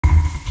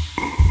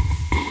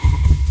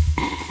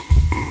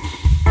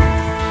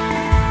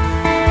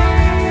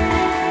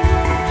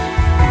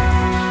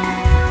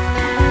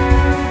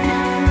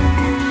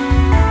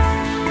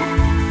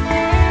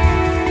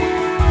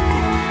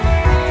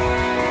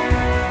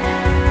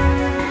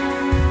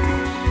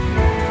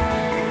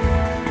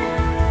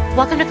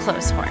Welcome to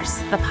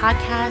Clotheshorse, the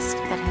podcast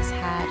that has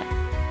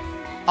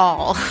had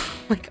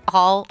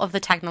all of the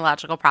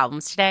technological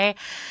problems today.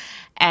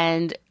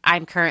 And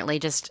I'm currently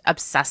just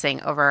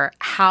obsessing over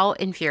how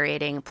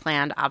infuriating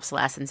planned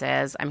obsolescence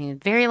is. I mean,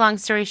 very long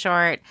story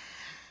short, it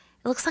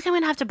looks like I'm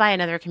going to have to buy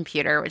another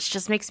computer, which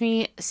just makes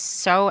me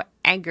so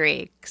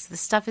angry because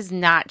this stuff is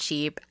not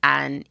cheap.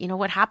 And you know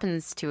what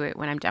happens to it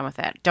when I'm done with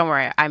it? Don't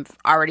worry, I'm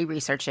already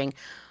researching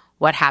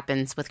what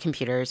happens with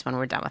computers when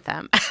we're done with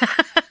them.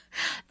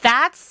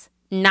 That's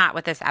not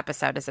what this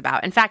episode is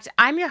about. In fact,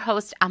 I'm your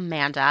host,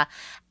 Amanda,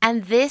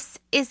 and this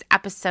is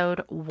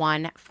episode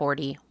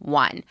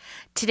 141.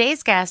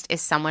 Today's guest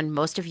is someone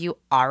most of you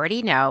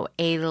already know,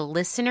 a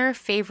listener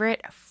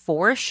favorite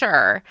for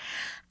sure,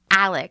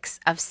 Alex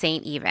of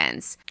St.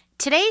 Evans.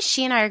 Today,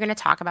 she and I are going to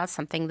talk about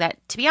something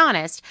that, to be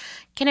honest,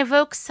 can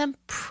evoke some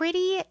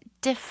pretty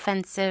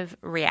defensive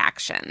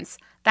reactions.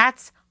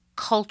 That's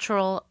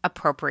cultural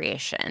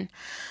appropriation.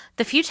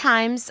 The few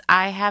times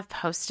I have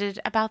posted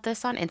about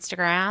this on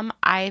Instagram,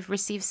 I've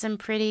received some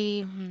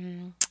pretty,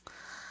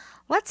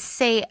 let's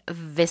say,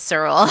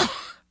 visceral,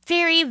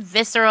 very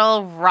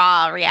visceral,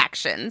 raw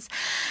reactions.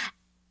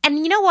 And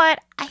you know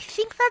what? I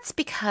think that's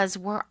because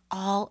we're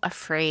all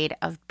afraid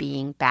of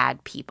being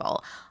bad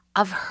people,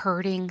 of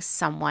hurting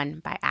someone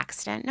by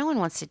accident. No one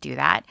wants to do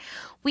that.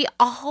 We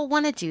all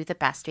want to do the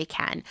best we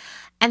can.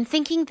 And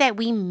thinking that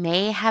we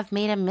may have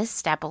made a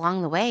misstep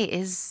along the way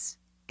it's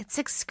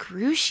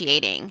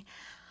excruciating.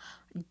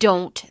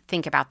 Don't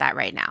think about that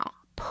right now.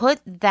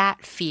 Put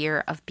that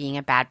fear of being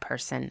a bad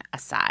person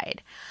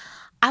aside.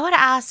 I would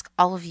ask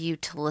all of you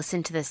to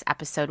listen to this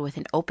episode with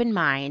an open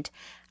mind,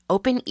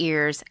 open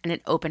ears, and an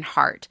open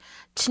heart,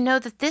 to know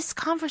that this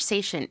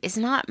conversation is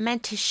not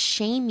meant to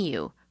shame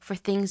you for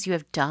things you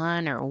have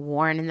done or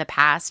worn in the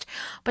past,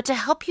 but to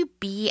help you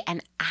be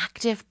an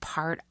active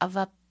part of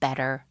a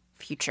better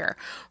future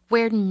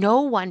where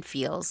no one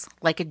feels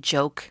like a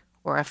joke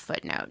or a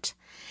footnote.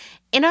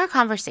 In our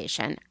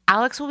conversation,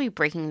 Alex will be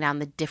breaking down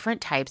the different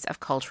types of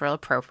cultural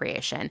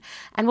appropriation,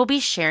 and we'll be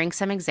sharing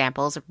some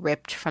examples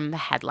ripped from the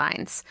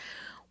headlines.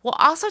 We'll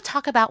also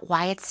talk about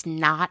why it's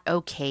not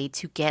okay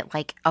to get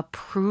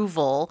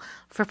approval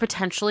for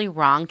potentially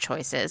wrong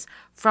choices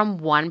from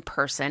one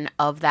person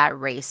of that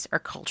race or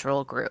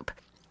cultural group.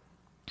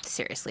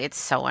 Seriously, it's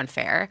so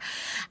unfair.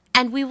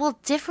 And we will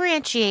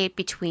differentiate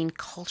between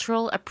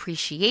cultural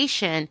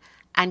appreciation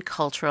and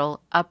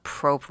cultural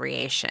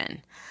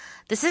appropriation.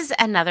 This is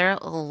another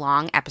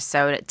long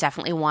episode,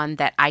 definitely one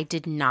that I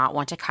did not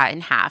want to cut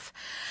in half.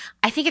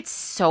 I think it's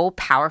so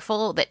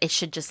powerful that it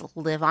should just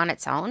live on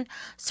its own.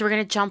 So we're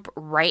going to jump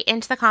right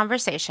into the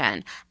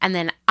conversation, and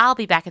then I'll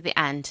be back at the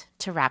end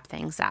to wrap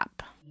things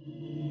up.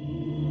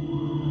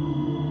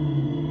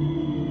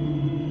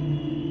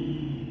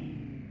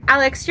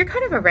 Alex, you're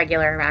kind of a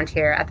regular around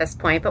here at this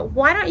point, but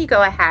why don't you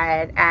go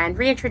ahead and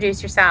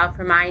reintroduce yourself,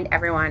 remind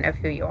everyone of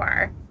who you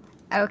are.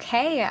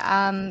 Okay,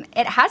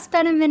 it has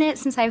been a minute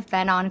since I've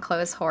been on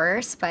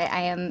Clotheshorse, but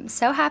I am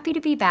so happy to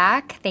be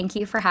back. Thank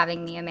you for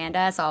having me, Amanda,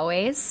 as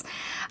always.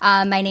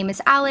 My name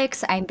is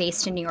Alex. I'm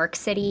based in New York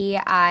City.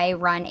 I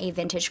run a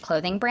vintage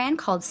clothing brand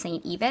called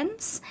St.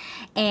 Evans,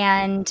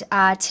 and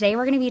today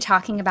we're going to be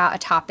talking about a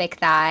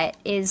topic that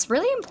is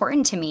really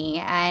important to me,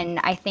 and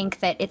I think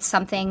that it's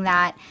something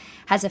that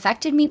has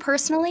affected me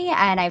personally,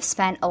 and I've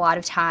spent a lot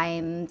of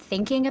time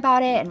thinking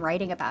about it and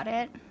writing about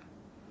it.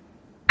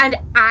 And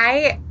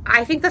I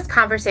think this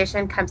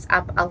conversation comes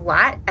up a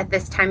lot at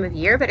this time of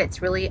year, but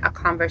it's really a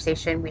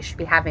conversation we should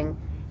be having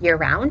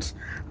year-round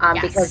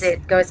Yes. because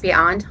it goes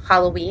beyond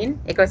Halloween.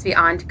 It goes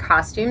beyond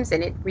costumes,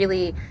 and it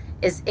really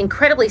is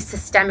incredibly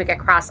systemic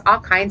across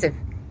all kinds of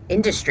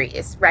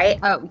industries, right?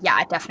 Oh,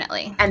 yeah,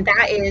 definitely. And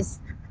that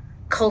is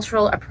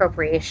cultural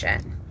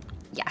appropriation.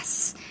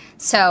 Yes.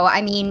 So,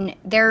 I mean,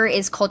 there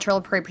is cultural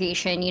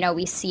appropriation. You know,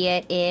 we see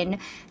it in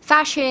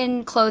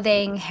fashion,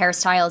 clothing,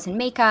 hairstyles, and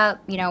makeup,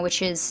 you know,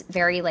 which is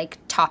very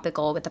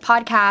topical with the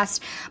podcast.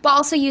 But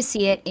also you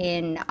see it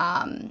in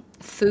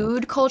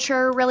food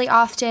culture really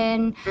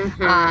often.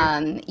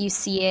 Mm-hmm. You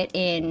see it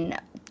in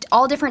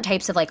all different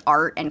types of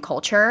art and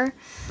culture.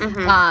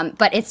 Mm-hmm.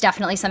 But it's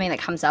definitely something that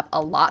comes up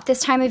a lot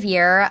this time of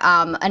year.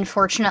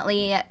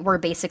 Unfortunately, we're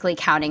basically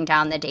counting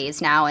down the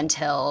days now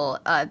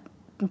until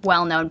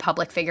well-known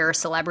public figure or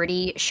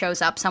celebrity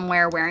shows up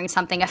somewhere wearing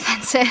something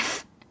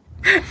offensive.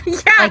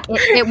 Yeah.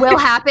 It will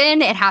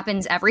happen. It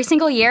happens every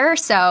single year.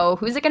 So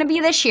who's it going to be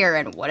this year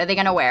and what are they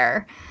going to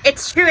wear?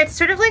 It's true. It's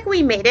sort of like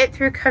we made it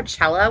through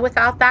Coachella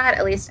without that,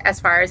 at least as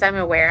far as I'm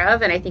aware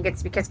of. And I think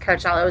it's because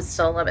Coachella was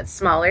still a little bit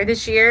smaller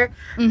this year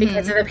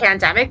because of the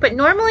pandemic. But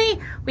normally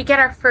we get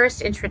our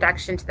first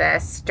introduction to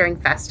this during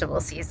festival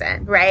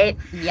season, right?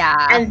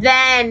 Yeah. And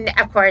then,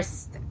 of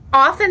course,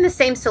 often the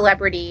same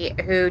celebrity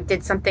who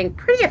did something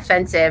pretty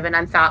offensive and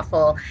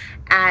unthoughtful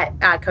at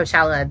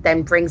Coachella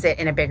then brings it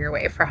in a bigger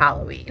way for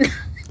Halloween.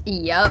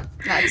 Yep,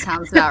 that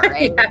sounds about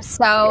right. Yeah.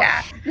 So,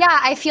 yeah,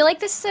 I feel like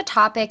this is a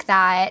topic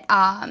that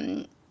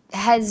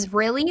has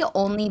really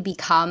only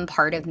become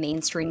part of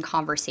mainstream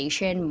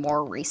conversation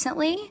more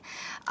recently.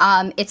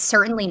 It's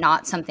certainly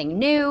not something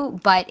new,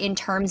 but in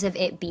terms of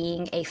it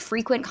being a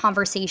frequent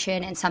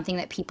conversation and something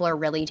that people are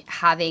really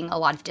having a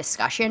lot of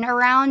discussion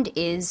around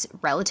is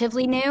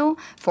relatively new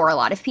for a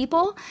lot of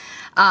people.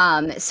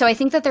 So I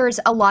think that there's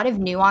a lot of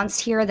nuance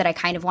here that I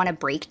kind of want to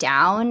break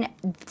down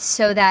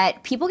so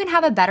that people can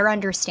have a better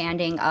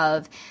understanding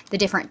of the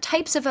different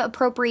types of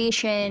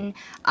appropriation,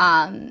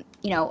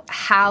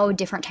 how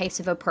different types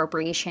of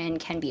appropriation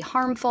can be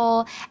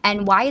harmful,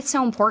 and why it's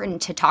so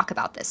important to talk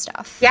about this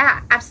stuff.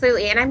 Yeah,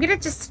 absolutely. And I'm going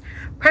to just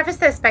preface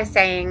this by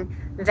saying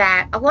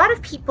that a lot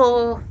of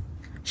people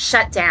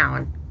shut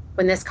down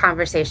when this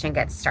conversation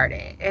gets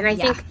started. And I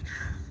think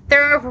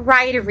there are a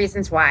variety of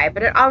reasons why,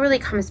 but it all really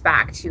comes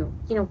back to,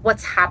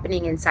 what's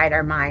happening inside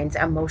our minds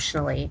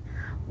emotionally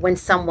when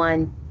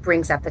someone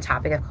brings up the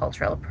topic of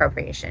cultural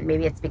appropriation.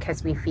 Maybe it's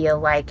because we feel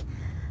like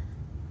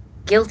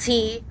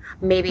guilty.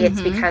 Maybe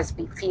it's because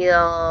we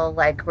feel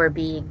like we're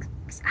being,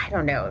 I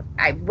don't know,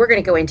 we're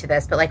going to go into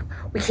this, but like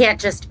we can't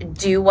just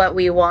do what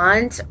we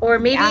want. Or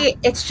maybe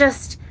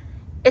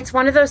it's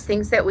one of those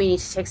things that we need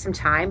to take some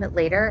time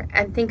later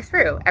and think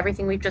through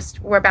everything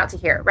we're about to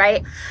hear,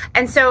 right?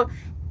 And so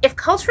if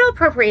cultural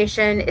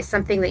appropriation is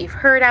something that you've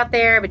heard out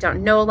there but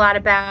don't know a lot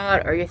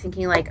about, or you're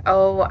thinking like,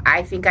 oh,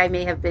 I think I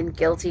may have been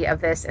guilty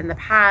of this in the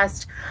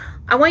past,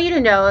 I want you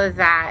to know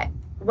that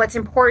what's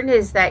important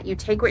is that you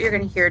take what you're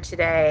going to hear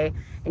today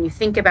and you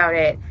think about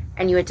it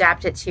and you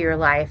adapt it to your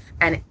life.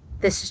 And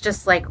this is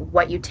just like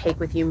what you take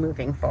with you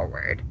moving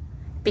forward.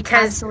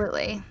 Because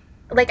absolutely,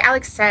 like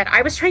Alex said,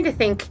 I was trying to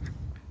think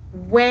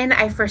when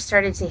I first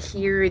started to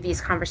hear these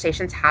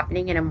conversations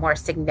happening in a more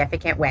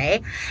significant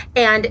way.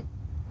 And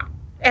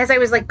as I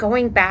was like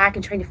going back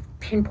and trying to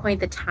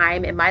pinpoint the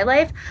time in my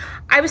life,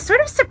 I was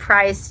sort of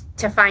surprised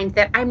to find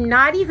that I'm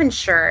not even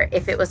sure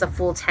if it was a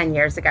full 10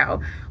 years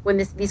ago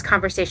when these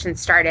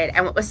conversations started.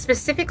 And what was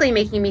specifically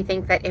making me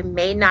think that it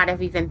may not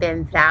have even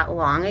been that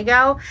long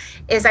ago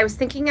is I was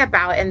thinking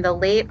about in the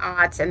late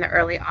aughts and the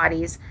early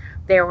aughties,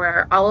 there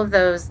were all of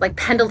those, like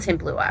Pendleton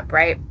blew up,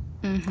 right?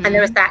 And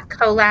there was that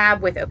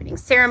collab with Opening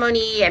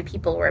Ceremony and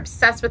people were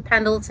obsessed with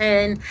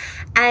Pendleton.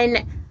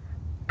 And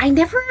I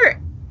never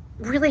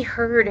really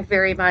heard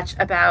very much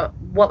about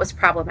what was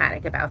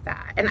problematic about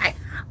that. And I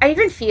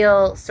even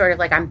feel sort of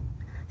like I'm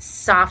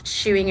soft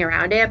shoeing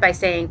around it by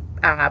saying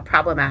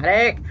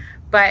problematic,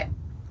 but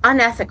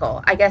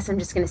unethical. I guess I'm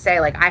just going to say,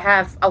 like, I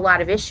have a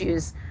lot of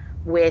issues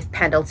with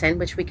Pendleton,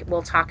 which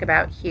we'll talk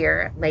about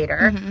here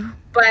later.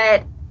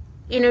 But,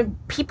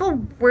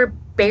 people were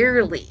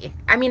barely,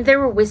 there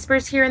were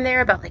whispers here and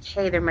there about like,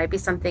 hey, there might be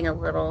something a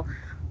little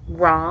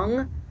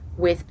wrong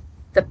with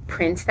the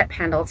print that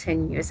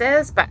Pendleton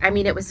uses. But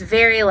it was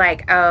very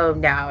like, oh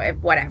no,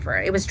 whatever.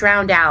 It was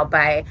drowned out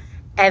by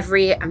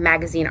every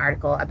magazine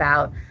article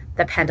about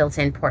the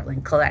Pendleton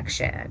Portland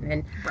collection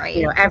and,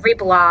 every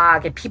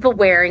blog and people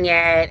wearing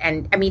it.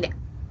 And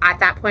at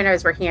that point I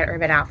was working at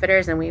Urban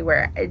Outfitters and we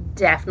were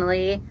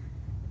definitely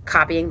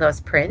copying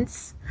those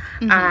prints,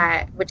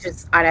 which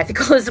is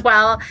unethical as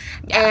well.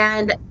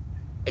 And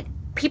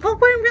people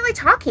weren't really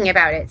talking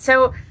about it.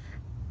 So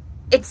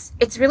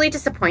it's really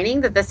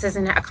disappointing that this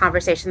isn't a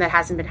conversation that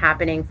hasn't been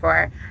happening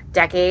for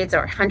decades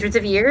or hundreds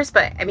of years.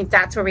 But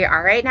that's where we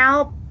are right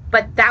now.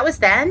 But that was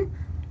then,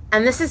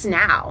 and this is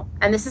now.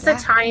 And this is a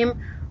time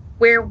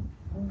where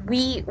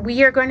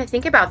we are going to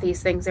think about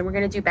these things and we're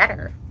going to do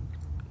better.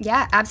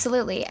 Yeah,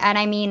 absolutely.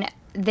 And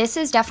this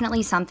is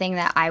definitely something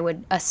that I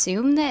would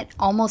assume that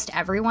almost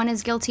everyone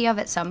is guilty of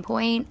at some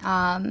point.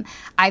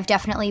 I've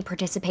definitely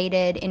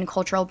participated in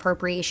cultural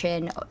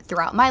appropriation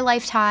throughout my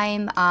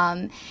lifetime.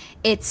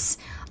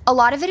 A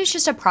lot of it is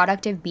just a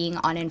product of being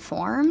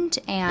uninformed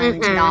and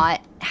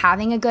not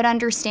having a good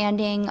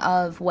understanding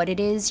of what it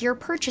is you're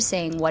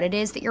purchasing, what it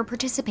is that you're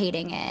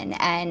participating in.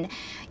 And,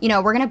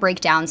 we're going to break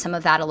down some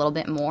of that a little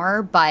bit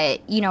more,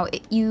 but,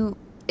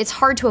 it's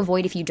hard to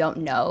avoid if you don't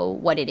know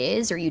what it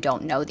is or you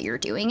don't know that you're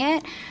doing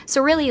it.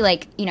 So really,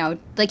 like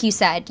you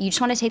said, you just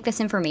want to take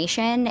this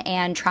information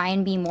and try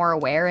and be more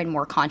aware and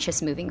more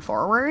conscious moving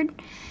forward.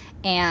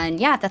 And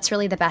that's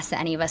really the best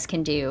that any of us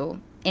can do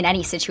in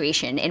any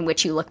situation in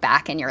which you look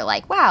back and you're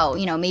like, wow,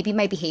 maybe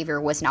my behavior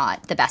was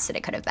not the best that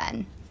it could have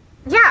been.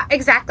 Yeah,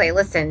 exactly.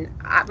 Listen,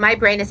 my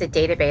brain is a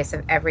database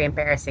of every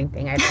embarrassing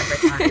thing I've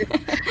ever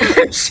done.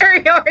 I'm sure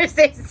yours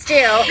is too.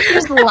 You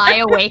just lie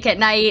awake at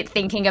night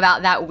thinking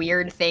about that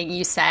weird thing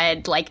you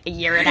said like a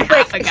year and a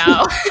half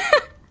ago.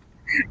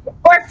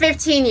 Or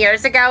 15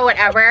 years ago,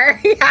 whatever.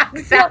 Yeah,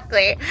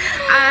 exactly.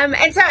 And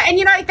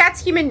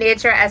that's human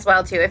nature as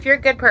well too. If you're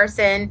a good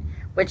person,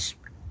 which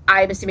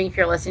I'm assuming if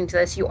you're listening to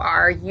this, you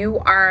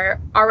are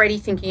already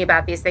thinking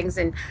about these things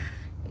and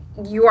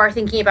you are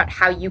thinking about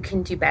how you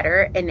can do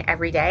better in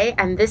every day.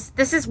 And this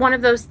is one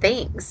of those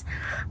things.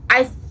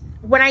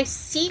 When I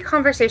see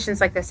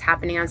conversations like this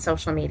happening on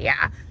social media,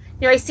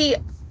 I see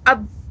a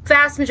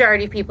vast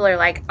majority of people are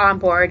like on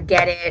board,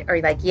 get it,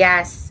 or like,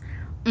 yes.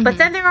 But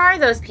then there are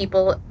those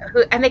people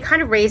who, and they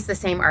kind of raise the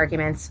same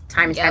arguments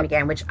time and time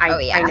again, which I know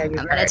you're I'm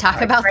going to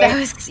talk about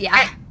those.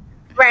 Yeah.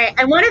 Right.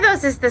 And one of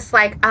those is this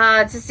like,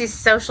 it's just these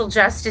social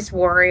justice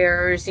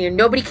warriors,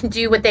 nobody can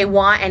do what they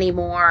want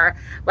anymore.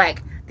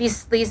 Like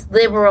these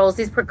liberals,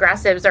 these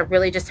progressives are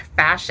really just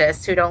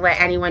fascists who don't let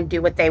anyone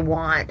do what they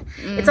want.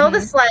 It's all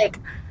this like,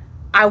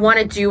 I want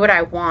to do what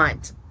I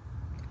want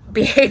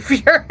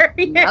behavior,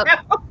 you know?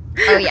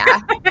 Oh, yeah.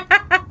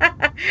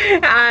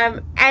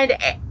 And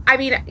I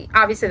mean,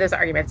 obviously those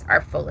arguments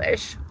are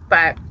foolish,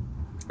 but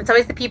it's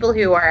always the people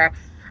who are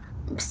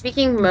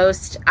speaking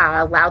most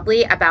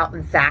loudly about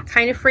that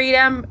kind of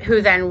freedom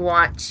who then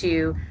want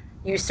to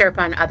usurp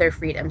on other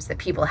freedoms that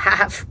people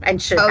have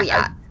and should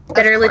have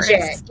that are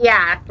legit.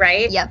 Yeah,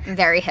 right? Yep,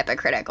 very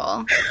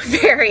hypocritical.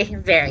 Very,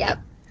 very. Yep.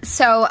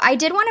 So I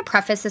did want to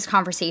preface this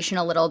conversation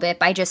a little bit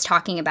by just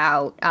talking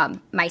about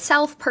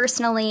myself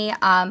personally.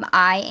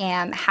 I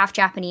am half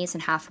Japanese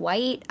and half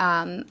white.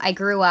 I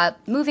grew up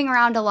moving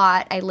around a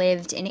lot. I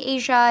lived in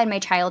Asia in my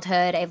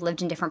childhood. I've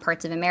lived in different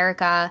parts of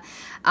America.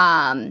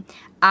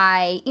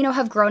 I,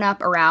 have grown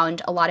up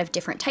around a lot of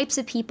different types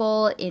of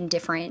people in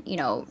different,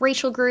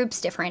 racial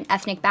groups, different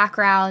ethnic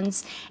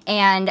backgrounds.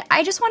 And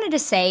I just wanted to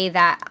say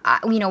that,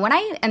 when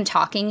I am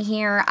talking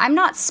here, I'm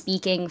not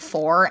speaking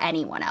for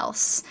anyone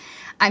else.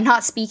 I'm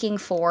not speaking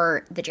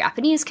for the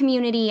Japanese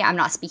community. I'm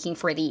not speaking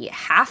for the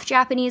half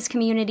Japanese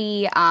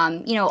community.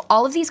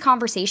 All of these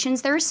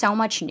conversations, there's so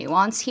much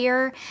nuance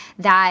here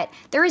that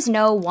there is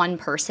no one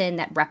person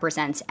that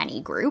represents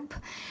any group.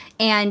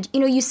 And,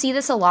 you see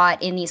this a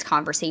lot in these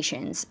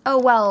conversations. Oh,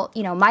 well,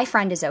 my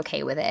friend is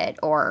okay with it,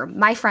 or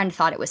my friend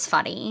thought it was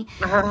funny.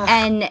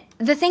 And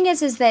the thing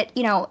is that,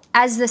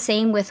 as the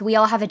same with we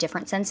all have a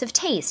different sense of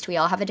taste. We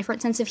all have a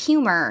different sense of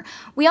humor.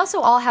 We also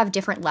all have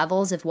different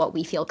levels of what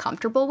we feel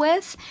comfortable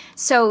with.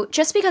 So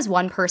just because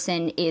one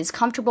person is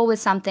comfortable with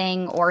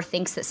something or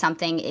thinks that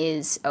something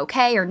is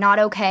okay or not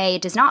okay,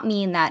 does not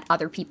mean that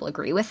other people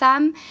agree with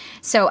them.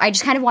 So I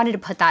just kind of wanted to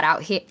put that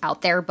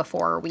out there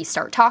before we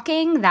start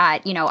talking,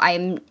 that,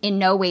 I'm in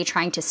no way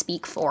trying to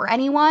speak for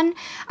anyone.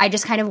 I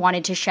just kind of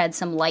wanted to shed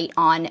some light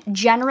on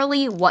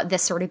generally what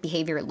this sort of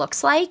behavior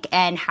looks like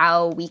and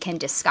how we can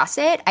discuss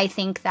it. I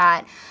think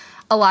that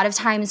a lot of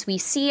times we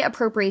see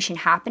appropriation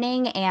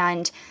happening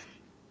and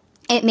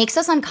it makes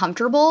us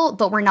uncomfortable,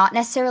 but we're not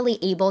necessarily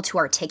able to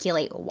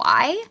articulate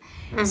why.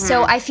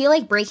 So I feel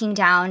like breaking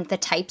down the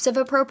types of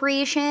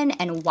appropriation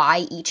and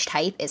why each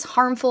type is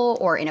harmful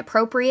or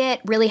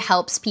inappropriate really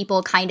helps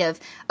people kind of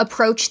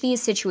approach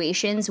these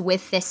situations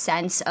with this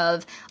sense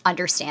of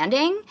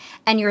understanding.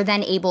 And you're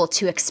then able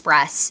to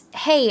express,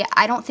 hey,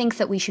 I don't think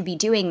that we should be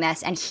doing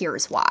this, and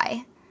here's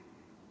why.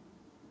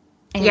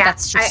 And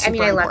that's just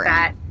super I love important.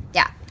 that.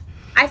 Yeah.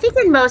 I think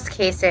in most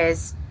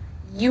cases,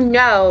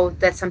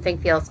 that something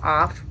feels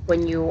off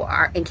when you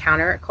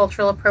encounter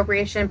cultural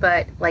appropriation,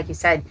 but like you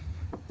said,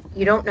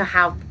 you don't know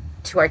how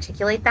to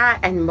articulate that,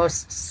 and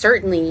most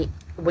certainly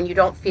when you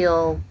don't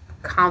feel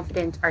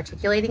confident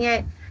articulating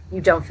it,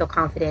 you don't feel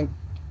confident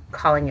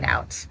calling it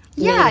out.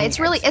 Yeah, it's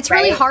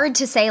really hard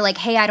to say like,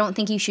 hey, I don't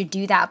think you should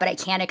do that, but I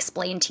can't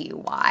explain to you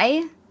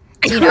why.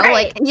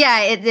 Right.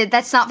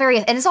 That's not very,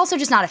 and it's also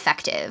just not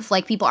effective.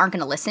 Like, people aren't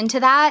going to listen to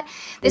that.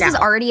 This is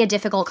already a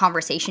difficult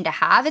conversation to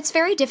have. It's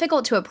very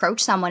difficult to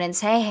approach someone and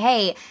say,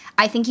 hey,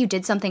 I think you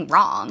did something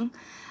wrong.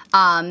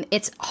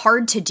 It's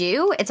hard to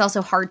do. It's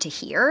also hard to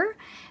hear.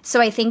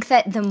 So I think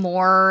that the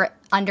more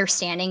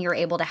understanding you're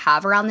able to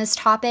have around this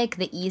topic,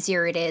 the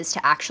easier it is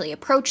to actually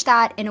approach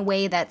that in a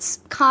way that's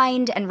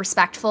kind and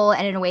respectful,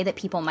 and in a way that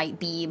people might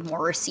be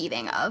more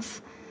receiving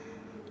of.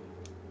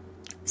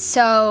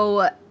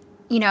 So,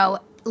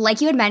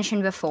 like you had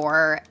mentioned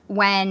before,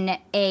 when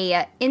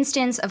a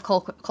instance of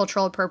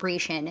cultural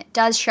appropriation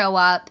does show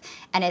up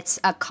and it's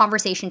a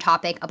conversation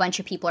topic, a bunch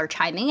of people are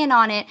chiming in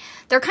on it,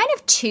 there are kind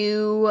of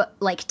two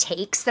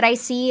takes that I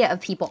see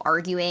of people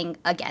arguing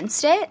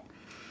against it.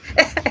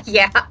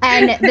 Yeah.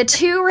 And the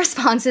two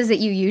responses that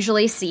you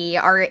usually see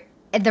are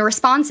the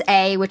response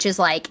A, which is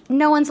like,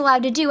 no one's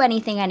allowed to do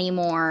anything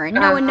anymore.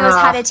 No one knows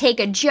how to take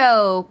a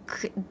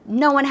joke.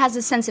 No one has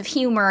a sense of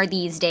humor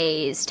these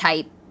days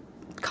type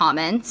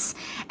comments.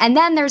 And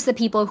then there's the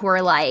people who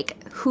are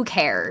like, who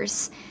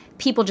cares?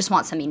 People just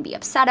want something to be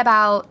upset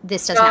about.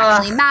 This doesn't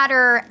actually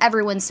matter.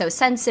 Everyone's so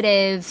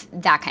sensitive,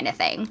 that kind of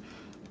thing.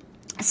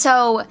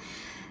 So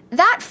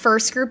that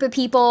first group of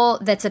people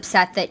that's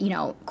upset that,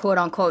 quote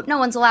unquote, no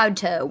one's allowed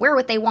to wear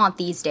what they want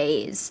these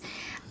days,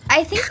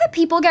 I think that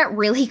people get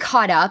really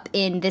caught up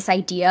in this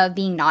idea of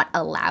being not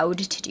allowed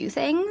to do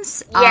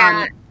things.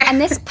 Yeah.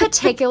 And this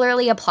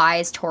particularly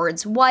applies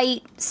towards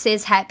white,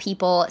 cis-het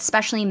people,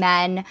 especially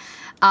men.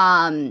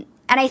 And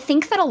I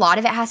think that a lot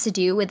of it has to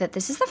do with that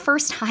this is the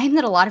first time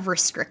that a lot of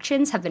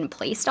restrictions have been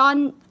placed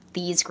on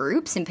these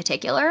groups in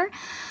particular.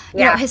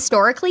 You know,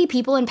 historically,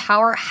 people in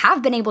power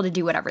have been able to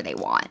do whatever they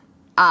want.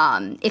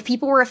 If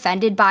people were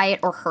offended by it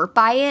or hurt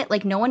by it,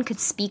 like no one could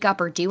speak up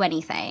or do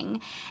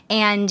anything.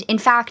 And in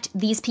fact,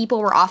 these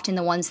people were often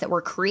the ones that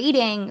were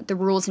creating the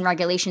rules and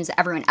regulations that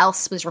everyone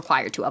else was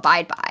required to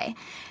abide by.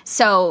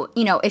 So,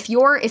 you know, if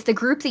the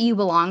group that you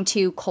belong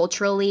to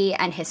culturally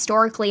and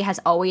historically has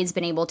always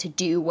been able to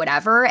do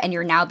whatever, and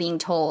you're now being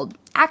told,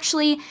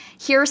 actually,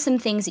 here are some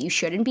things that you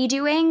shouldn't be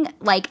doing,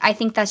 like, I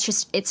think that's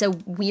just, it's a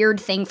weird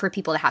thing for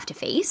people to have to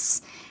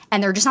face,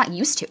 and they're just not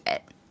used to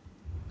it.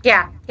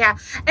 Yeah, yeah.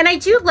 And I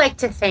do like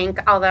to think,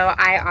 although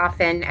I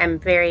often am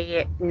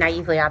very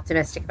naively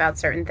optimistic about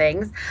certain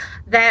things,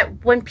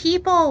 that when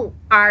people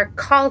are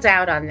called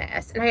out on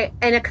this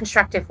in a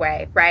constructive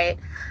way, right,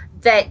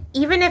 that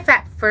even if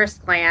at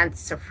first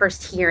glance or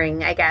first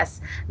hearing, I guess,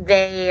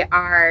 they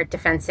are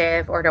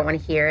defensive or don't want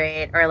to hear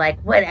it or like,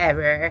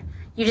 whatever,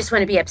 you just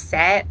want to be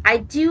upset, I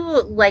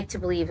do like to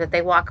believe that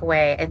they walk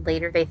away and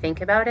later they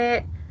think about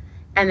it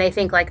and they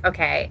think like,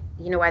 okay,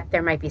 you know what,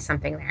 there might be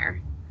something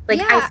there. Like,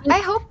 yeah, I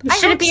hope you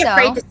shouldn't be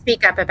afraid to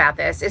speak up about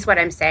this, is what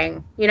I'm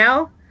saying, you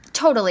know?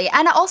 Totally.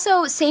 And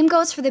also, same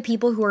goes for the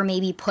people who are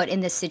maybe put in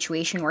this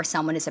situation where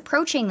someone is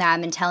approaching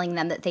them and telling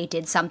them that they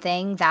did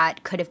something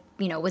that could have,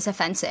 you know, was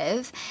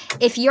offensive.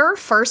 If your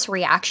first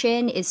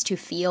reaction is to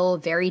feel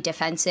very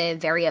defensive,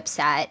 very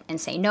upset,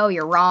 and say, no,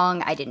 you're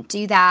wrong, I didn't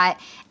do that,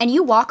 and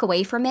you walk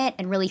away from it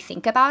and really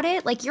think about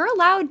it, like, you're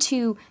allowed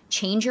to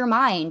change your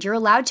mind. You're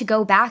allowed to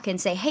go back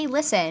and say, hey,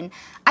 listen,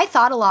 I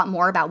thought a lot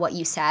more about what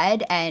you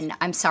said, and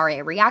I'm sorry I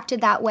reacted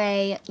that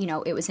way. You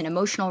know, it was an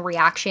emotional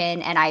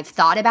reaction, and I've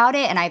thought about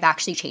it, and I've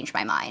actually changed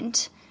my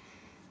mind.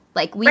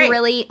 Like, we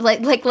really,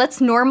 like, let's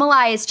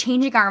normalize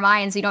changing our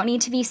minds. We don't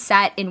need to be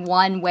set in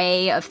one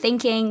way of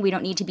thinking. We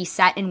don't need to be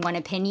set in one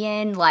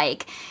opinion.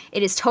 Like,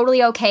 it is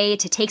totally okay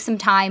to take some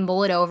time,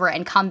 mull it over,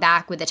 and come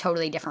back with a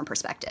totally different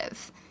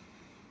perspective.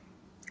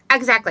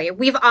 Exactly.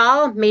 We've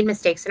all made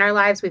mistakes in our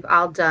lives. We've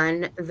all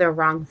done the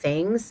wrong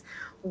things.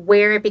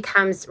 Where it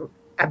becomes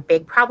a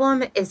big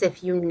problem is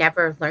if you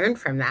never learn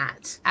from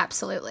that.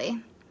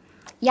 Absolutely.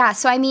 Yeah,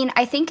 so I mean,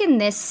 I think in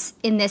this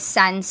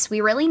sense,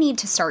 we really need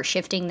to start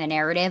shifting the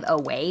narrative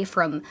away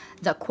from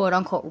the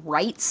quote-unquote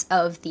rights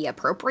of the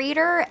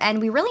appropriator,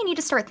 and we really need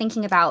to start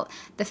thinking about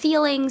the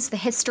feelings, the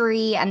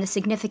history, and the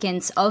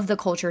significance of the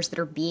cultures that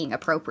are being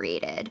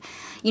appropriated.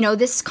 You know,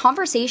 this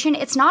conversation,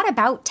 it's not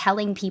about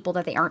telling people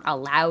that they aren't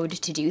allowed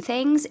to do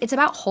things. It's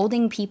about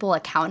holding people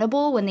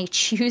accountable when they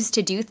choose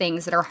to do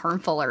things that are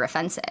harmful or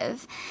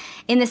offensive.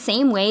 In the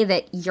same way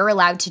that you're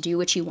allowed to do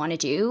what you want to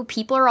do,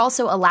 people are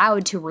also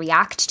allowed to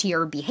react to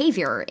your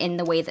behavior in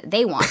the way that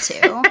they want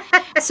to.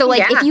 So,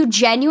 like, if you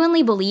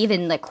genuinely believe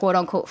in the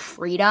quote-unquote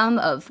freedom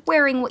of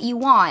wearing what you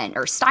want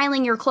or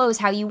styling your clothes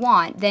how you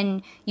want,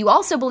 then you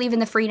also believe in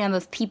the freedom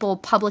of people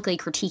publicly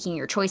critiquing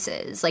your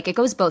choices. Like, it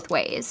goes both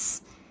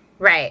ways.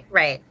 Right,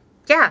 right.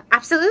 Yeah,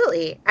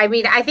 absolutely. I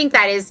mean, I think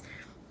that is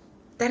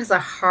a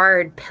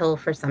hard pill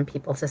for some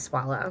people to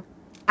swallow.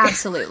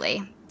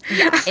 Absolutely.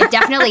 Yeah, it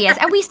definitely is.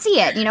 And we see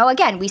it, you know,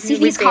 again, we see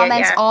these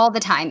comments all the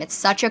time. It's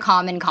such a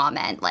common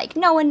comment, like,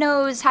 no one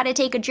knows how to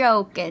take a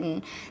joke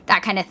and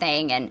that kind of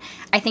thing. And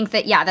I think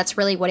that, yeah, that's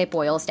really what it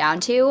boils down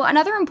to.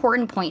 Another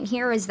important point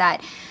here is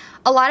that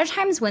a lot of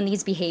times when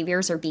these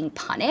behaviors are being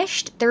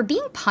punished, they're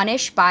being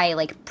punished by,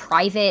 like,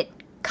 private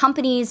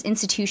companies,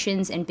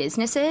 institutions, and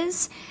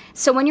businesses.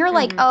 So when you're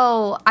like,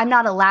 oh, I'm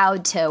not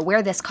allowed to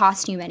wear this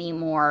costume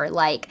anymore,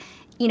 like,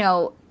 you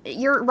know,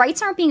 your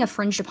rights aren't being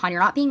infringed upon. You're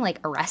not being, like,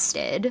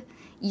 arrested.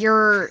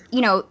 You're, you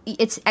know,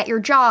 it's at your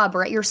job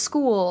or at your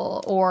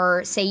school,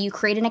 or say you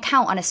create an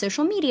account on a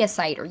social media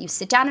site, or you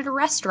sit down at a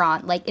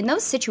restaurant. Like, in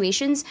those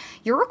situations,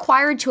 you're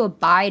required to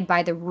abide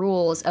by the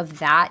rules of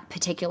that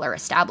particular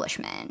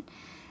establishment.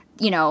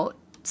 You know,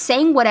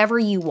 saying whatever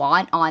you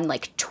want on,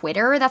 like,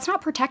 Twitter, that's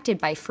not protected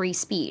by free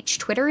speech.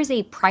 Twitter is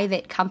a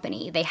private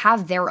company. They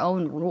have their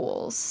own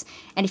rules.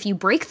 And if you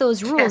break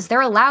those rules,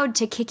 they're allowed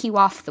to kick you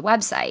off the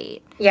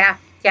website. Yeah.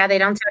 Yeah, they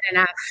don't do it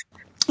enough.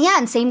 Yeah,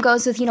 and same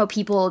goes with, you know,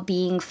 people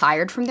being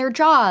fired from their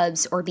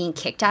jobs or being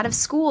kicked out of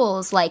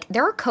schools. Like,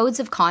 there are codes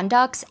of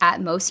conduct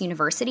at most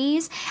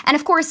universities. And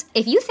of course,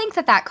 if you think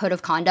that that code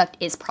of conduct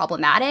is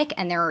problematic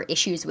and there are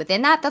issues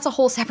within that, that's a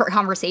whole separate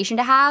conversation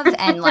to have.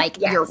 And,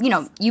 like, you're, you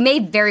know, you may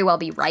very well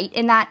be right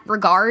in that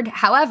regard.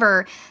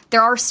 However,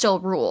 there are still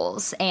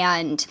rules,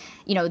 and,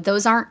 you know,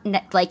 those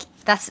aren't, like,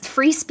 that's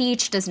free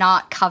speech does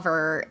not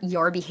cover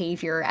your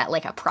behavior at,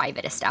 like, a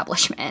private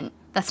establishment.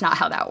 That's not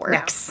how that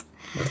works.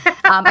 No.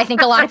 I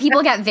think a lot of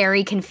people get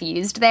very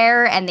confused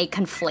there, and they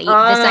conflate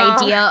this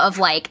idea of,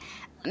 like,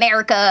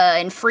 America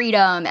and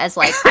freedom as,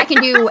 like, I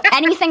can do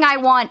anything I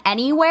want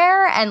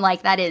anywhere, and,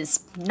 like, that is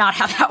not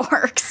how that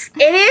works.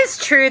 It is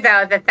true,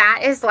 though, that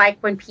is, like,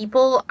 when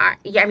people are,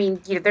 I mean,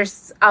 you know,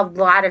 there's a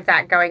lot of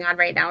that going on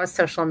right now with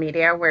social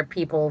media where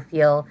people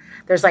feel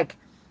there's, like,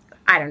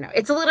 I don't know.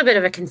 It's a little bit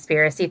of a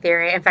conspiracy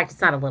theory. In fact,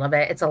 it's not a little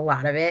bit. It's a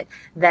lot of it.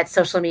 That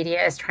social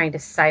media is trying to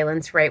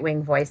silence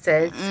right-wing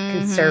voices,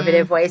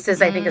 conservative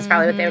voices, I think is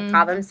probably what they would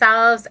call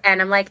themselves.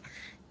 And I'm like,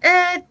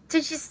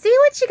 did you see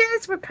what you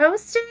guys were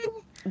posting?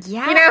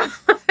 Yeah. You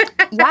know?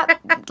 Yeah.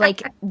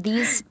 Like,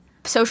 these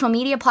social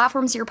media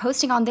platforms you're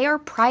posting on, they are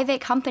private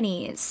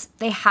companies.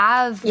 They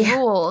have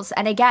rules.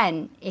 And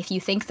again, if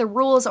you think the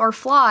rules are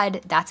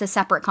flawed, that's a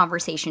separate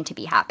conversation to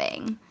be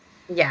having.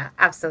 Yeah,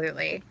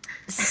 absolutely.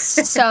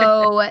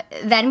 So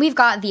then we've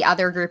got the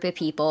other group of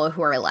people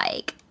who are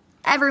like,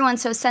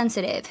 everyone's so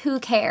sensitive. Who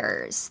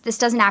cares? This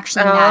doesn't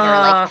actually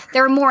matter. Like,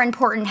 there are more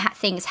important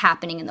things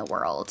happening in the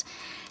world.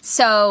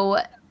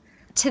 So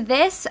to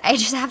this, I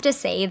just have to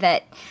say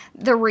that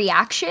the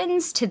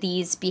reactions to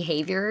these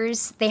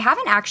behaviors, they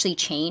haven't actually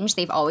changed.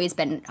 They've always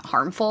been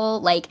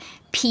harmful. Like,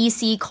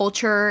 PC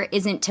culture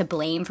isn't to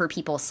blame for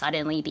people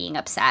suddenly being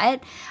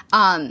upset.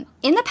 In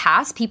the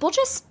past, people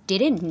just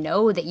didn't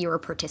know that you were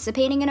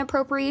participating in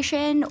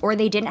appropriation, or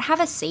they didn't have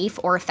a safe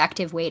or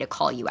effective way to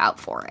call you out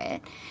for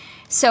it.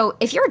 So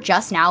if you're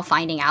just now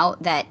finding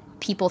out that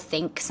people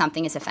think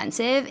something is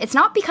offensive, it's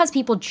not because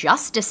people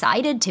just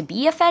decided to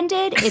be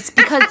offended. It's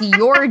because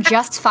you're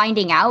just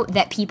finding out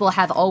that people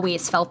have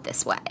always felt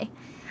this way.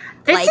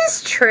 This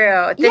is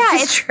true.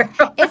 This is true.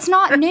 It's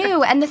not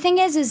new. And the thing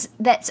is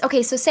that,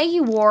 okay, so say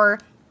you wore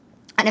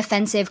an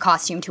offensive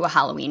costume to a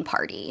Halloween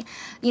party.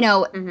 You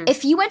know,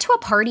 if you went to a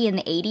party in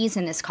the 80s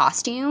in this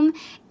costume,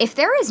 if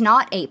there is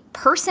not a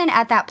person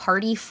at that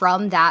party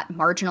from that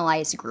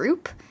marginalized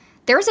group,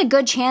 there's a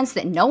good chance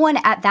that no one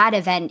at that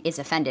event is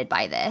offended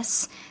by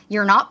this.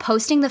 You're not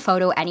posting the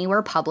photo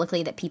anywhere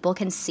publicly that people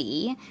can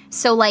see.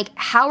 So, like,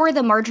 how are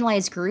the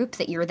marginalized group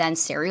that you're then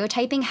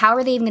stereotyping, how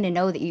are they even going to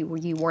know that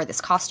you wore this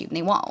costume?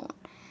 They won't.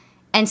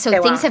 And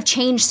so things have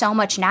changed so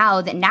much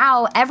now that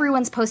now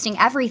everyone's posting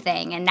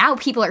everything, and now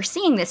people are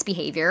seeing this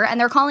behavior and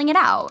they're calling it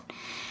out.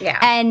 Yeah.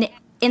 And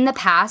in the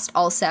past,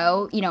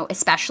 also, you know,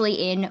 especially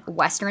in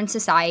Western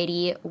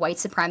society, white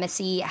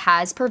supremacy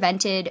has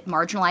prevented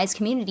marginalized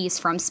communities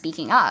from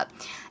speaking up.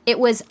 It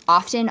was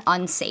often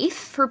unsafe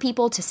for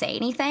people to say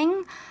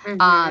anything.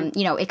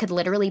 You know, it could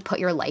literally put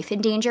your life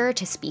in danger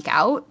to speak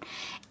out.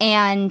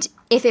 And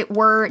if it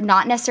were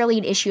not necessarily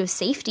an issue of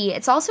safety,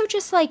 it's also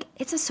just like,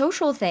 it's a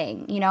social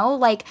thing, you know?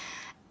 Like,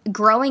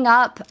 growing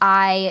up,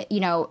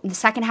 the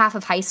second half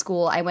of high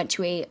school, I went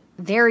to a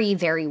very,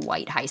 very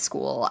white high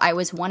school. I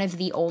was one of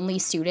the only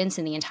students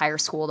in the entire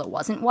school that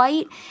wasn't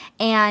white.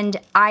 And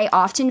I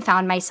often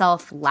found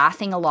myself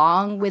laughing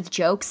along with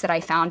jokes that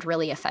I found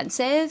really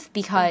offensive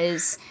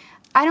because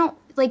I don't,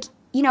 like,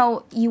 you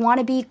know, you want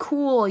to be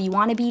cool, you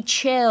want to be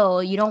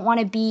chill, you don't want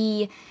to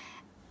be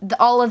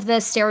all of the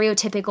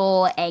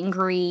stereotypical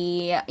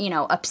angry, you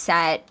know,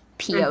 upset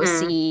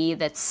POC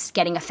that's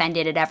getting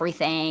offended at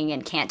everything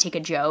and can't take a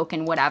joke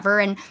and whatever.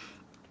 And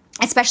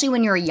especially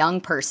when you're a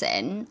young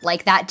person,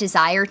 like, that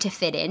desire to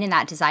fit in and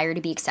that desire to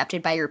be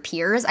accepted by your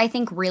peers, I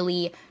think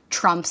really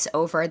trumps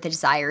over the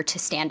desire to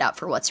stand up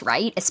for what's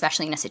right,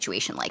 especially in a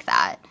situation like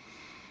that.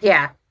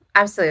 Yeah,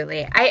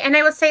 absolutely.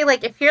 I would say,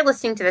 like, if you're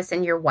listening to this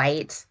and you're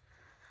white,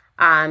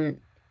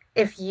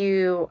 if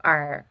you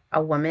are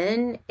a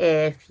woman,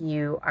 if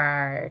you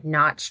are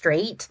not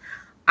straight,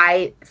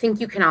 I think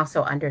you can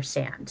also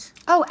understand.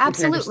 Oh,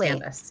 absolutely. You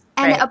can understand this,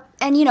 and, right?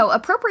 And, you know,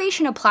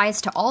 appropriation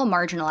applies to all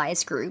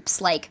marginalized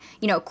groups. Like,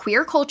 you know,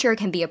 queer culture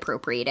can be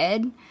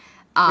appropriated. You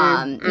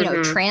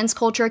know, trans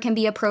culture can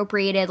be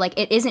appropriated. Like,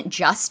 it isn't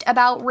just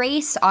about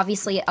race.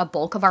 Obviously, a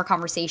bulk of our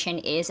conversation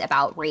is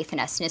about race and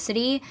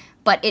ethnicity,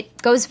 but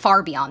it goes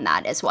far beyond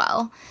that as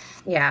well.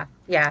 Yeah,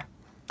 yeah.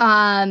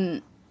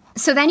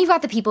 So then you've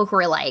got the people who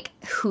are like,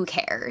 who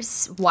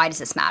cares? Why does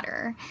this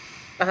matter?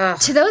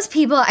 To those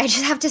people, I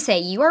just have to say,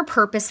 you are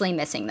purposely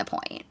missing the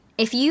point.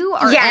 If you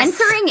are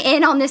entering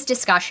in on this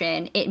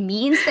discussion, it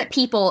means that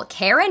people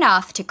care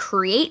enough to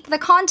create the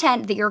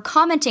content that you're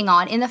commenting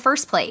on in the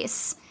first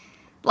place.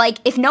 Like,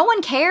 if no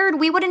one cared,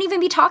 we wouldn't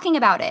even be talking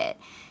about it.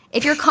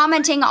 If you're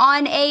commenting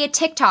on a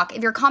TikTok,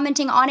 if you're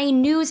commenting on a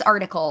news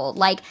article,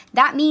 like,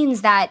 that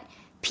means that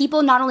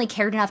people not only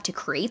cared enough to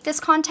create this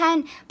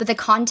content, but the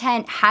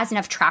content has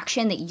enough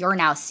traction that you're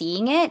now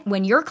seeing it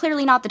when you're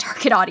clearly not the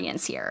target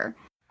audience here.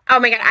 Oh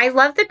my God. I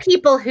love the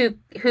people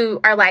who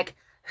are like,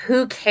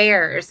 who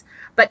cares,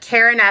 but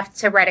care enough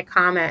to write a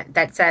comment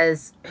that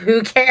says,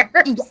 who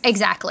cares?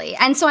 Exactly.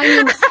 And so, I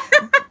mean,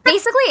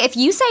 basically, if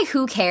you say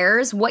who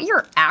cares, what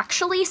you're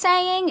actually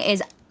saying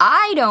is,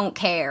 I don't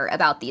care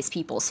about these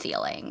people's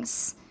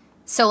feelings.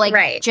 So,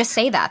 like, just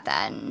say that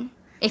then.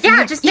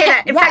 Just say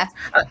that. In fact,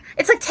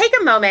 it's like, take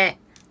a moment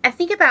and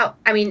think about,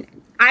 I mean,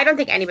 I don't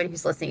think anybody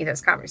who's listening to this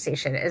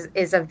conversation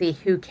is of the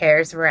who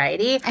cares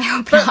variety. I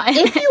hope but not.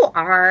 If you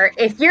are,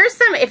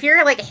 if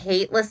you're like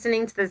hate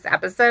listening to this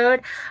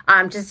episode,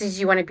 just as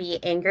you want to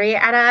be angry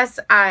at us,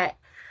 I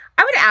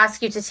would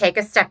ask you to take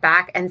a step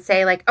back and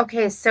say, like,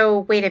 okay, so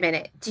wait a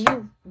minute. Do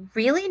you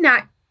really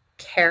not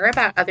care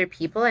about other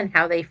people and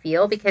how they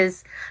feel?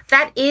 Because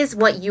that is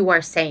what you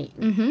are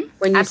saying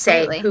when you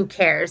say who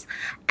cares.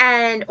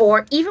 And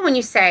or even when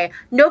you say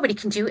nobody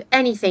can do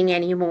anything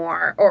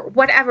anymore or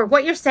whatever,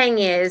 what you're saying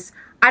is,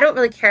 I don't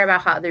really care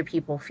about how other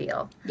people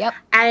feel. Yep.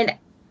 And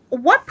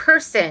what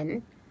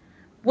person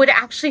would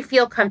actually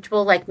feel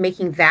comfortable, like,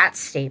 making that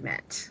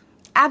statement?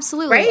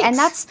 Absolutely. Right? And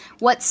that's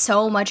what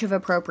so much of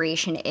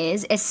appropriation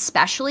is,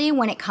 especially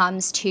when it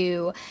comes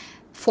to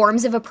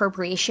forms of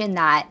appropriation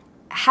that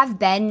have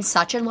been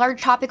such a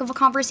large topic of a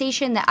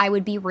conversation that I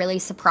would be really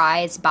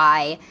surprised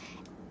by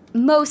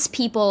most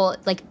people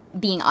like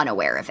being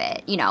unaware of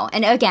it, you know.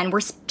 And again,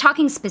 we're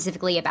talking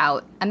specifically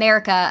about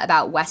America,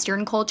 about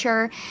Western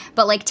culture,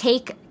 but like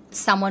take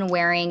someone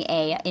wearing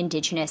a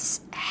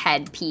indigenous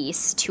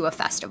headpiece to a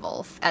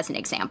festival as an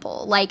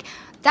example. Like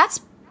that's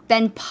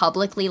been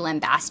publicly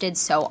lambasted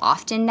so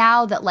often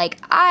now that like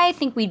I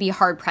think we'd be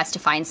hard pressed to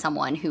find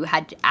someone who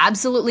had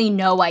absolutely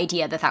no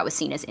idea that that was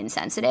seen as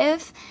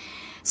insensitive.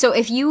 So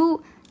if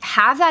you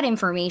have that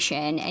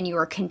information and you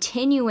are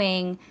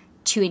continuing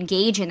to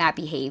engage in that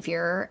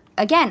behavior,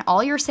 again,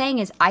 all you're saying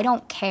is, I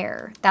don't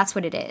care. That's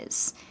what it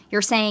is.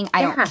 You're saying,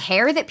 I don't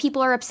care that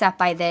people are upset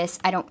by this.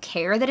 I don't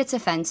care that it's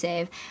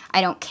offensive.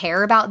 I don't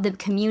care about the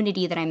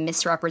community that I'm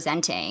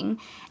misrepresenting.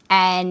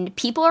 And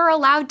people are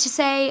allowed to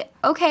say,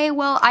 okay,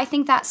 well, I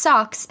think that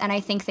sucks. And I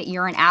think that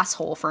you're an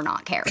asshole for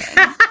not caring.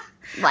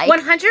 Like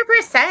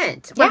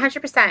 100%.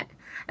 100%. Yeah.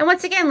 And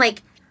once again,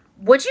 like,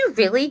 would you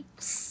really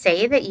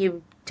say that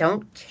you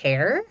don't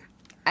care?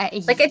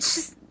 Like, it's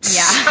just...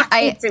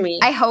 Yeah, to me.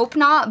 I hope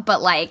not,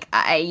 but like,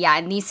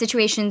 in these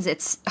situations,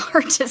 it's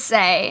hard to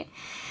say.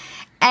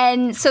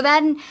 And so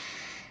then,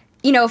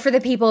 you know, for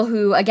the people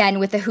who, again,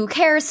 with the who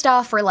cares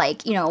stuff, or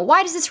like, you know,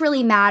 why does this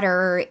really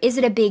matter? Is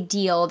it a big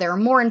deal? There are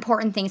more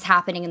important things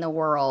happening in the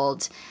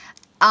world.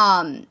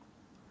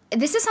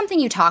 This is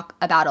something you talk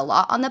about a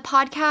lot on the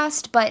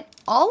podcast, but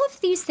all of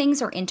these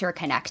things are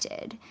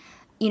interconnected.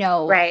 You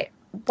know, right.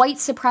 White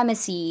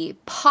supremacy,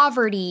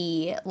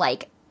 poverty,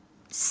 like,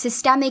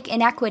 systemic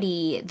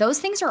inequity, those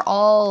things are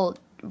all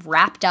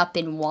wrapped up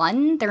in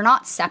one. They're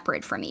not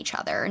separate from each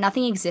other.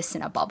 Nothing exists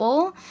in a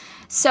bubble.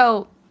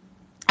 So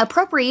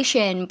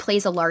appropriation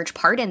plays a large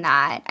part in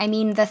that. I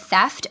mean, the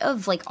theft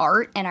of like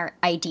art and our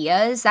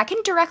ideas, that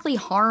can directly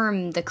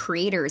harm the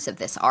creators of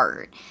this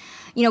art.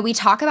 You know, we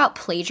talk about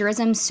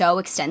plagiarism so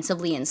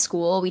extensively in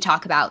school. We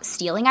talk about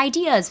stealing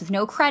ideas with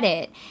no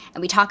credit.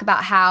 And we talk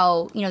about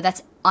how, you know,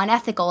 that's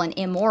unethical and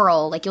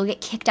immoral. Like, you'll get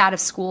kicked out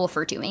of school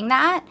for doing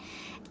that.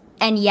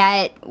 And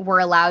yet we're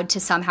allowed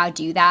to somehow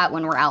do that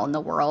when we're out in the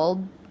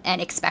world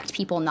and expect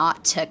people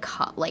not to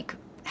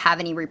have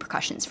any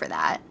repercussions for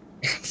that.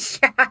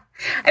 Yeah.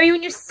 I mean,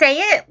 when you say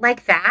it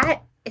like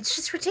that, it's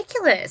just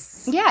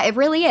ridiculous. Yeah, it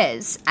really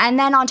is. And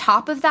then on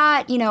top of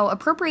that, you know,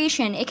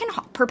 appropriation, it can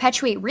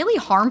perpetuate really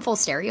harmful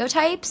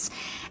stereotypes.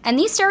 And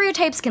these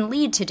stereotypes can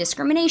lead to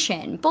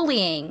discrimination,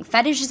 bullying,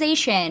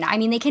 fetishization. I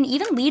mean, they can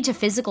even lead to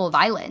physical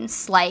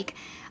violence. Like,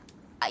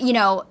 you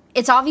know,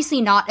 it's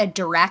obviously not a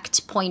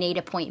direct point A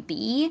to point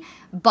B,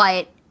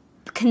 but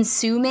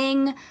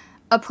consuming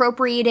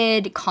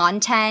appropriated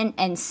content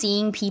and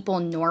seeing people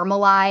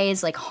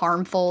normalize like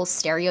harmful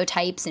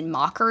stereotypes and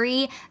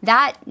mockery,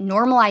 that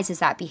normalizes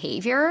that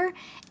behavior,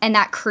 and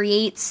that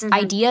creates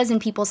ideas in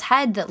people's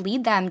head that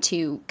lead them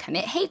to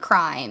commit hate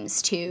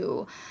crimes,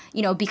 to,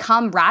 you know,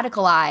 become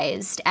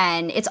radicalized.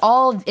 And it's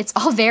all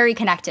very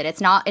connected. It's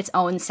not its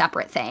own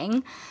separate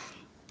thing.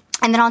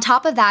 And then on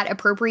top of that,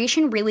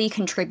 appropriation really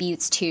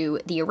contributes to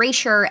the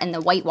erasure and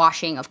the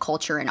whitewashing of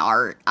culture and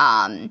art.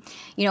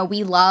 You know,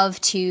 we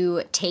love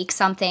to take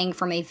something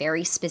from a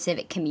very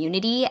specific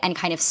community and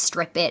kind of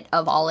strip it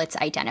of all its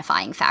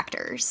identifying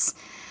factors.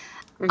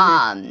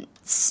 You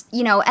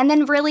know, and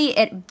then really,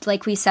 it,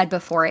 like we said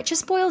before, it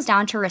just boils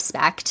down to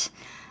respect.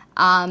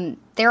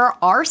 There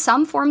are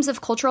some forms of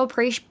cultural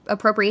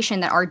appropriation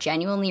that are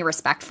genuinely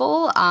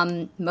respectful.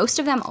 Most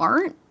of them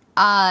aren't.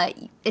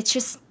 It's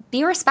just...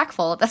 be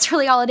respectful. That's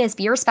really all it is.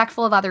 Be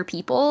respectful of other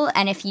people.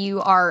 And if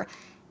you are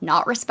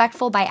not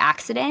respectful by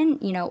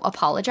accident, you know,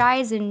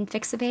 apologize and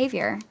fix the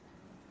behavior.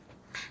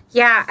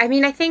 Yeah. I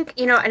mean, I think,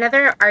 you know,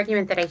 another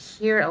argument that I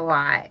hear a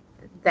lot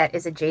that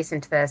is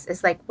adjacent to this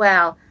is like,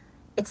 well,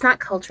 it's not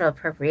cultural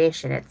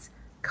appropriation. It's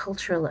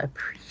cultural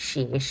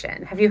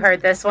appreciation. Have you heard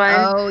this one?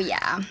 Oh,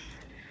 yeah.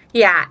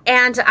 Yeah.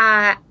 And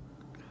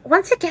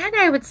once again,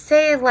 I would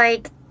say,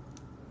 like,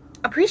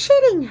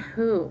 appreciating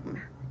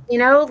whom? You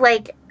know,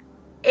 like,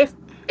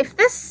 if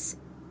this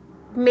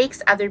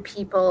makes other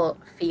people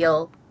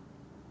feel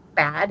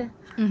bad,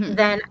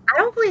 then I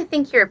don't really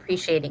think you're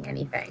appreciating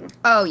anything.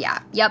 Oh,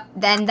 yeah. Yep.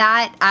 Then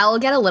that, I'll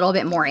get a little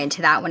bit more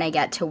into that when I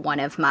get to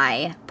one of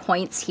my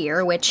points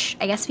here, which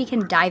I guess we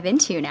can dive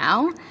into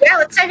now. Yeah,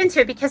 let's dive into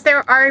it, because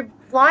there are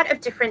a lot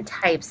of different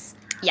types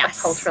of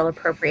cultural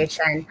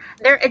appropriation.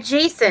 They're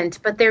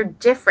adjacent, but they're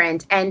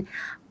different. And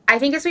I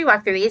think as we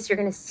walk through these, you're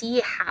going to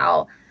see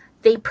how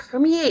they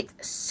permeate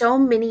so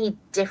many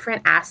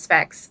different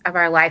aspects of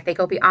our life. They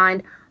go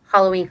beyond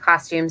Halloween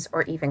costumes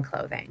or even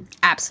clothing.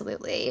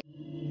 Absolutely.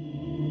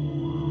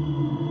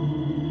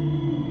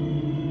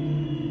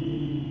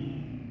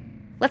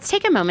 Let's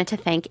take a moment to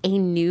thank a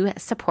new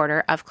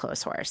supporter of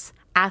Clotheshorse.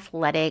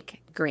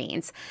 Athletic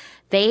Greens.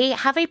 They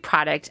have a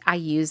product I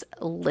use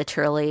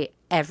literally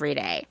every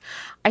day.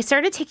 I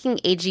started taking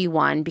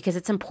AG1 because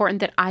it's important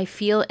that I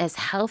feel as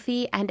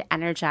healthy and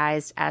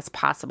energized as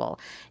possible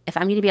if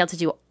I'm going to be able to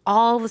do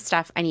all the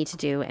stuff I need to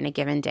do in a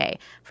given day,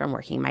 from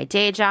working my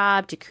day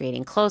job to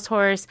creating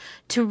Clotheshorse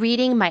to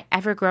reading my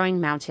ever-growing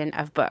mountain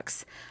of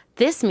books.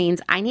 This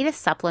means I need a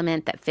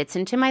supplement that fits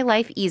into my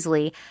life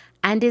easily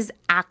and is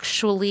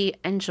actually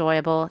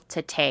enjoyable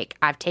to take.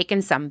 I've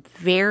taken some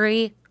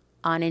very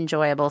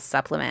unenjoyable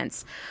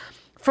supplements.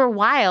 For a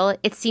while,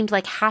 it seemed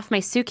like half my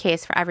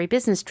suitcase for every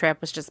business trip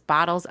was just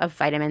bottles of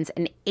vitamins,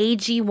 and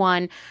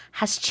AG1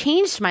 has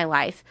changed my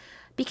life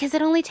because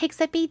it only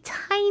takes up a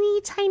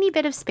tiny, tiny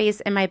bit of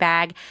space in my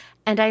bag,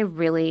 and I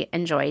really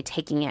enjoy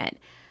taking it.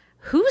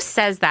 Who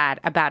says that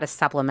about a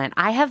supplement?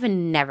 I have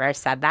never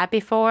said that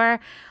before,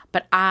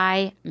 but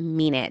I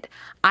mean it.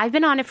 I've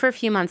been on it for a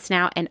few months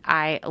now, and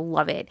I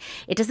love it.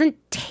 It doesn't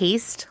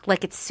taste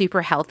like it's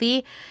super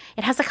healthy.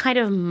 It has a kind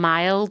of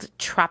mild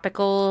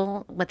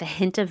tropical with a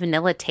hint of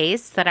vanilla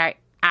taste that I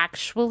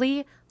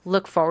actually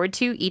look forward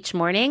to each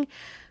morning.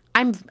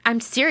 I'm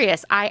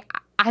serious.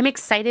 I'm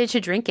excited to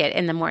drink it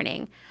in the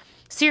morning.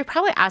 So you're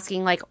probably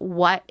asking, like,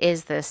 what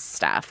is this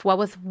stuff? Well,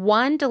 with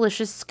one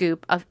delicious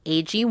scoop of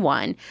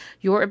AG1,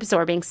 you're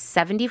absorbing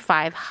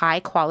 75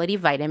 high-quality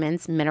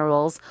vitamins,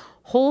 minerals,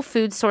 whole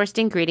food-sourced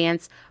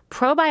ingredients,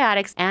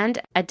 probiotics,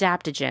 and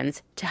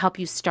adaptogens to help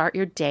you start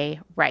your day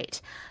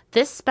right.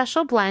 This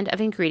special blend of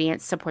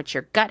ingredients supports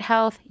your gut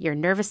health, your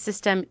nervous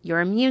system,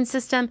 your immune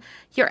system,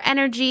 your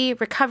energy,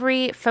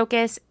 recovery,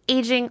 focus,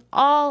 aging,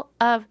 all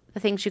of the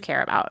things you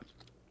care about.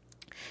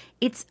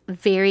 It's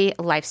very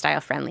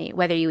lifestyle friendly,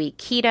 whether you eat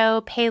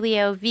keto,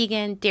 paleo,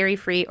 vegan,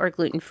 dairy-free, or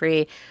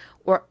gluten-free,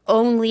 or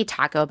only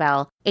Taco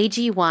Bell,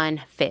 AG1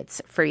 fits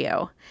for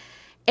you.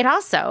 It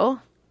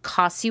also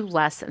costs you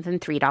less than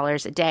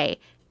 $3 a day.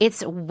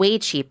 It's way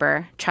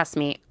cheaper, trust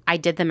me, I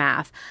did the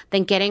math,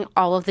 than getting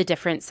all of the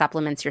different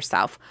supplements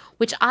yourself,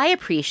 which I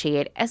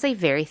appreciate as a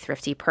very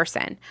thrifty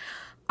person.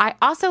 I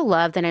also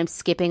love that I'm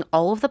skipping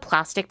all of the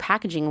plastic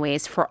packaging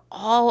waste for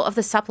all of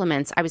the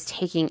supplements I was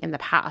taking in the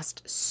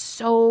past.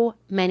 So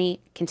many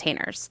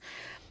containers.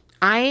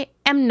 I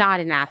am not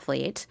an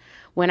athlete.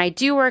 When I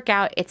do work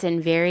out, it's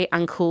in very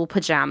uncool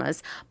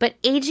pajamas, but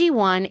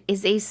AG1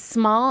 is a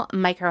small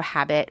micro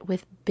habit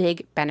with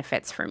big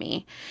benefits for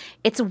me.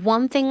 It's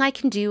one thing I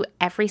can do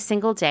every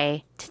single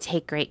day to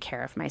take great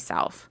care of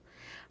myself.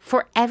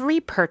 For every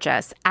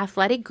purchase,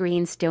 Athletic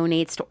Greens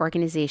donates to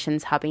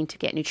organizations helping to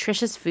get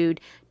nutritious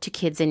food to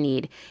kids in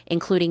need,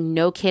 including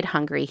No Kid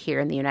Hungry here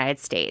in the United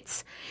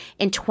States.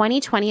 In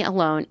 2020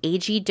 alone,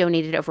 AG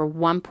donated over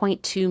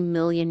 1.2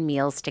 million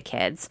meals to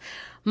kids.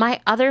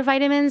 My other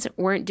vitamins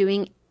weren't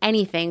doing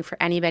anything for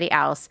anybody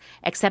else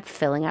except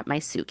filling up my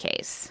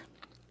suitcase.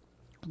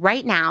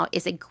 Right now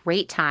is a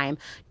great time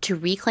to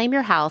reclaim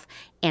your health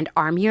and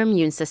arm your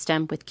immune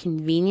system with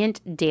convenient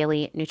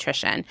daily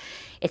nutrition.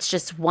 It's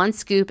just one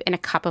scoop in a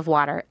cup of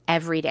water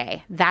every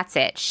day. That's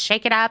it.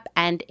 Shake it up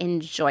and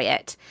enjoy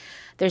it.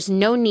 There's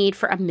no need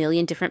for a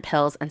million different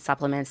pills and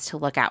supplements to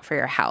look out for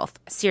your health.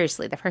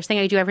 Seriously, the first thing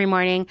I do every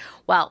morning,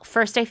 well,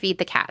 first I feed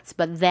the cats,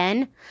 but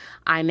then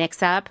I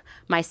mix up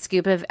my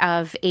scoop of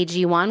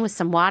AG1 with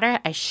some water,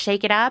 I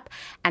shake it up,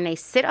 and I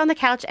sit on the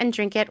couch and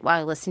drink it while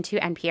I listen to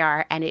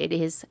NPR, and it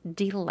is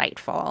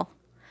delightful.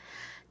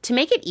 To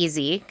make it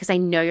easy, because I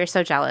know you're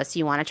so jealous,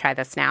 you want to try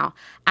this now,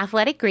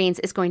 Athletic Greens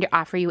is going to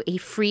offer you a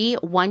free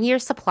 1-year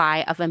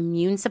supply of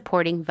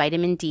immune-supporting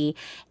vitamin D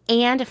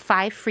and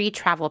 5 free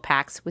travel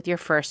packs with your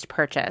first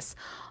purchase.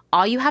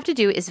 All you have to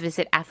do is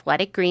visit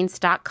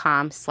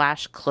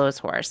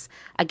athleticgreens.com/clotheshorse.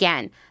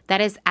 Again, that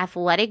is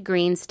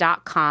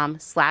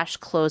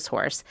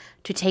athleticgreens.com/clotheshorse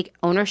to take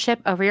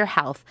ownership over your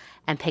health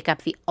and pick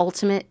up the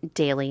ultimate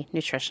daily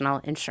nutritional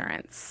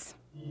insurance.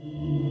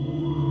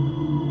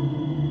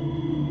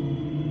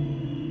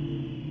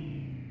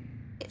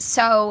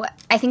 So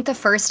I think the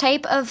first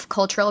type of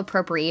cultural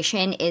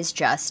appropriation is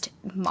just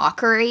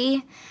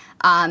mockery.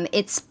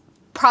 It's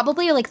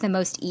probably like the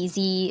most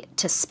easy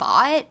to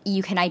spot.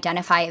 You can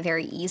identify it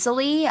very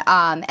easily.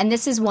 And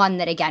this is one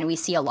that, again, we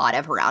see a lot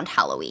of around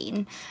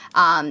Halloween.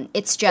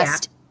 It's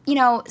just,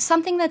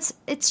 something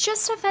it's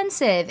just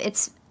offensive.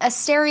 It's a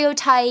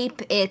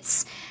stereotype.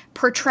 It's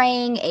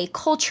portraying a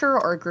culture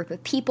or a group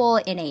of people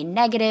in a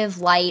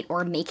negative light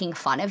or making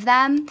fun of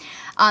them.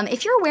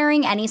 If you're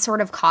wearing any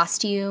sort of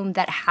costume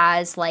that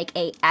has like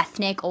a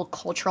ethnic or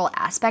cultural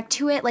aspect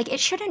to it, like it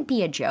shouldn't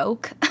be a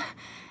joke.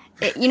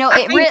 It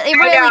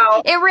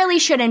really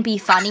shouldn't be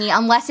funny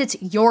unless it's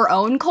your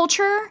own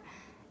culture.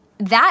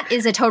 That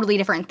is a totally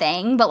different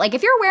thing. But like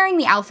if you're wearing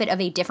the outfit of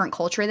a different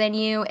culture than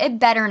you, it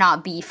better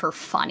not be for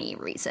funny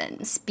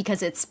reasons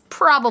because it's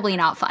probably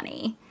not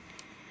funny.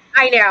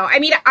 I know. I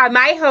mean,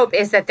 my hope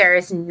is that there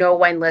is no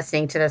one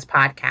listening to this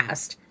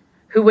podcast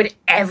who would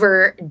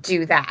ever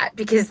do that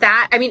because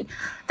that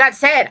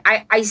said,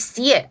 I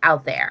see it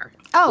out there.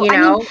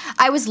 Oh,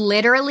 I was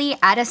literally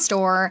at a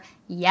store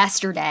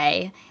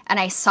yesterday and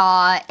I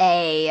saw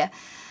a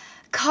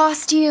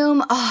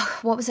costume. Oh,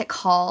 what was it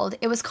called?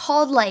 It was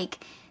called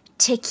like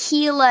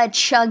Tequila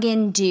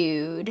Chuggin'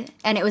 Dude,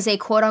 and it was a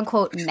quote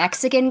unquote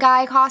Mexican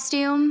guy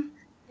costume.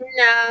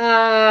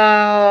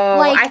 No,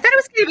 Like, I thought it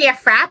was going to be a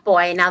frat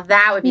boy. Now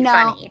that would be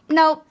funny.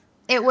 No,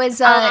 it was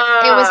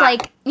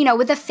like, you know,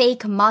 with a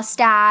fake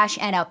mustache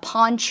and a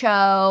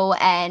poncho,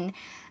 and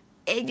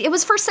it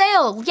was for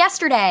sale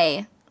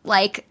yesterday.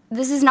 Like,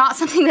 this is not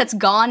something that's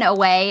gone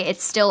away.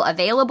 It's still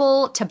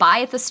available to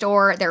buy at the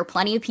store. There are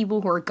plenty of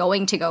people who are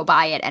going to go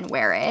buy it and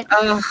wear it.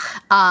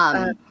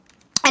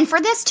 And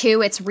for this,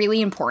 too, it's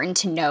really important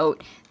to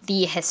note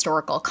the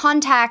historical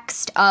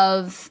context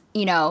of,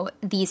 you know,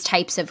 these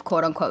types of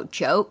quote-unquote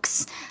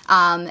jokes,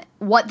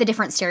 what the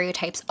different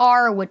stereotypes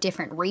are, what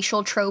different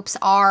racial tropes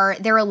are.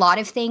 There are a lot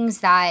of things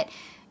that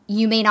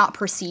you may not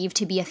perceive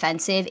to be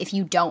offensive if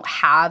you don't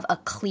have a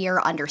clear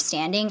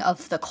understanding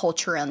of the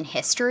culture and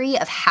history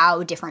of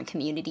how different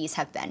communities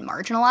have been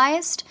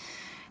marginalized.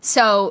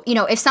 So, you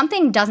know, if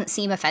something doesn't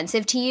seem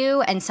offensive to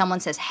you and someone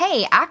says,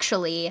 hey,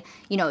 actually,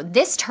 you know,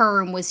 this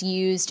term was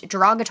used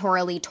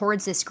derogatorily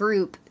towards this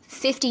group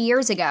 50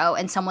 years ago,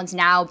 and someone's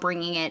now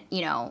bringing it,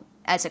 you know,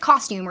 as a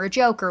costume or a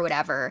joke or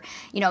whatever,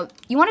 you know,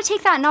 you want to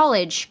take that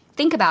knowledge,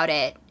 think about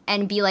it,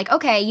 and be like,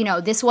 okay, you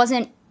know, this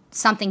wasn't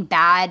something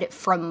bad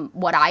from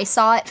what I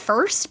saw at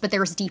first, but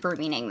there's deeper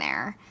meaning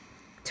there.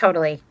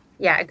 Totally.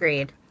 Yeah,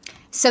 agreed.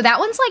 So that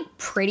one's like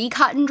pretty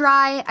cut and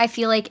dry. I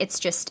feel like it's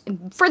just,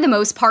 for the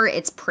most part,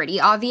 it's pretty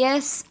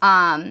obvious.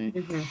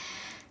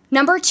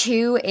 Number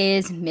 2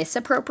 is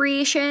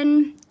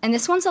misappropriation, and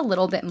this one's a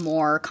little bit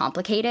more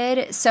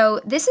complicated.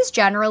 So this is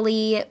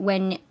generally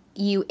when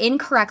you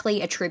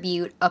incorrectly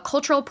attribute a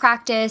cultural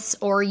practice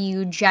or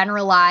you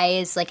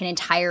generalize like an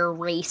entire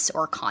race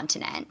or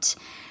continent.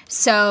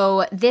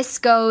 So this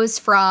goes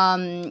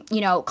from, you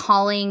know,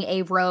 calling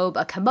a robe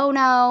a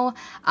kimono,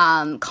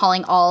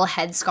 calling all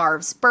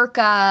headscarves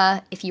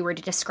burqa, if you were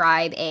to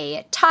describe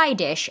a Thai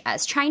dish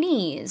as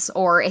Chinese,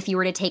 or if you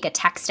were to take a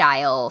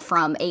textile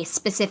from a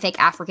specific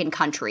African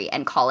country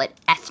and call it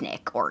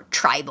ethnic or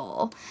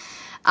tribal.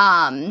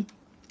 And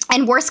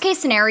worst case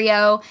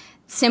scenario,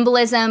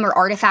 symbolism or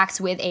artifacts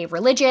with a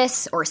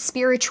religious or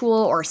spiritual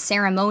or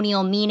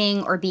ceremonial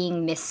meaning or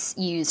being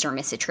misused or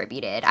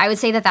misattributed. I would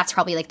say that that's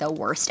probably like the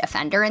worst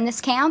offender in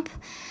this camp,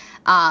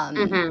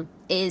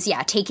 is,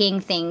 taking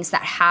things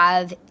that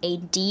have a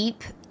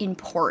deep,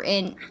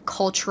 important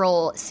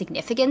cultural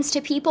significance to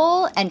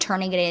people and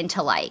turning it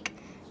into like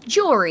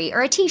jewelry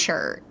or a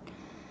t-shirt.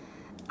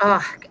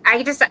 Oh,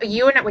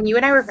 when you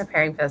and I were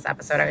preparing for this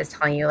episode, I was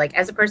telling you, like,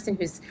 as a person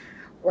who's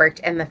worked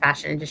in the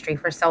fashion industry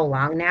for so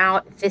long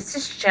now, this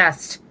is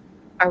just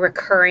a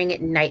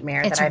recurring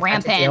nightmare that I've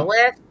had to deal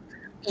with.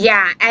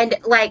 Yeah, and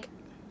like,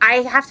 I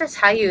have to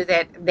tell you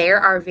that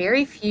there are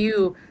very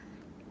few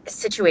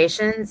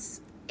situations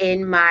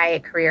in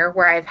my career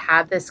where I've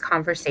had this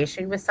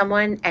conversation with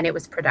someone and it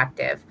was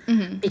productive.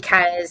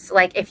 Because,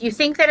 like, if you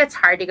think that it's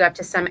hard to go up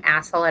to some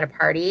asshole at a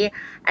party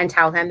and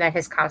tell him that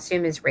his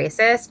costume is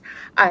racist,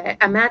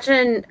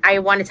 imagine, I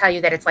want to tell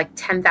you that it's like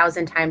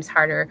 10,000 times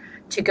harder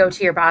to go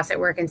to your boss at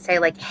work and say,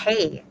 like,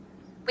 hey,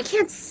 we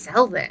can't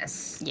sell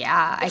this.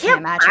 Yeah, I can't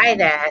imagine. buy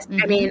this.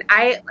 I mean,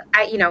 I,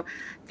 you know,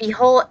 the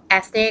whole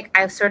ethnic,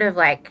 I sort of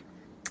like,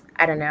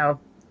 I don't know,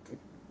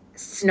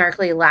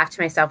 snarkily laughed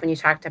to myself when you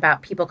talked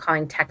about people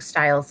calling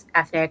textiles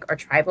ethnic or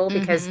tribal,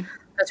 because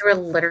those were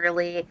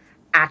literally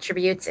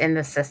attributes in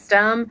the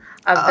system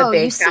of the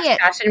big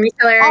fashion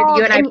retailer.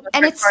 You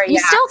and it's you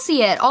still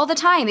see it all the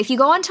time. If you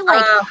go onto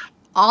like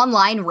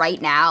online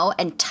right now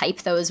and type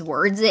those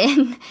words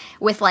in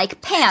with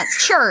like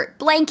pants, shirt,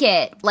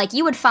 blanket, like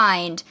you would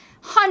find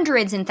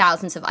hundreds and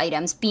thousands of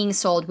items being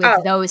sold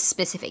with those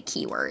specific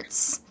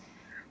keywords.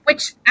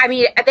 Which, I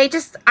mean,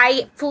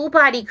 I full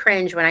body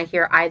cringe when I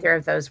hear either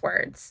of those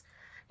words,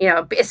 you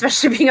know,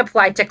 especially being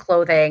applied to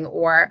clothing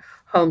or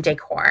home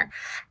decor.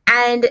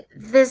 And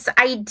this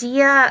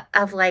idea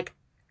of like,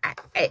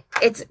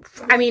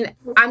 I mean,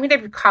 I'm going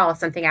to call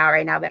something out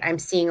right now that I'm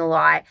seeing a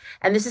lot.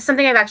 And this is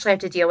something I've actually had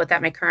to deal with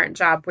at my current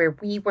job, where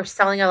we were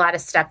selling a lot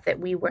of stuff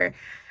that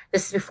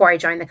this is before I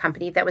joined the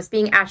company, that was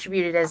being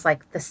attributed as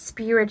like the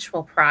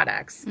spiritual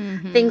products,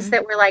 things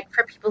that were like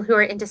for people who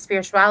are into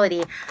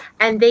spirituality.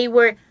 And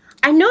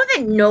I know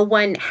that no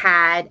one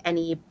had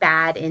any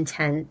bad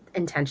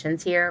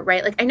intentions here,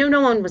 right? Like, I know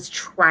no one was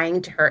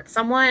trying to hurt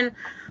someone,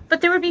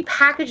 but there would be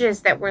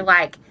packages that were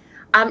like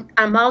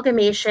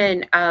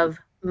amalgamation of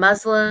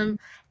Muslim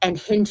and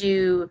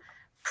Hindu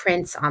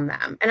prints on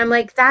them. And I'm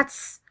like,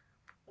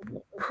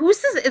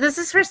 who's this? This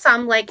is for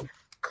some like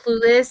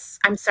clueless,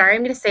 I'm sorry,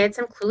 I'm going to say it,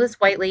 some clueless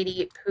white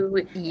lady who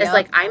is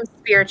like, I'm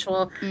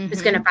spiritual,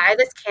 who's going to buy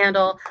this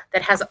candle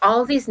that has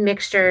all these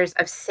mixtures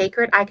of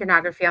sacred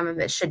iconography on them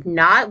that should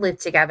not live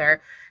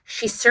together.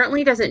 She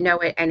certainly doesn't know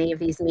what any of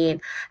these mean.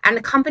 And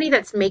the company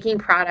that's making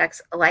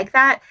products like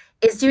that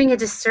is doing a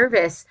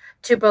disservice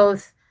to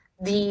both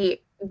the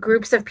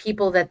groups of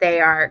people that they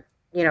are,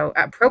 you know,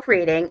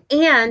 appropriating,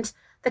 and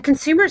the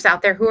consumers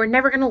out there who are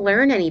never going to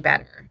learn any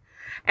better.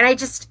 And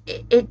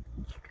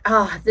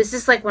this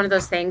is like one of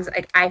those things,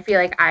 like, I feel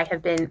like I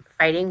have been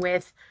fighting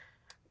with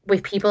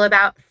people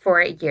about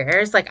for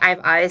years. Like, I've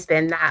always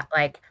been that,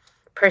 like,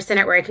 person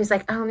at work who's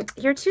like,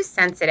 you're too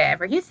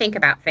sensitive, or you think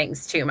about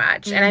things too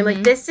much. And I'm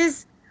like, this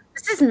is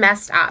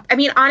messed up. I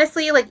mean,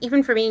 honestly, like,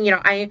 even for me,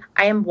 I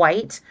am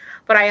white,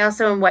 but I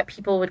also am what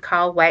people would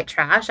call white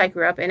trash. I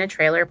grew up in a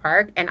trailer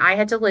park, and I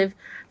had to live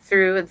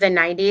through the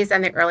 90s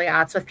and the early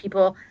aughts with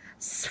people,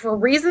 for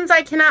reasons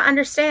I cannot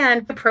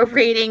understand,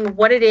 appropriating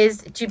what it is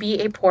to be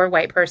a poor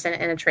white person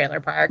in a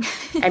trailer park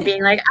and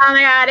being like, oh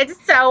my God,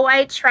 it's so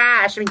white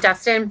trash. I mean,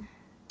 Dustin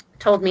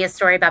told me a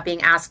story about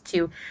being asked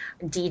to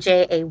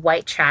DJ a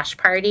white trash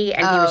party,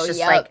 and he was just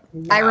like,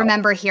 no. I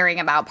remember hearing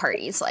about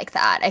parties like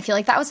that. I feel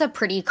like that was a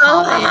pretty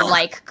common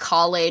like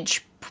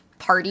college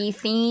party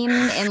theme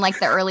in like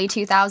the early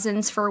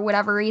 2000s for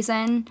whatever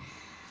reason.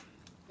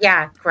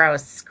 Yeah,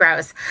 gross.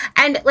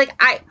 And like,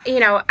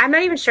 I'm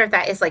not even sure if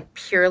that is like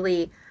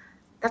purely,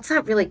 that's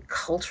not really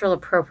cultural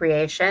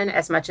appropriation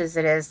as much as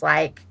it is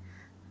like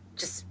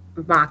just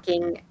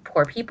mocking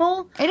poor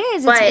people. It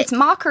is. It's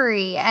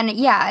mockery. And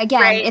yeah,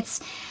 again,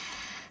 right?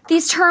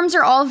 These terms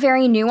are all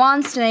very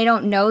nuanced, and I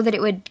don't know that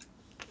it would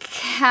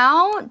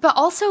count, but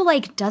also,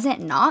 like, does it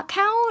not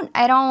count?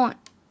 I don't,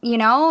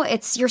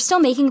 you're still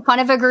making fun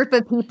of a group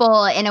of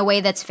people in a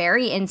way that's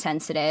very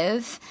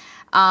insensitive.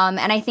 And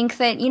I think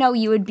that,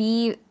 you would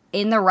be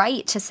in the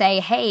right to say,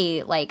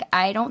 hey, like,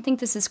 I don't think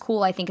this is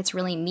cool. I think it's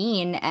really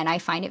mean, and I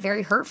find it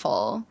very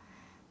hurtful.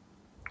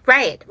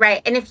 Right.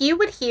 And if you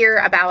would hear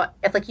about,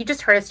 if like you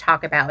just heard us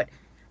talk about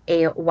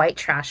a white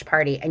trash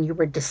party and you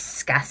were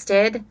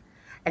disgusted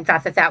and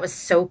thought that that was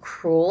so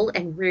cruel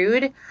and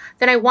rude,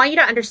 then I want you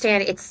to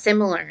understand it's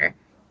similar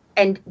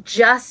and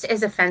just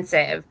as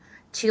offensive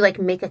to like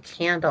make a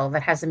candle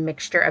that has a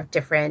mixture of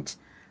different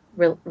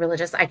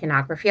religious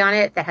iconography on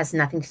it that has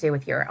nothing to do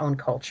with your own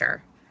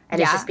culture. And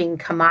it's just being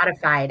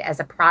commodified as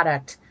a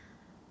product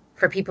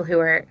for people who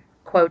are,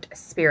 quote,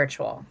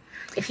 spiritual.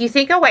 If you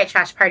think a white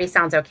trash party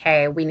sounds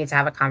okay, we need to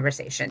have a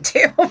conversation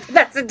too.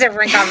 That's a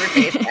different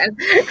conversation.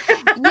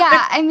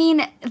 Yeah, I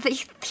mean,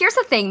 here's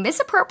the thing.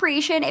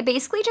 Misappropriation, it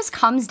basically just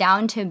comes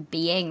down to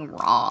being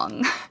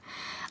wrong.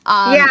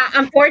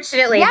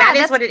 Unfortunately, that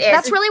is what it is.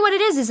 That's really what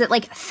it is that,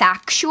 like,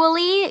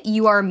 factually,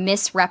 you are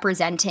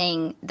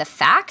misrepresenting the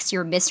facts,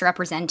 you're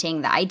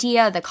misrepresenting the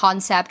idea, the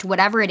concept,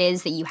 whatever it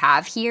is that you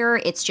have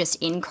here, it's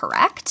just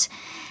incorrect.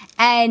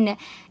 And,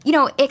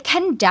 it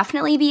can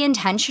definitely be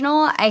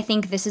intentional. I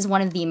think this is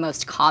one of the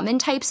most common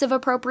types of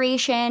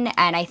appropriation,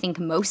 and I think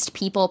most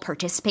people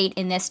participate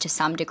in this to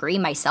some degree,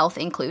 myself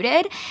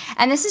included.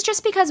 And this is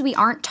just because we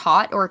aren't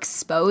taught or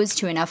exposed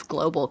to enough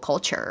global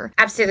culture.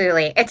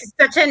 Absolutely. It's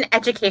such an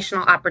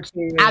educational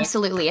opportunity.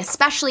 Absolutely.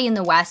 Especially in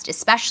the West,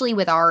 especially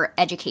with our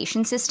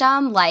education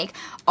system. Like,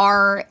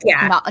 our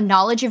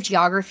knowledge of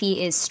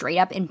geography is straight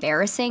up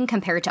embarrassing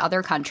compared to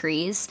other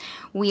countries.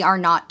 We are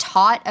not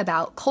taught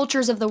about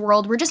cultures of the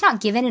world. We're just not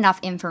given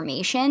enough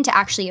information to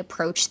actually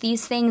approach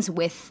these things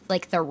with,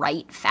 like, the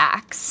right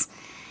facts.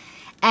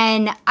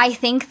 And I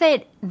think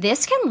that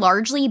this can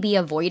largely be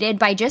avoided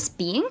by just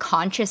being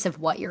conscious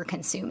of what you're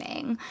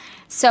consuming.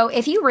 So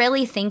if you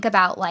really think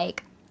about,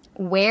 like,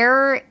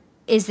 where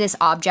is this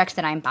object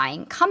that I'm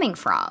buying coming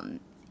from?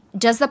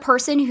 Does the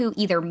person who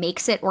either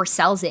makes it or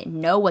sells it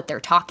know what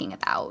they're talking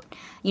about?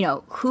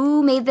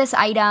 Who made this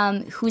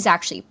item? Who's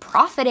actually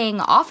profiting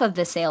off of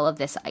the sale of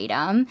this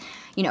item?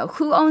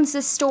 Who owns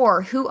this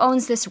store? Who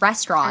owns this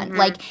restaurant? Mm-hmm.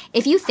 Like,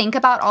 if you think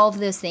about all of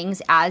those things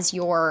as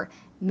you're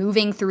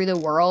moving through the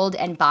world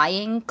and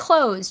buying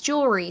clothes,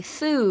 jewelry,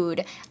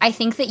 food, I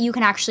think that you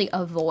can actually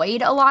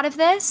avoid a lot of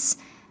this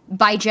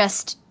by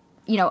just,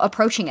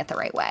 approaching it the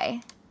right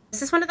way.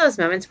 This is one of those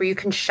moments where you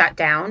can shut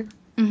down.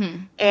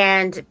 Mm-hmm.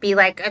 And be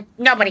like,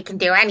 nobody can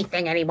do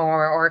anything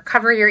anymore, or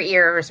cover your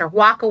ears, or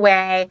walk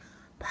away,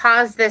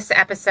 pause this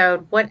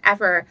episode,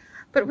 whatever.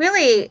 But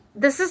really,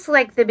 this is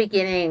like the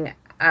beginning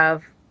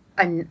of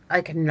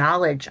a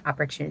knowledge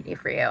opportunity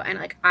for you. And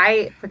like,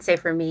 I would say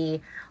for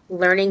me,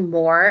 learning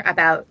more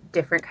about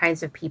different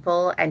kinds of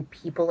people and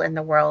people in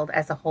the world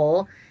as a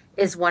whole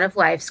is one of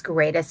life's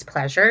greatest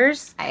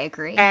pleasures. I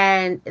agree.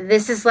 And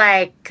this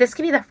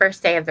can be the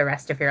first day of the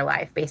rest of your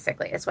life,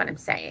 basically, is what I'm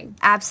saying.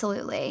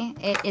 Absolutely.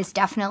 It is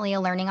definitely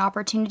a learning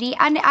opportunity.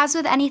 And as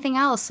with anything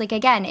else, like,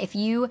 again, if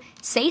you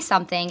say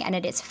something and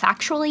it is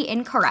factually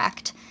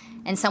incorrect,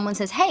 and someone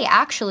says, hey,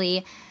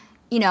 actually,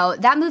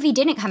 that movie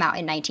didn't come out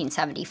in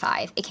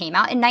 1975. It came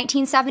out in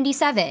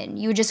 1977.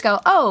 You would just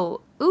go,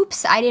 oh,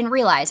 oops, I didn't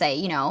realize. I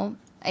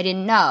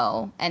didn't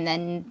know, and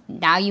then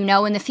now you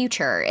know in the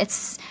future.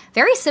 It's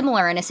very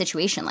similar in a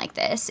situation like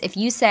this. If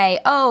you say,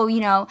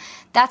 oh,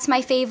 that's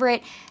my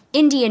favorite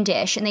Indian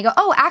dish, and they go,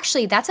 oh,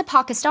 actually, that's a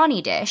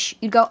Pakistani dish,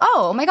 you'd go,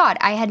 oh my God,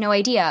 I had no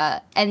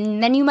idea.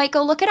 And then you might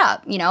go look it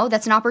up.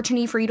 That's an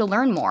opportunity for you to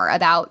learn more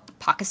about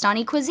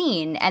Pakistani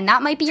cuisine, and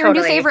that might be your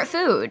new favorite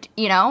food,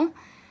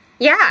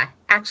 Yeah,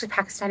 actually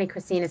Pakistani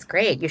cuisine is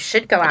great. You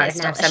should go out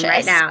and have some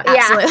right delicious. now.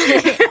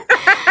 Absolutely. Yeah.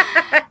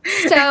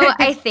 So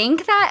I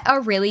think that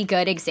a really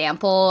good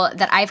example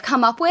that I've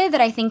come up with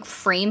that I think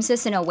frames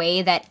this in a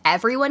way that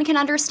everyone can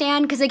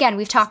understand, because again,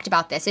 we've talked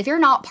about this. If you're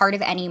not part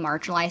of any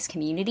marginalized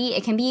community,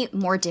 it can be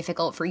more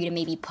difficult for you to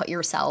maybe put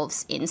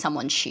yourselves in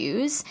someone's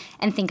shoes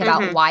and think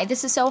about why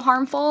this is so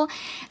harmful.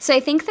 So I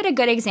think that a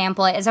good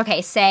example is,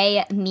 okay,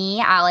 say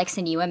me, Alex,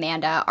 and you,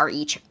 Amanda, are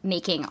each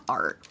making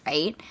art,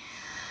 right?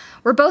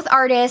 We're both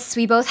artists.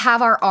 We both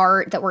have our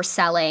art that we're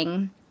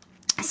selling.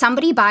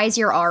 Somebody buys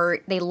your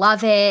art, they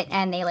love it,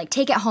 and they like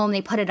take it home,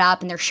 they put it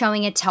up, and they're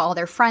showing it to all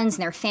their friends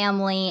and their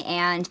family,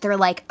 and they're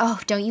like, oh,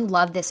 don't you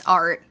love this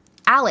art?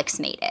 Alex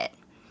made it.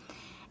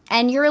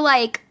 And you're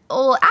like,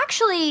 oh,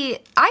 actually,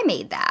 I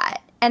made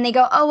that. And they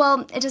go, oh,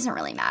 well, it doesn't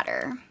really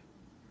matter.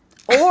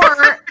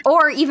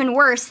 Or even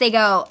worse, they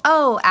go,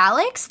 oh,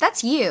 Alex,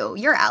 that's you.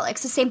 You're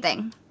Alex. The same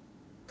thing.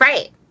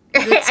 Right.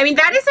 I mean,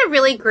 that is a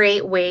really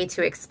great way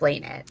to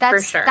explain it,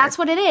 for sure. That's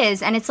what it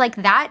is. And it's like,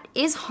 that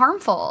is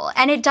harmful.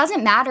 And it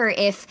doesn't matter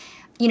if,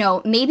 you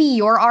know, maybe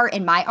your art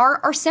and my art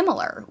are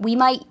similar. We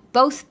might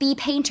both be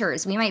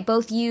painters. We might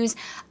both use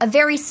a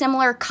very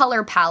similar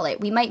color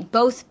palette. We might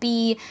both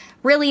be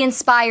really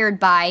inspired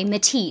by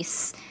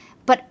Matisse.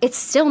 But it's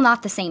still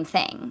not the same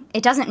thing.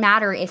 It doesn't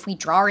matter if we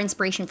draw our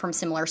inspiration from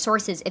similar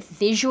sources. If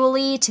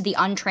visually, to the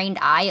untrained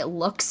eye, it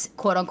looks,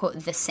 quote unquote,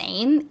 the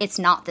same, it's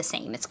not the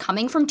same. It's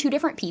coming from two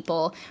different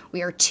people.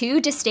 We are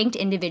two distinct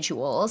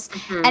individuals.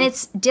 And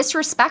it's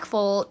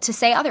disrespectful to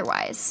say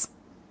otherwise.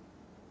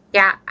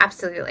 Yeah,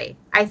 absolutely.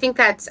 I think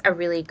that's a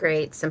really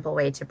great, simple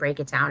way to break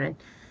it down. And,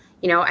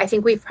 you know, I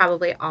think we've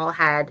probably all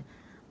had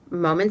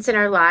moments in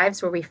our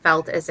lives where we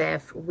felt as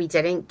if we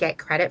didn't get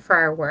credit for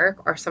our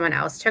work or someone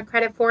else took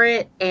credit for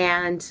it.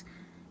 And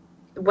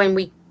when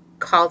we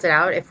called it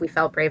out, if we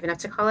felt brave enough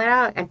to call it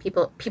out, and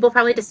people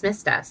probably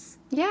dismissed us.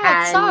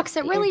 Yeah, it sucks.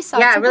 It really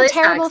sucks. Yeah, it really it's a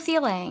terrible sucks.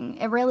 feeling.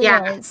 It really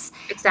is.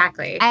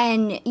 Exactly.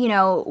 And, you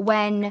know,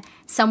 when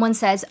someone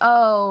says,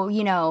 oh,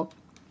 you know,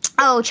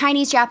 oh,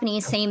 Chinese,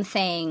 Japanese, same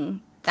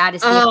thing. That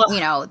is, you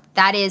know,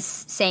 that is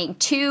saying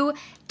two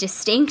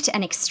distinct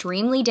and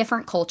extremely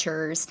different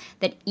cultures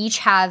that each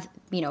have,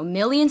 you know,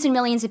 millions and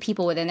millions of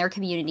people within their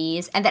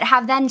communities, and that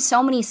have then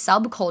so many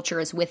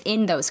subcultures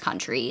within those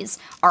countries,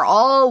 are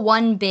all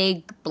one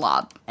big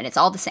blob, and it's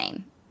all the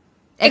same.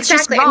 It's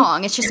just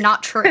wrong. It's just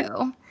not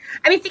true.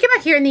 I mean, think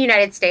about here in the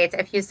United States,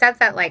 if you said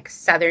that, like,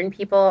 Southern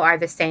people are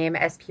the same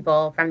as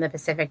people from the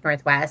Pacific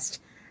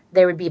Northwest,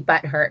 they would be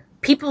butthurt.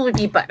 People would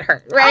be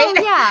butthurt, right?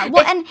 Oh, yeah.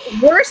 Well,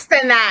 it's worse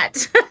than that.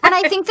 And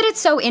I think that it's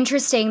so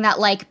interesting that,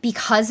 like,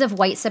 because of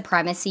white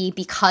supremacy,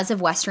 because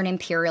of Western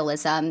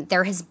imperialism,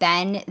 there has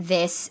been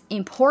this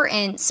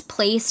importance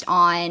placed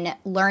on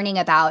learning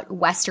about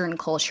Western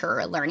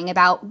culture, learning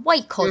about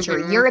white culture,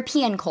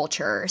 European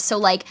culture. So,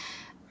 like,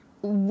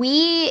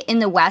 we in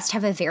the West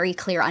have a very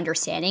clear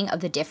understanding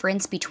of the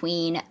difference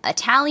between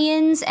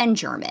Italians and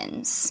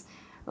Germans.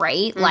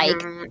 Right? Like,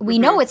 we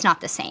know it's not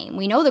the same.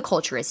 We know the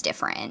culture is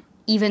different,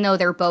 even though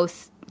they're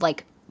both,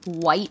 like,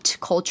 white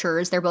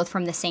cultures. They're both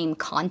from the same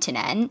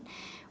continent.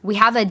 We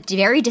have a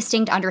very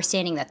distinct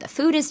understanding that the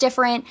food is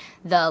different,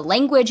 the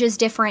language is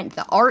different,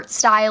 the art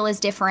style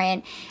is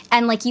different.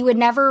 And, like, you would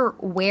never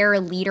wear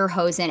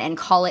lederhosen and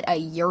call it a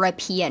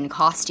European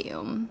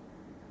costume.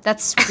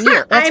 That's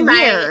weird. That's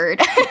weird.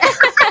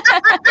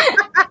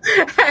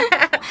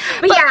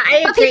 But yeah, I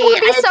agree. But people would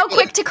be so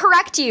quick to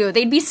correct you.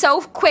 They'd be so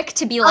quick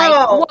to be like,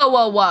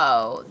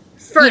 whoa.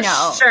 For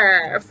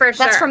sure.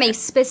 That's from a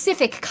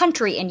specific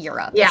country in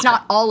Europe. Yeah. It's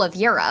not all of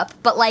Europe.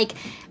 But, like,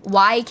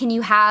 why can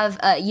you have,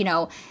 you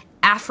know,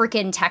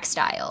 African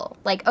textile?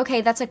 Like,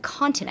 okay, that's a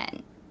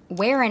continent.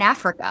 Where in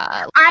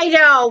Africa? I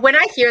know. When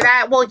I hear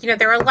that, well, you know,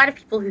 there are a lot of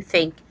people who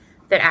think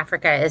that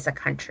Africa is a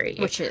country.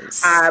 Which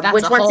is,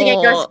 which once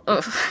again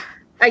goes...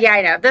 yeah,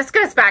 I know. This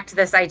goes back to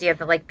this idea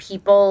that, like,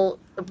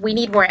 we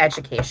need more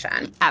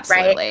education.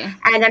 Absolutely. Right?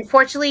 And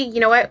unfortunately, you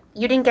know what?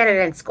 You didn't get it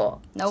in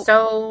school. Nope.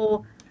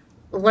 So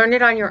learn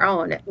it on your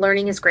own.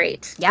 Learning is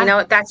great. Yeah. You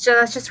know, that's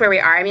just where we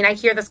are. I mean, I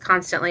hear this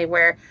constantly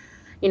where,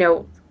 you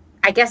know,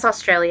 I guess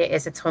Australia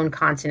is its own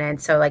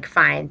continent. So, like,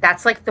 fine.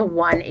 That's like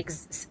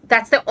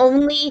that's the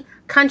only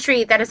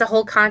country that is a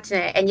whole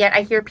continent. And yet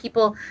I hear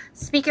people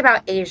speak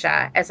about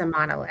Asia as a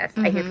monolith.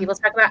 I hear people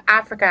talk about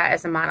Africa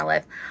as a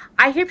monolith.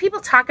 I hear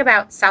people talk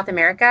about South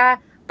America,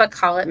 but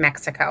call it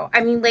Mexico.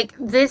 I mean, like,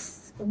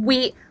 this,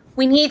 we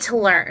need to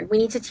learn. We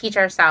need to teach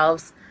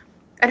ourselves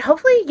and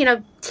hopefully, you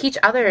know, teach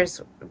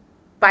others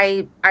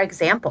by our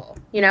example,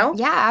 you know?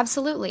 Yeah,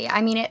 absolutely.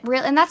 I mean,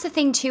 and that's the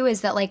thing too,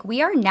 is that, like,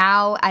 we are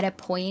now at a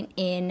point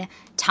in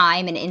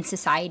time and in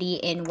society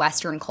in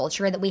Western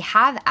culture that we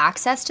have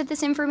access to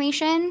this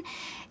information.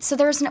 So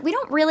we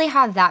don't really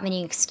have that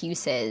many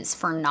excuses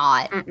for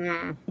not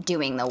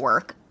doing the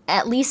work,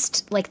 at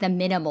least, like, the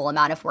minimal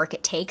amount of work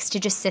it takes to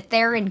just sit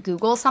there and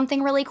Google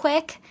something really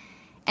quick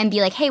and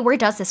be like, hey, where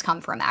does this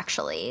come from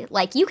actually?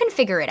 Like, you can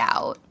figure it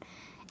out.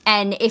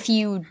 And if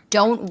you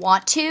don't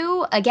want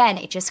to, again,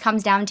 it just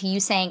comes down to you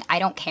saying, I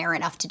don't care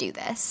enough to do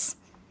this.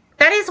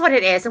 That is what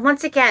it is. And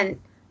once again,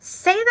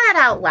 say that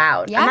out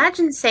loud. Yeah.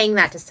 Imagine saying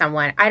that to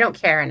someone. I don't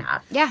care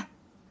enough. Yeah.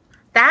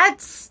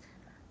 That's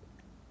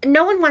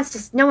no one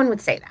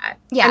would say that.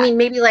 Yeah. I mean,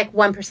 maybe like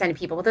 1% of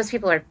people, but those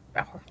people are,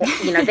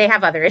 they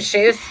have other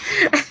issues.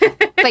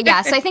 But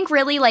yeah, so I think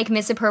really like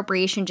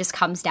misappropriation just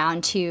comes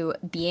down to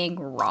being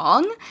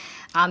wrong.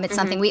 It's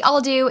something we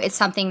all do. It's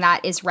something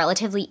that is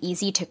relatively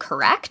easy to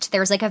correct.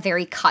 There's like a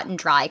very cut and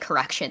dry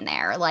correction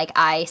there. Like,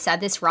 I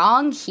said this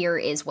wrong. Here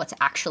is what's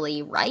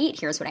actually right.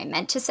 Here's what I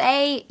meant to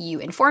say. You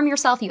inform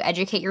yourself, you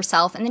educate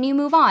yourself, and then you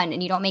move on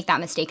and you don't make that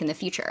mistake in the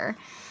future.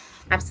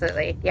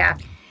 Absolutely. Yeah.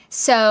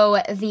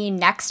 So the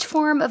next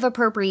form of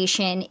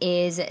appropriation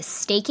is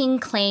staking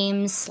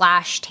claims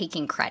 /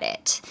 taking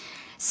credit.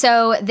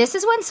 So this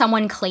is when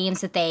someone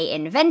claims that they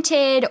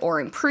invented or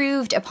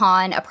improved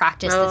upon a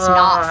practice that's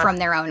not from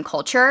their own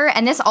culture.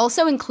 And this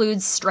also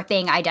includes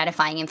stripping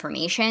identifying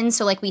information.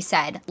 So like we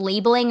said,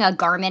 labeling a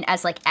garment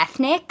as like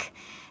ethnic,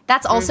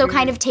 that's also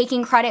kind of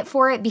taking credit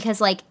for it, because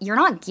like you're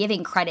not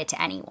giving credit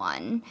to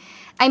anyone.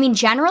 I mean,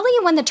 generally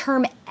when the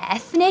term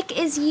ethnic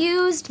is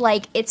used,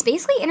 like it's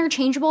basically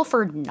interchangeable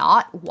for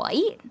not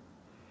white.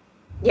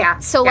 Yeah.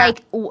 So,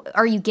 like,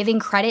 are you giving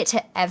credit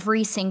to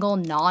every single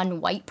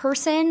non-white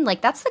person?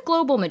 Like, that's the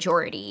global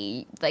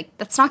majority. Like,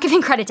 that's not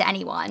giving credit to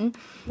anyone.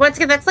 What's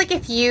good? That's like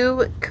if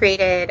you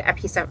created a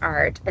piece of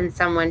art and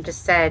someone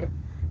just said,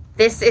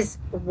 "This is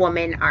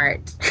woman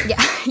art."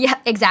 Yeah,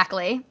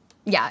 exactly.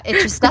 Yeah,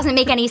 it just doesn't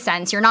make any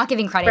sense. You're not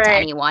giving credit to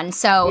anyone.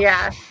 So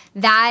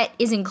that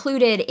is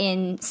included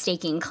in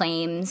staking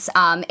claims.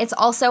 It's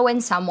also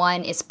when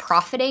someone is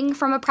profiting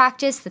from a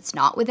practice that's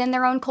not within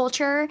their own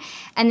culture.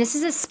 And this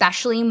is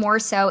especially more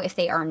so if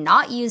they are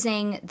not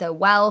using the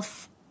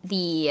wealth,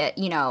 the,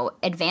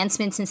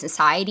 advancements in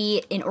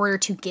society in order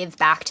to give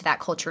back to that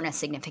culture in a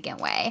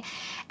significant way.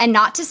 And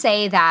not to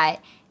say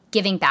that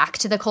giving back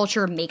to the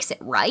culture makes it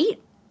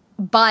right,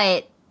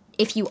 but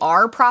if you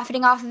are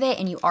profiting off of it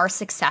and you are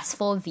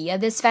successful via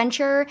this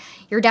venture,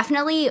 you're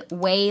definitely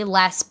way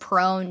less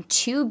prone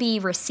to be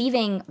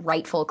receiving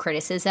rightful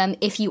criticism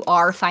if you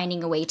are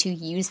finding a way to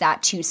use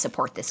that to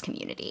support this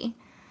community.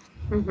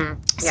 Yeah.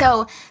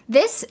 So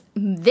this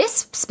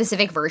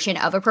specific version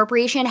of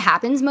appropriation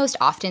happens most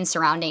often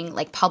surrounding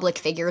like public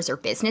figures or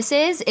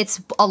businesses.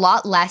 It's a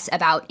lot less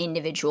about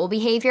individual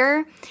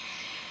behavior.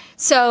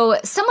 So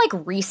some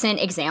like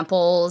recent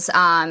examples,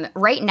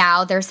 right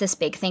now there's this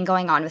big thing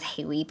going on with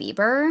Hailey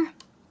Bieber.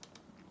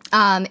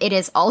 It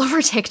is all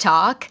over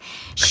TikTok.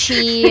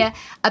 She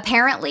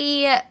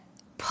apparently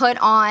put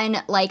on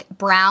like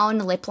brown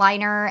lip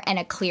liner and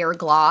a clear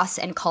gloss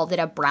and called it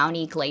a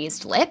brownie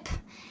glazed lip.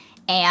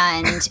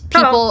 And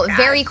people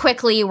very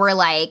quickly were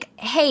like,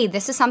 hey,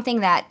 this is something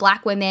that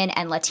Black women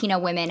and Latina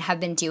women have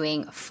been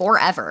doing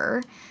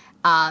forever.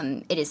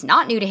 It is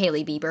not new to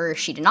Hailey Bieber.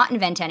 She did not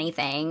invent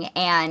anything.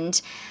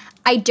 And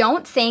I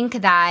don't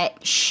think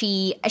that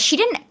she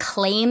didn't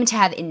claim to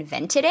have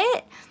invented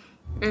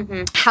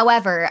it.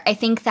 However, I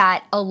think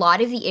that a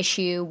lot of the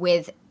issue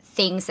with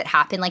things that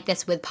happen like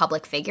this with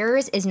public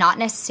figures is not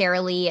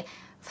necessarily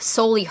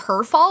solely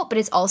her fault, but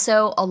it's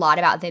also a lot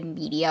about the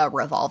media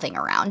revolving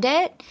around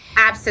it.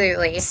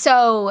 Absolutely.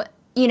 So,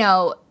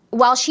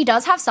 while she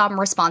does have some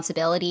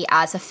responsibility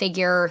as a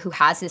figure who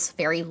has this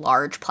very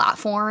large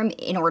platform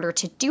in order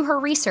to do her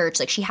research,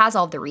 like she has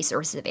all the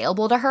resources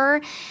available to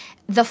her,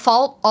 the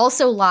fault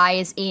also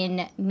lies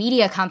in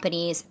media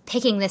companies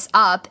picking this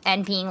up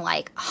and being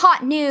like,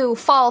 hot new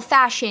fall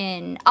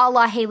fashion, a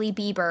la Hailey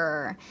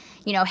Bieber.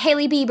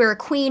 Hailey Bieber,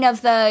 queen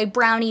of the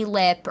brownie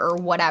lip or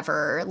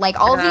whatever. Like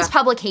all of these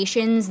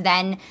publications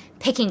then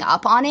picking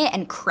up on it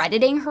and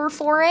crediting her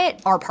for it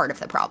are part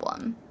of the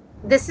problem.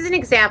 This is an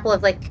example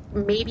of like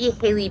maybe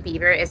Hailey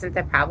Bieber isn't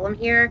the problem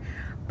here,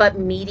 but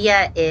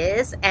media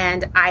is,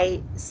 and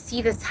I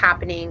see this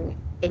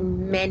happening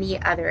in many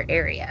other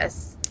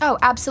areas. Oh,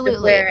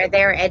 absolutely. Where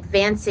they're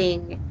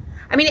advancing.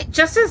 I mean,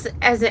 just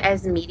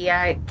as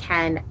media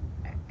can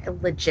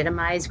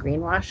legitimize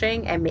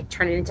greenwashing and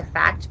turn it into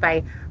fact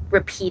by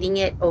repeating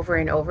it over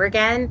and over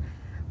again,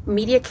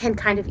 media can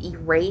kind of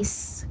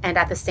erase and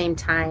at the same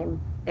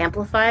time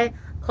amplify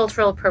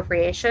cultural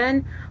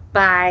appropriation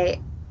by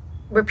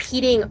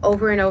repeating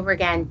over and over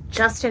again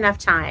just enough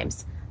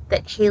times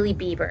that Hailey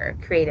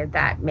Bieber created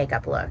that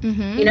makeup look,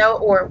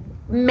 or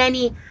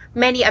many,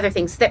 many other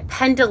things, that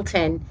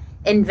Pendleton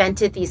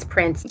invented these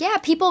prints. Yeah,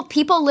 people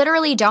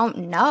literally don't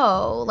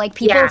know. Like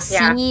people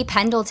see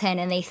Pendleton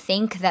and they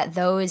think that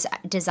those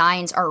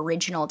designs are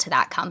original to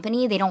that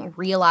company. They don't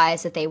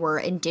realize that they were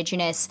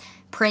indigenous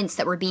prints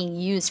that were being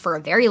used for a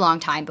very long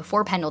time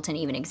before Pendleton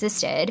even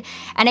existed.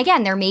 And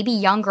again, there may be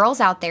young girls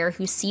out there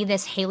who see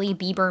this Hailey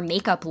Bieber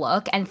makeup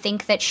look and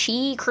think that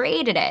she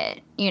created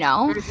it,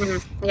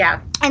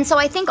 Yeah. And so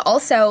I think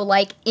also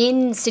like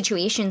in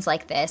situations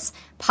like this,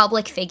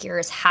 public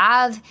figures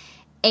have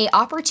a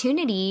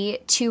opportunity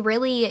to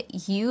really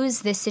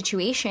use this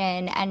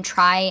situation and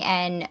try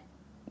and,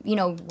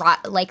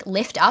 like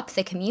lift up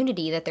the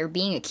community that they're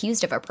being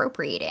accused of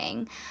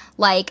appropriating.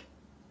 Like,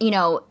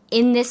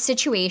 in this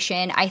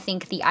situation, I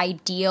think the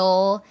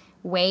ideal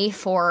way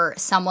for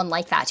someone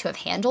like that to have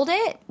handled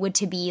it would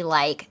to be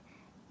like,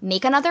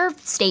 make another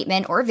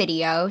statement or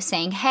video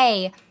saying,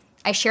 hey,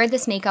 I shared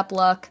this makeup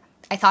look.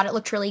 I thought it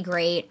looked really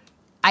great.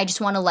 I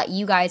just want to let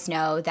you guys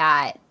know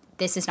that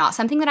this is not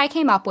something that I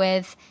came up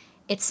with.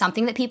 It's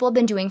something that people have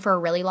been doing for a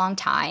really long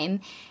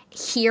time.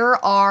 Here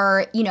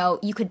are,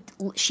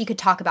 she could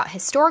talk about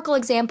historical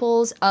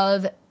examples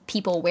of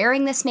people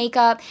wearing this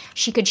makeup.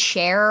 She could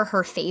share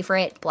her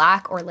favorite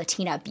Black or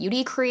Latina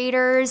beauty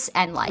creators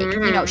and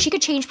she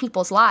could change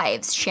people's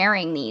lives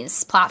sharing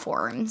these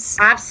platforms.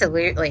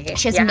 Absolutely.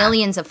 She has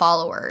millions of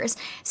followers.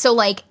 So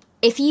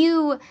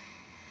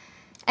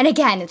and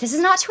again, this is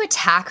not to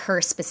attack her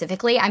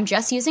specifically. I'm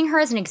just using her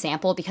as an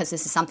example because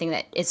this is something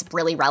that is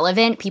really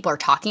relevant. People are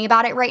talking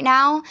about it right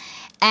now.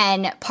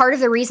 And part of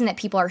the reason that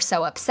people are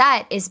so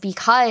upset is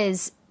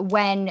because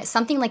when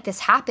something like this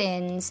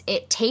happens,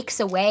 it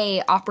takes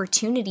away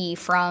opportunity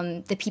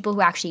from the people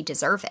who actually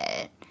deserve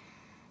it.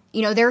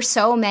 There are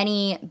so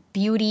many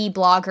beauty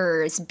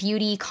bloggers,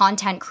 beauty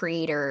content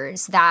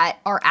creators that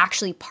are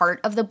actually part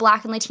of the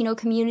Black and Latino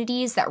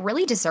communities that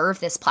really deserve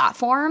this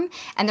platform.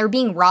 And they're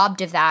being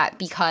robbed of that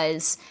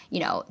because,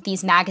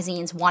 these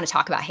magazines want to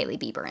talk about Hailey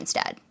Bieber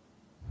instead.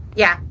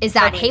 Yeah. Is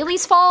that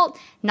Hailey's fault?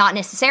 Not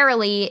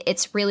necessarily.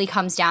 It really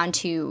comes down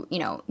to,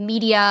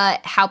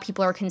 media, how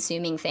people are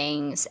consuming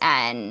things.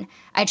 And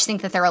I just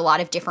think that there are a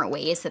lot of different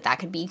ways that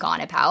could be gone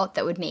about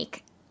that would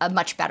make a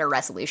much better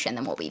resolution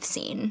than what we've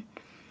seen.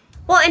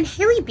 Well, and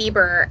Hailey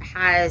Bieber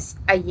has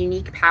a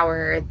unique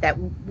power that,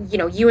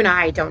 you and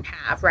I don't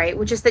have, right?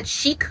 Which is that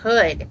she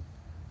could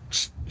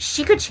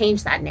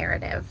change that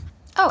narrative.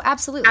 Oh,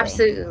 absolutely.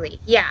 Absolutely.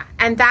 Yeah.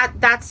 And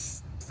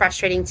that's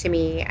frustrating to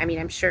me. I mean,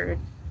 I'm sure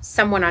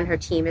someone on her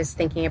team is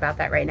thinking about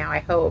that right now, I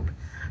hope.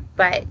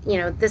 But,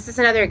 this is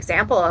another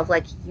example of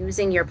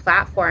using your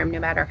platform, no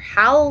matter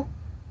how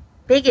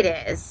big it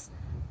is,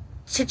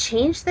 to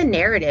change the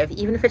narrative,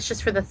 even if it's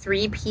just for the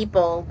 3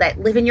 people that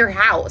live in your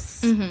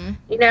house. Mm-hmm.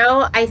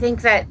 I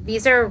think that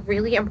these are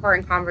really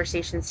important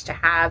conversations to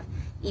have,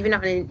 even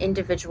on an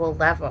individual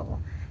level,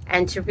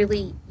 and to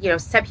really,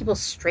 set people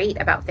straight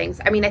about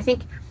things. I mean, I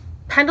think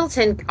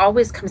Pendleton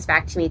always comes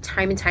back to me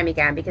time and time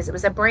again because it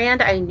was a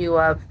brand I knew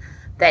of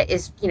that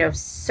is,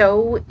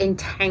 so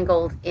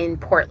entangled in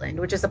Portland,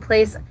 which is a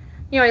place,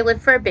 I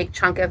lived for a big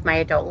chunk of my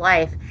adult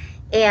life.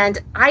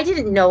 And I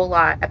didn't know a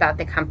lot about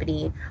the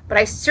company, but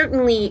I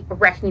certainly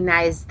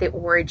recognized the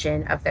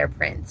origin of their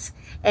prints.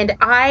 And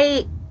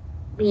I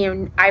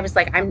was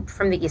like, I'm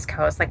from the East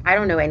Coast. I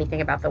don't know anything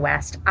about the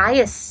West. I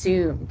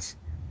assumed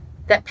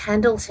that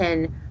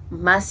Pendleton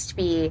must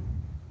be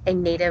a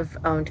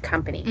Native-owned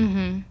company.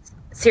 Mm-hmm.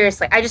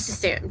 Seriously, I just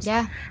assumed.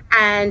 Yeah.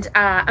 And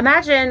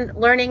imagine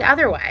learning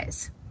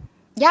otherwise.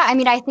 Yeah, I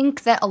mean, I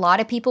think that a lot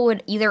of people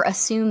would either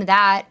assume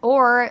that,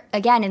 or,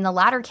 again, in the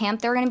latter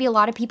camp, there are going to be a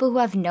lot of people who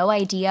have no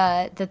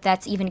idea that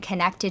that's even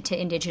connected to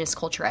Indigenous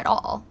culture at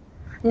all.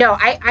 No,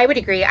 I would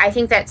agree. I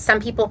think that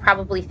some people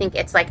probably think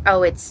it's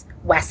it's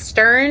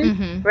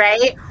Western,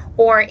 right?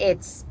 Or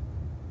it's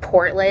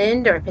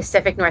Portland or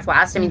Pacific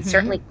Northwest. I mean,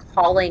 certainly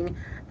calling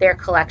their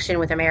collection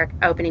with America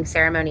opening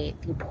ceremony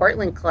the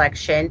Portland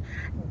collection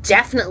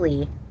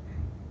definitely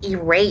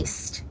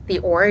erased the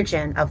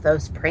origin of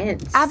those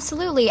prints.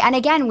 Absolutely. And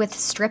again, with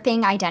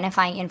stripping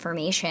identifying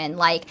information,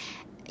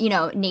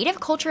 Native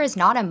culture is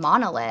not a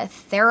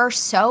monolith. There are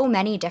so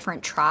many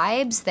different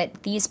tribes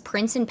that these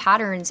prints and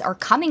patterns are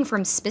coming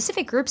from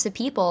specific groups of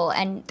people,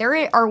 and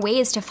there are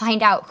ways to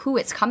find out who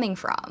it's coming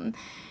from.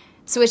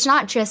 So it's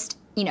not just,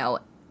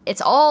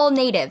 it's all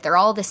Native. They're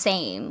all the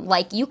same.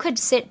 You could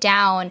sit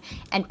down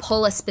and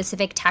pull a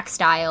specific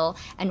textile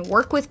and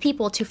work with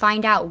people to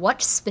find out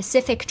what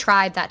specific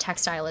tribe that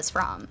textile is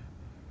from.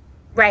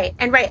 Right.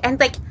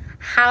 And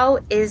how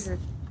is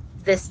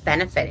this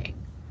benefiting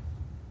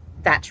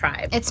that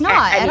tribe? It's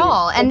not at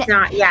all. And it's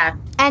not, yeah.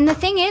 And the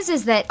thing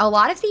is that a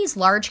lot of these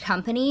large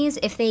companies,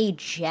 if they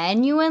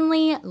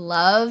genuinely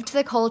loved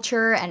the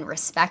culture and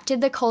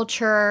respected the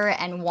culture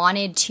and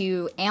wanted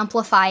to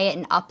amplify it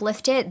and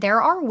uplift it,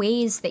 there are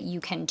ways that you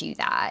can do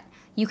that.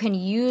 You can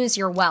use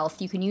your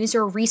wealth, you can use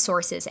your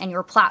resources and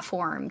your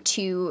platform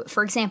to,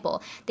 for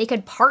example, they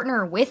could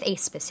partner with a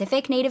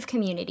specific Native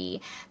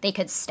community. They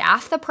could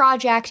staff the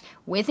project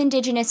with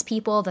Indigenous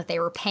people that they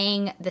were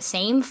paying the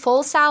same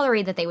full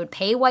salary that they would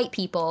pay white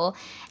people,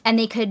 and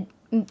they could,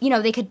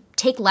 they could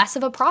take less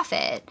of a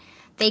profit.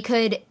 They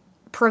could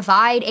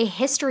provide a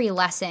history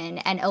lesson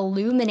and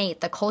illuminate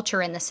the culture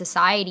and the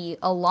society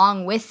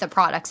along with the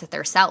products that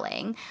they're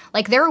selling.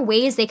 There are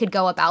ways they could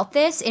go about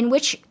this in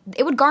which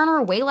it would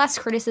garner way less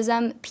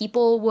criticism.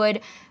 People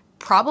would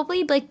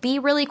probably be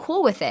really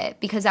cool with it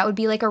because that would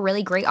be a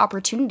really great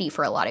opportunity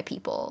for a lot of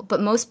people. But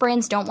most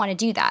brands don't want to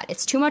do that.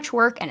 It's too much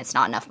work and it's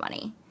not enough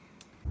money.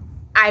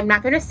 I'm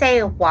not going to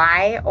say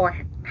why or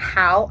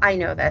how I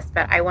know this,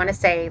 but I want to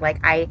say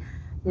I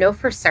know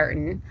for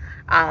certain,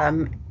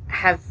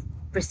 have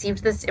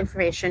received this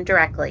information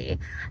directly,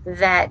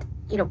 that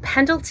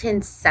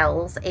Pendleton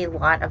sells a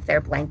lot of their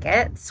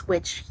blankets,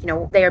 which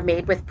they are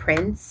made with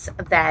prints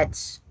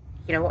that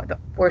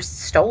were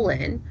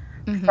stolen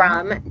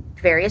from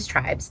various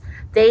tribes.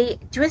 They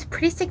do a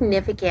pretty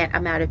significant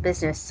amount of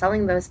business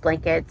selling those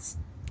blankets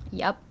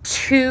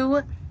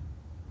to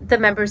the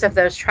members of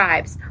those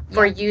tribes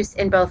for use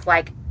in both,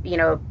 like, you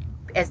know,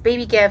 as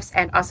baby gifts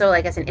and also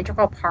like as an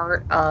integral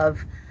part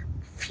of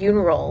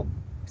funeral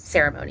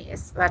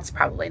ceremonies. That's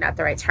probably not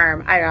the right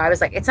term. I don't know. I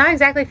was like, it's not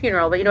exactly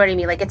funeral, but you know what I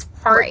mean? Like, it's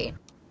part... Right.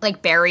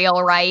 Like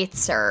burial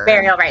rites or...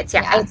 Burial rites,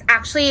 yeah. It's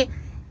actually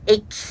a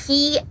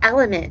key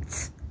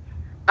element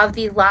of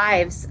the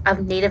lives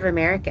of Native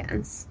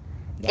Americans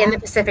in the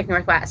Pacific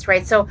Northwest,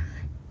 right? So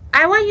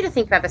I want you to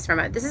think about this for a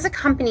moment. This is a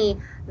company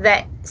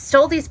that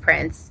stole these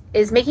prints,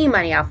 is making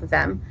money off of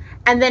them,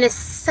 and then is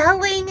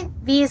selling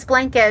these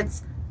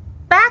blankets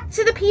back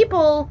to the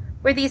people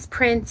where these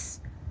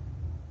prints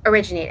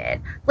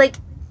originated. Like,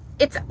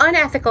 it's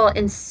unethical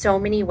in so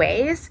many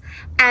ways,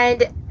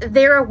 and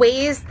there are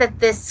ways that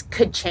this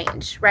could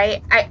change,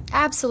 right?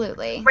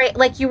 Absolutely. Right,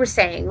 like you were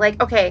saying,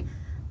 like, okay,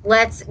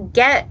 let's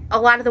get a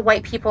lot of the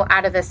white people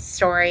out of this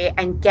story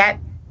and get,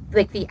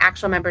 like, the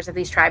actual members of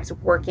these tribes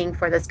working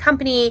for this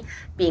company,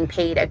 being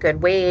paid a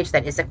good wage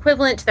that is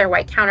equivalent to their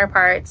white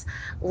counterparts.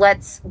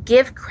 Let's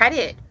give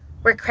credit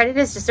where credit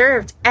is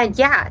deserved, and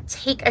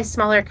take a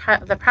smaller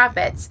cut of the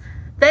profits.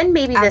 Then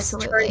maybe this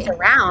turns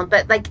around.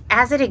 But, like,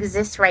 as it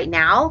exists right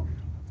now,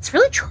 it's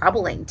really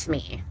troubling to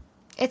me.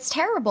 It's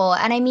terrible.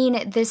 And I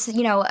mean, this,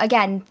 you know,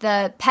 again,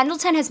 the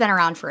Pendleton has been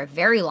around for a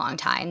very long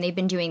time. They've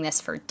been doing this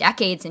for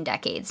decades and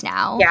decades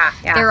now. Yeah.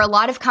 There are a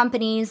lot of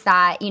companies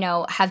that, you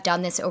know, have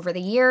done this over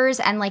the years.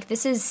 And, like,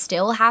 this is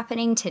still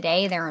happening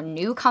today. There are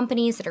new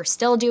companies that are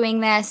still doing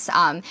this.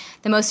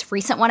 The most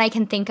recent one I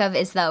can think of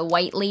is the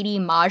White Lady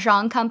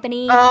Mahjong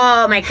Company.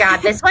 Oh, my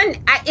God. This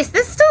one, is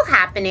this still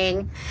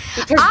happening?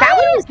 Because that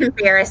one was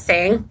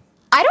embarrassing.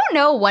 I don't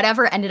know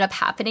whatever ended up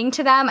happening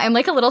to them. I'm,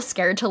 like, a little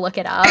scared to look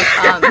it up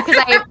because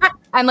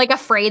I'm, like,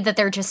 afraid that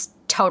they're just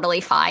totally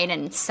fine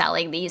and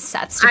selling these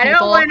sets to people. I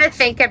don't want to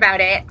think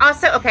about it.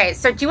 Also, okay,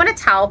 so do you want to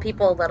tell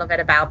people a little bit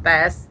about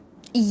this?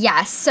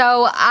 Yes.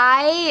 So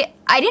I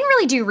didn't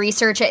really do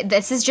research.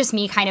 This is just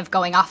me kind of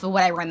going off of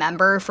what I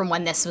remember from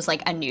when this was,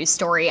 like, a news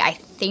story, I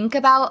think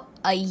about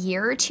a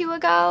year or two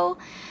ago.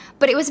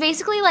 But it was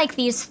basically, like,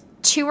 these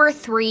 2 or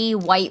 3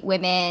 white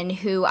women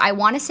who I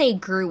want to say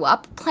grew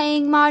up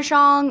playing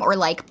Mahjong or,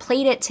 like,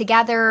 played it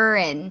together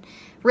and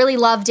really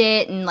loved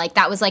it. And, like,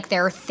 that was, like,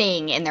 their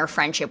thing in their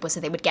friendship was that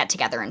they would get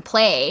together and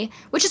play,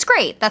 which is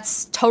great.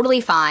 That's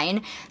totally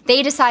fine.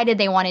 They decided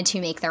they wanted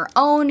to make their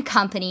own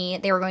company.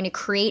 They were going to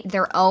create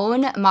their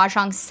own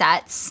Mahjong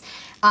sets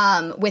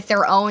with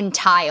their own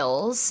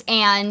tiles.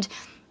 And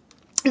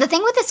the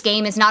thing with this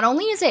game is not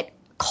only is it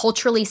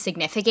culturally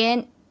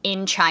significant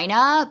in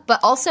China, but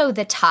also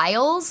the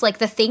tiles, like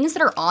the things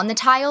that are on the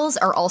tiles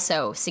are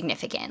also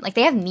significant. Like,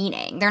 they have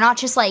meaning. They're not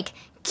just, like,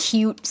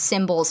 cute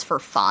symbols for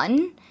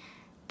fun.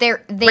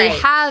 They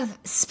have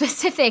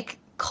specific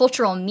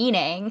cultural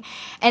meaning.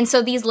 And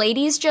so these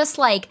ladies just,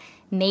 like,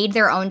 made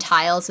their own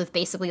tiles with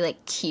basically,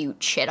 like,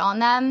 cute shit on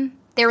them.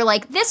 They were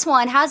like, this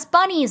one has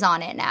bunnies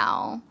on it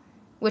now,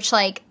 which,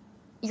 like,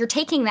 you're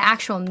taking the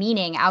actual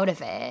meaning out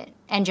of it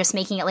and just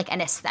making it, like, an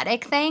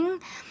aesthetic thing.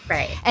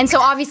 Right. And so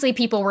obviously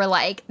people were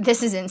like,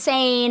 this is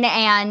insane.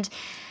 And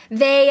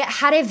they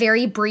had a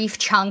very brief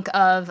chunk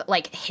of,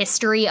 like,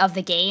 history of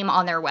the game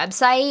on their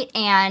website.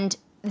 And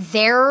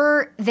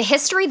the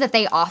history that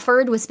they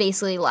offered was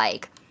basically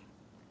like,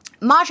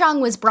 Mahjong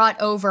was brought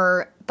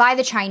over by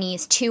the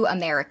Chinese to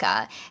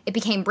America. It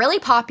became really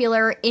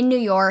popular in New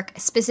York,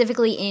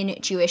 specifically in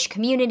Jewish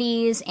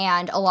communities,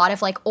 and a lot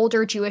of, like,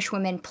 older Jewish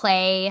women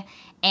play,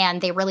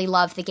 and they really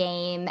love the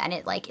game, and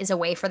it, like, is a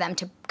way for them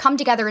to come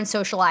together and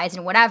socialize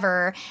and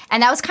whatever.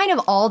 And that was kind of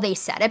all they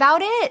said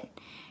about it.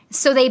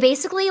 So they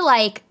basically,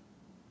 like,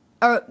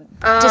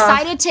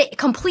 decided to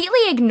completely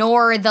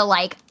ignore the,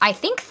 like, I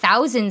think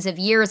thousands of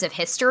years of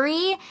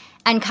history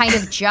and kind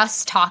of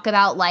just talk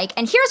about, like,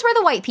 and here's where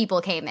the white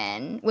people came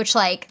in, which,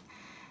 like,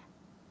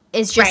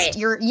 is just,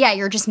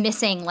 you're just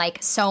missing, like,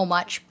 so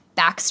much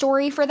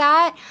backstory for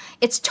that.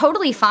 It's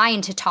totally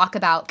fine to talk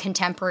about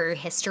contemporary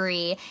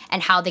history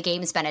and how the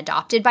game's been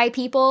adopted by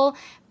people,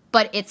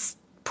 but it's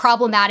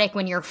problematic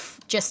when you're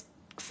just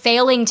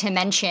failing to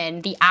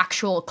mention the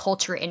actual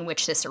culture in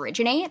which this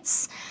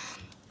originates.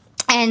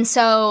 And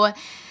so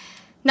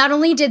not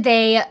only did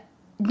they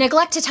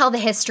neglect to tell the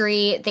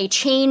history, they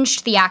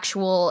changed the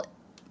actual,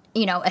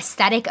 you know,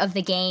 aesthetic of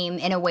the game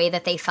in a way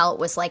that they felt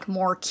was, like,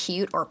 more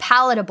cute or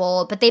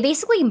palatable, but they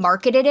basically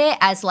marketed it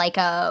as, like,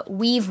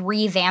 we've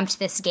revamped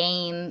this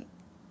game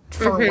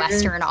for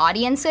Western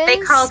audiences. They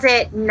called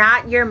it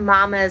Not Your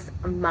Mama's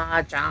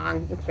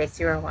Mahjong, in case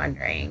you were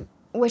wondering.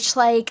 Which,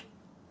 like,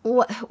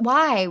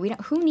 why?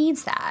 Who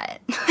needs that?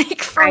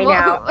 Like, I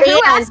know.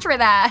 Who asked for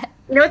that?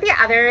 You know what the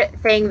other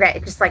thing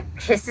that just, like,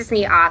 pisses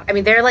me off? I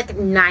mean, there are, like,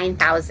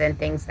 9,000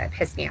 things that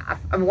piss me off.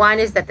 One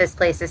is that this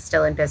place is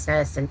still in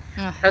business and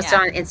posted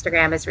on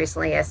Instagram as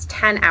recently as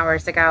 10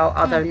 hours ago,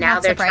 although now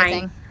they're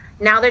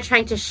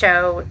trying to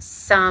show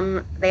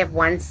they have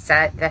one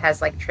set that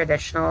has, like,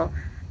 traditional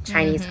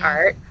Chinese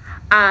art.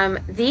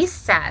 These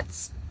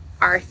sets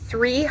are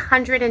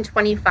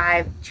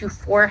 $325 to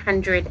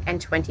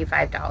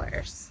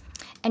 $425.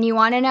 And you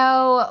want to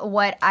know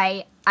what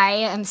I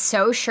am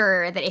so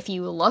sure that if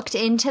you looked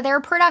into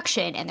their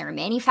production and their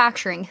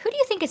manufacturing, who do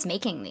you think is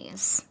making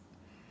these?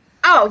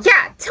 Oh,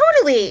 yeah,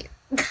 totally.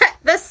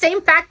 The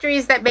same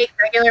factories that make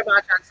regular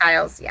mahjong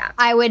tiles, yeah.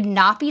 I would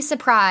not be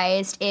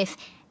surprised if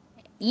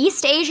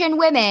East Asian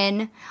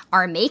women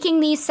are making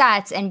these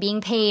sets and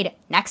being paid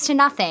next to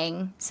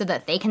nothing so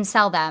that they can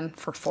sell them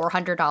for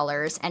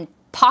 $400 and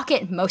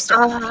pocket most of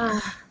the money.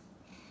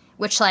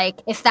 Which, like,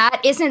 if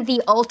that isn't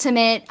the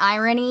ultimate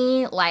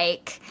irony,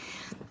 like...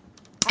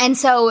 And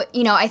so,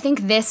 you know, I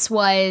think this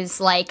was,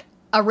 like,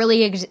 a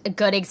really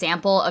good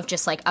example of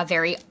just, like, a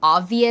very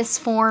obvious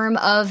form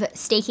of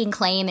staking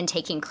claim and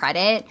taking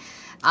credit.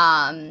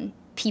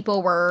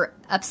 People were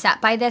upset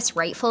by this,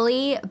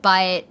 rightfully,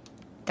 but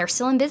they're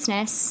still in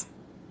business.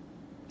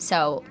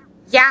 So...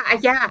 Yeah.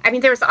 I mean,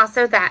 there was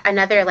also that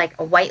another, like,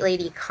 a white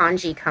lady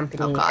kanji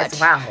company as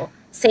well.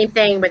 Same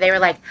thing where they were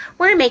like,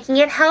 we're making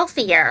it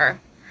healthier.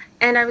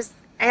 And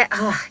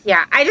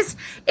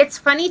it's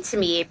funny to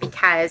me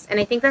because, and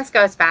I think this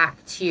goes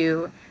back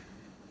to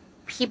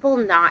people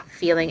not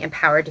feeling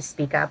empowered to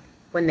speak up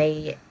when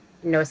they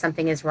know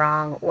something is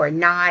wrong or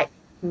not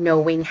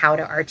knowing how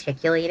to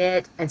articulate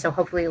it. And so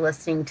hopefully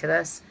listening to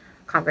this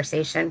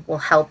conversation will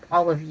help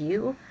all of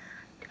you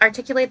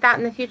articulate that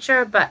in the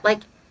future. But like,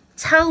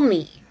 tell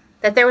me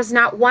that there was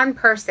not one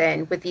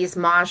person with these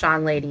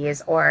mahjong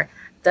ladies or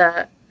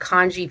the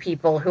kanji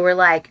people who were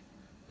like,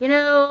 you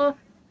know,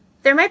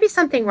 there might be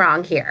something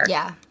wrong here.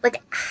 Yeah.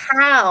 Like,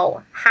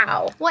 how?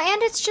 Well,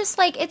 and it's just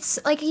like, it's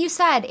like you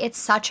said, it's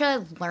such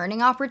a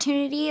learning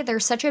opportunity.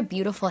 There's such a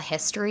beautiful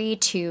history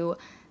to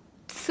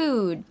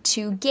food,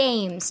 to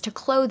games, to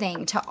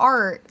clothing, to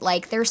art.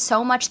 Like, there's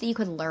so much that you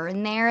could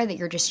learn there that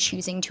you're just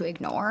choosing to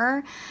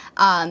ignore.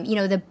 You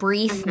know, the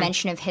brief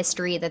mention of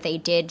history that they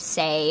did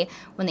say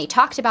when they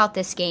talked about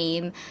this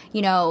game,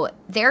 you know,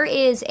 there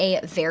is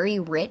a very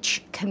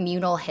rich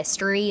communal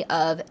history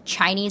of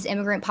Chinese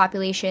immigrant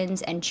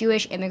populations and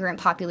Jewish immigrant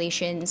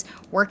populations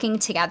working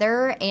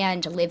together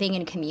and living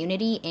in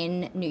community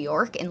in New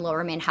York, in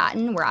Lower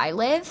Manhattan, where I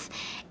live.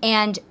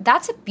 And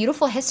that's a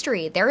beautiful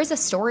history. There is a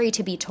story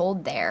to be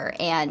told there,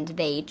 and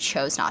they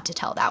chose not to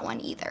tell that one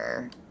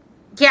either.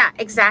 Yeah,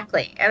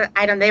 exactly.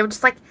 They were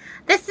just like,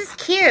 this is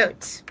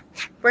cute.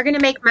 We're going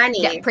to make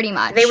money. Yeah, pretty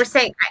much. They were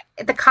saying,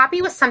 the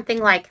copy was something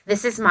like,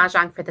 this is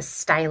mahjong for the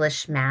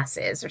stylish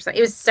masses or something.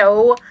 It was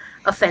so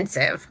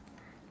offensive.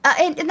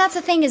 And that's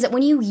the thing, is that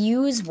when you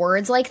use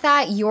words like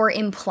that, you're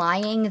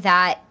implying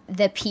that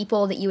the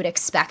people that you would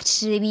expect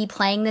to be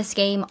playing this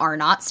game are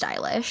not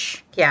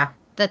stylish. Yeah.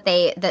 That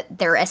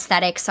their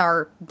aesthetics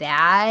are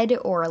bad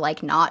or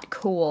like not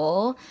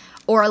cool,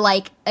 or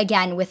like,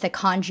 again, with the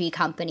kanji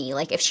company,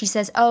 like if she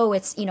says, oh,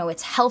 it's, you know,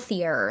 it's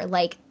healthier,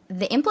 like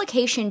the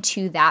implication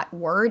to that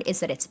word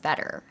is that it's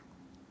better.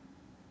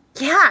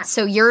 Yeah.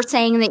 So you're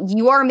saying that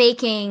you are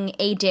making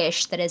a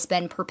dish that has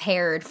been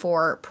prepared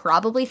for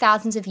probably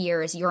thousands of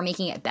years. You're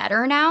making it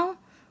better now?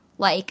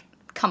 Like,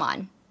 come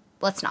on.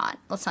 Let's not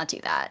do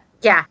that.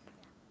 Yeah.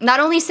 Not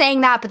only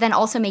saying that, but then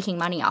also making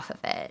money off of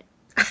it.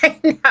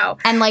 I know.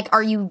 And like,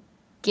 are you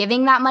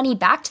giving that money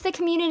back to the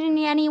community in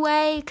any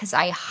way? Because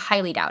I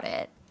highly doubt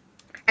it.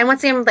 And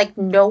once again, like,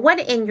 no one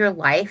in your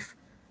life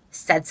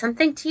said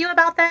something to you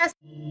about this.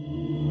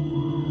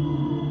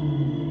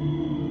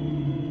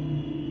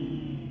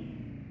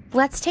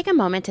 Let's take a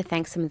moment to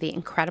thank some of the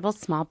incredible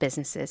small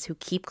businesses who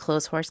keep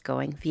Clotheshorse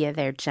going via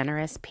their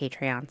generous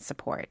Patreon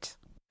support.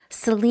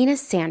 Selena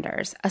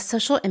Sanders, a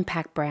social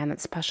impact brand that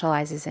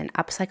specializes in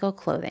upcycled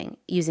clothing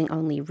using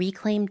only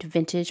reclaimed,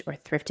 vintage, or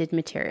thrifted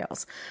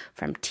materials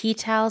from tea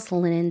towels,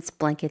 linens,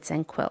 blankets,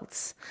 and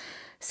quilts.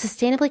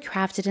 Sustainably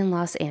crafted in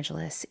Los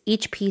Angeles,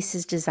 each piece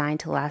is designed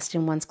to last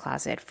in one's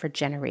closet for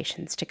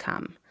generations to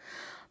come.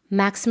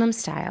 Maximum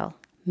style,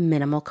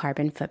 minimal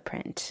carbon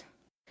footprint.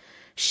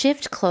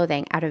 Shift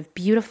Clothing out of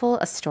beautiful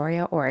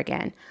Astoria,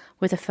 Oregon,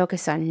 with a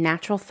focus on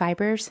natural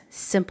fibers,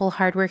 simple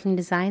hardworking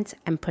designs,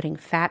 and putting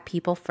fat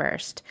people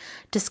first.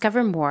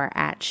 Discover more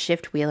at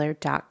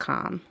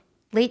shiftwheeler.com.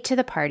 Late to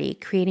the party,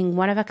 creating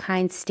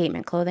one-of-a-kind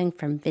statement clothing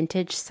from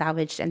vintage,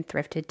 salvaged, and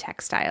thrifted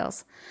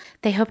textiles.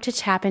 They hope to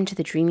tap into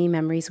the dreamy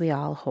memories we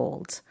all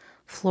hold.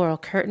 Floral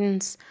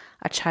curtains,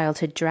 a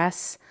childhood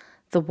dress,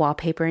 the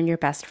wallpaper in your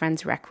best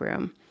friend's rec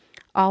room.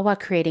 All while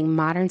creating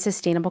modern,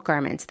 sustainable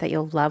garments that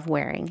you'll love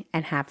wearing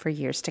and have for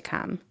years to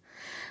come.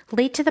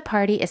 Late to the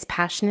Party is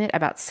passionate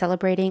about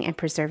celebrating and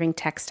preserving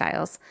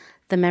textiles,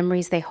 the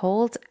memories they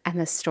hold, and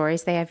the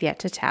stories they have yet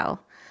to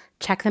tell.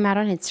 Check them out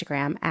on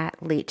Instagram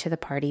at Late to the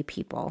Party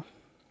People.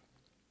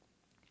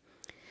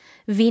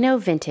 Vino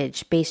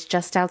Vintage, based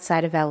just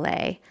outside of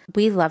LA.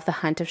 We love the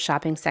hunt of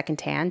shopping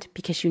secondhand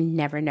because you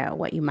never know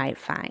what you might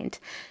find.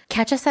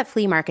 Catch us at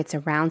flea markets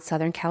around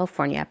Southern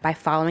California by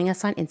following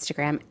us on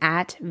Instagram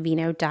at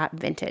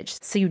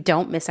vino.vintage so you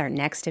don't miss our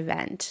next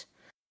event.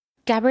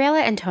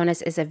 Gabriela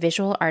Antonis is a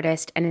visual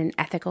artist and an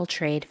ethical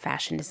trade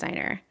fashion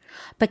designer.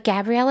 But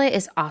Gabriella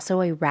is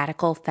also a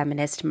radical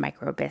feminist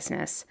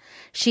micro-business.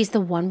 She's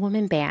the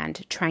one-woman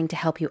band trying to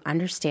help you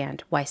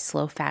understand why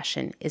slow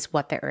fashion is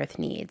what the earth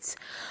needs.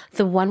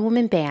 The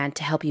one-woman band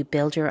to help you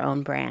build your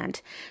own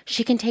brand.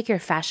 She can take your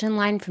fashion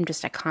line from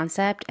just a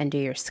concept and do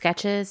your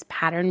sketches,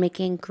 pattern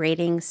making,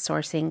 grading,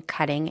 sourcing,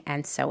 cutting,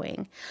 and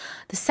sewing.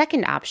 The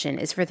second option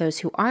is for those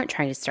who aren't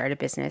trying to start a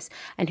business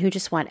and who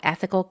just want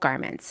ethical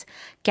garments.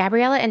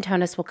 Gabriella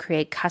Antonis will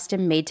create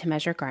custom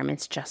made-to-measure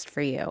garments just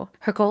for you.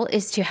 Her goal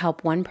is to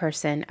help one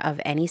person of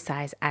any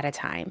size at a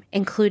time,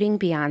 including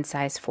beyond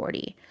size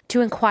 40.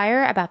 To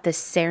inquire about this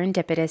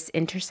serendipitous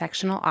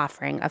intersectional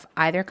offering of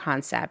either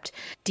concept,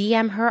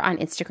 DM her on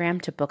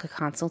Instagram to book a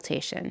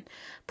consultation.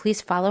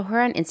 Please follow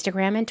her on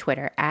Instagram and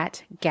Twitter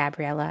at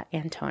Gabriella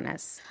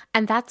Antonis.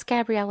 And that's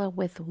Gabriella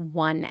with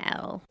one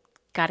L.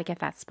 Gotta get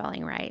that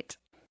spelling right.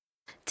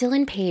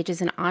 Dylan Page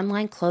is an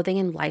online clothing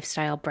and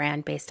lifestyle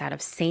brand based out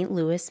of St.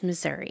 Louis,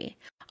 Missouri.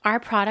 Our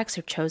products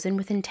are chosen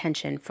with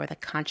intention for the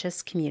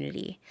conscious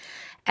community.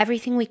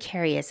 Everything we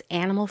carry is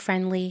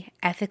animal-friendly,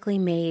 ethically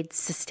made,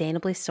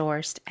 sustainably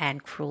sourced,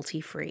 and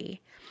cruelty-free.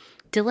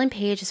 Dylan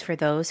Page is for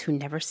those who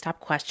never stop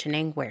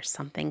questioning where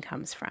something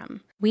comes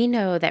from. We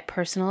know that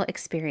personal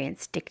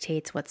experience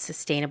dictates what's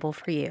sustainable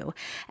for you,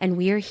 and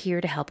we are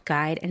here to help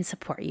guide and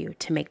support you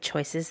to make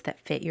choices that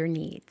fit your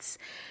needs.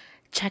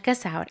 Check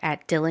us out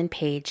at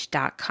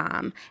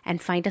dylanpage.com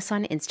and find us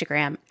on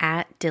Instagram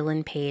at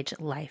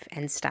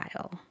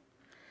dylanpagelifeandstyle.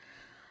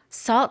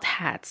 Salt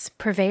Hats,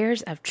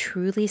 purveyors of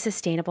truly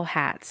sustainable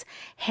hats,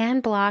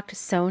 hand-blocked,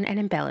 sewn, and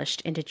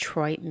embellished in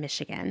Detroit,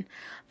 Michigan.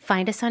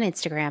 Find us on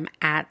Instagram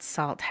at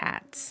Salt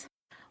Hats.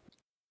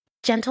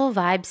 Gentle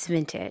Vibes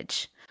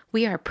Vintage.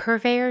 We are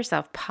purveyors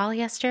of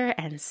polyester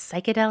and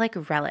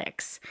psychedelic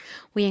relics.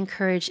 We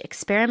encourage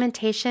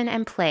experimentation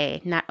and play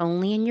not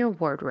only in your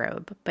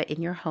wardrobe, but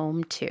in your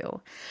home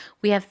too.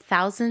 We have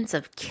thousands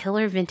of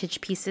killer vintage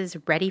pieces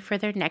ready for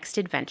their next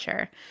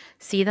adventure.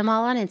 See them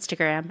all on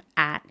Instagram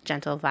at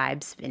Gentle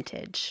Vibes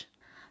Vintage.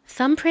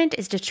 Thumbprint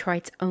is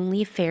Detroit's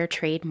only fair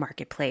trade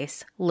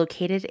marketplace,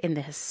 located in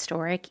the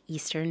historic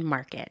Eastern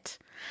Market.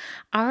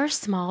 Our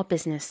small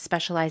business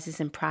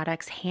specializes in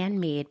products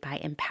handmade by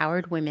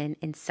empowered women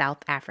in South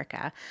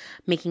Africa,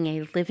 making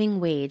a living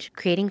wage,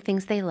 creating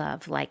things they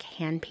love like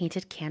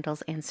hand-painted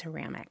candles and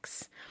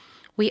ceramics.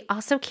 We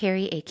also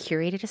carry a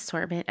curated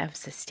assortment of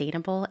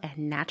sustainable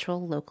and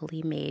natural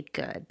locally made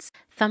goods.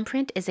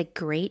 Thumbprint is a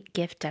great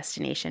gift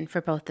destination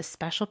for both the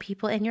special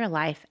people in your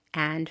life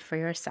and for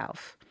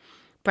yourself.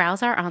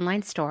 Browse our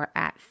online store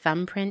at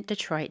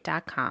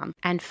thumbprintdetroit.com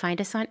and find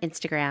us on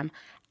Instagram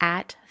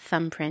at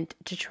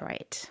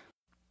thumbprintdetroit.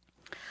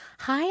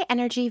 High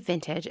Energy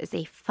Vintage is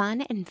a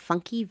fun and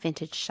funky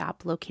vintage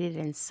shop located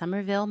in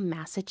Somerville,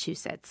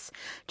 Massachusetts,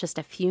 just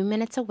a few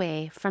minutes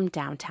away from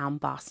downtown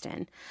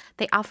Boston.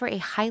 They offer a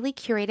highly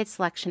curated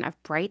selection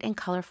of bright and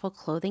colorful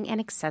clothing and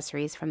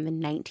accessories from the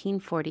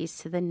 1940s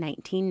to the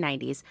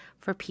 1990s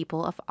for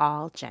people of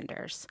all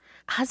genders.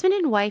 Husband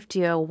and wife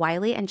duo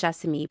Wiley and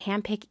Jessamy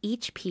handpick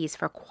each piece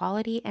for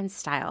quality and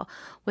style,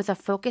 with a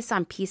focus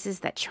on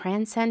pieces that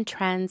transcend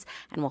trends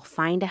and will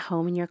find a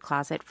home in your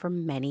closet for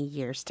many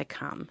years to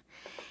come.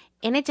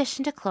 In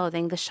addition to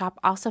clothing, the shop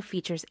also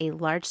features a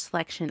large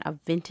selection of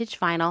vintage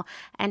vinyl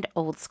and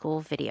old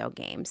school video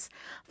games.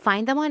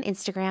 Find them on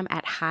Instagram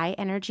at High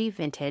Energy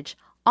Vintage,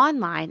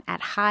 online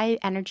at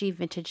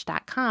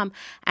highenergyvintage.com,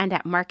 and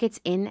at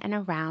markets in and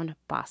around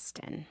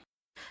Boston.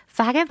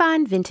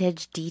 Vagabond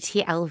Vintage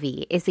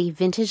DTLV is a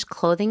vintage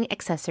clothing,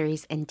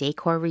 accessories, and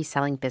decor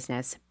reselling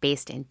business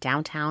based in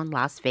downtown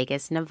Las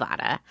Vegas,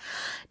 Nevada.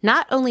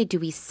 Not only do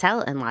we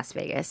sell in Las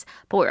Vegas,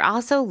 but we're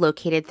also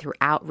located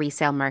throughout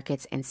resale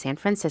markets in San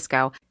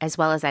Francisco, as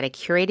well as at a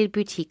curated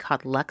boutique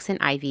called Lux and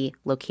Ivy,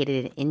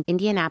 located in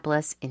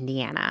Indianapolis,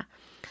 Indiana.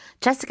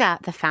 Jessica,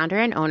 the founder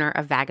and owner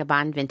of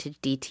Vagabond Vintage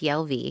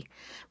DTLV,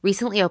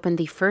 recently opened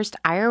the first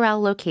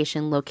IRL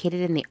location located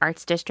in the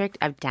Arts District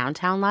of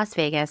downtown Las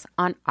Vegas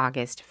on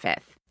August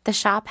 5th. The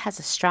shop has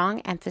a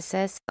strong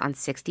emphasis on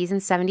 60s and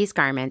 70s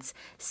garments,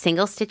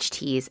 single-stitch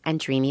tees,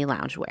 and dreamy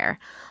loungewear.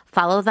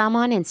 Follow them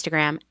on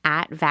Instagram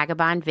at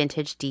Vagabond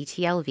Vintage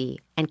DTLV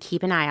and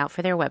keep an eye out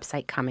for their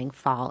website coming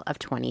fall of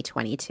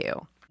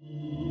 2022.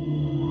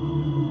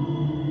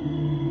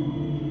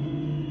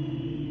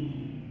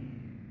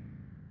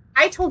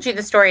 I told you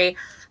the story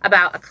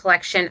about a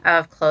collection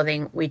of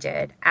clothing we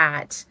did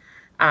at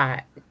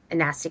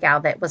Nasty Gal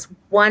that was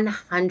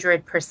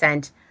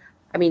 100%,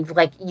 I mean,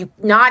 like, you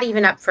not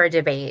even up for a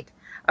debate,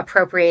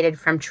 appropriated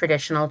from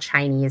traditional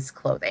Chinese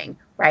clothing,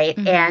 right?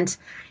 Mm-hmm. And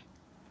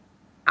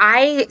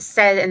I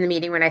said in the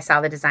meeting when I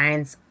saw the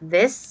designs,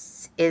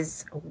 this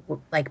is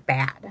like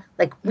bad.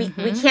 Like, we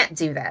can't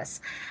do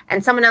this.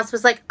 And someone else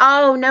was like,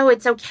 oh, no,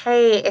 it's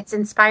okay. It's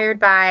inspired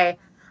by...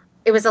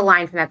 It was a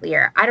line from that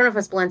year. I don't know if it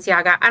was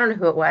Balenciaga. I don't know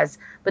who it was.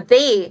 But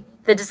the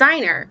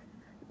designer,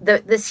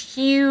 this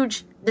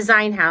huge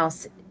design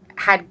house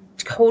had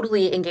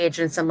totally engaged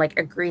in some like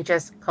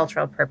egregious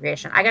cultural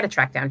appropriation. I got to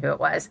track down who it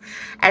was.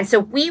 And so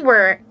we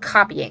were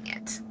copying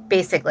it.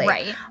 basically.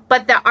 Right.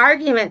 But the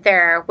argument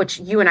there, which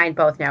you and I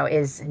both know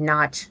is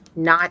not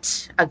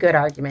a good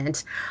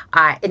argument,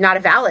 not a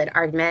valid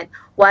argument,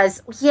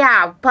 was,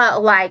 yeah,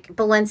 but like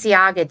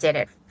Balenciaga did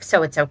it,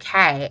 so it's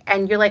okay.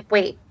 And you're like,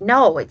 wait,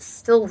 no, it's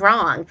still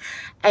wrong.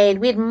 And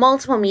we had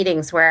multiple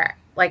meetings where,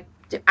 like,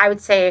 I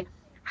would say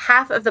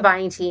half of the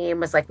buying team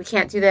was like, we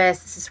can't do this.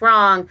 This is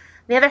wrong.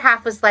 The other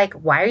half was like,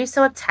 why are you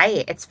so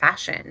uptight? It's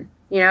fashion,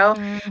 you know?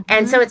 Mm-hmm.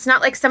 And so it's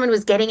not like someone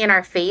was getting in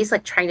our face,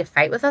 like trying to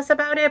fight with us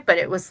about it, but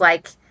it was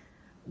like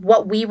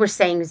what we were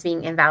saying was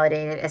being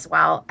invalidated as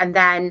well. And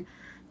then,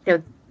 you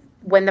know,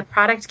 when the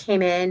product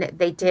came in,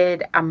 they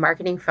did a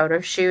marketing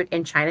photo shoot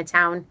in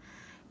Chinatown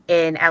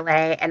in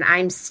LA. And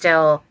I'm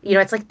still, you know,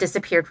 it's like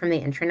disappeared from the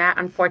internet,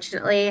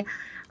 unfortunately.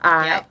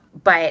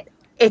 But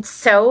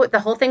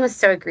the whole thing was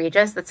so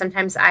egregious that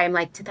sometimes I'm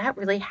like, did that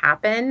really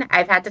happen?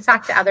 I've had to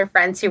talk to other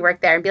friends who work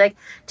there and be like,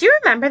 do you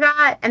remember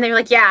that? And they're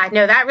like, yeah,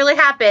 no, that really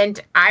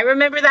happened. I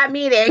remember that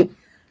meeting.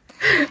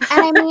 And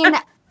I mean,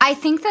 I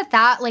think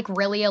that like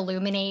really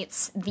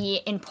illuminates the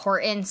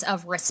importance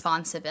of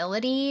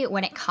responsibility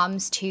when it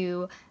comes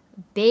to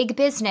big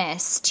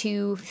business,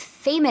 to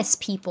famous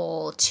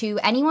people, to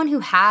anyone who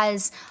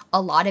has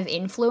a lot of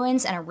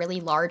influence and a really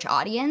large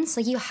audience.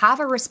 Like, you have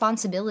a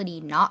responsibility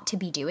not to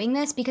be doing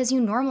this because you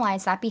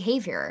normalize that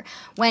behavior.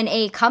 When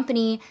a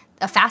company,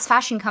 a fast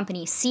fashion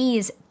company,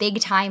 sees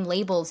big time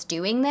labels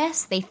doing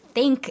this, they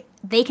think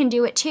they can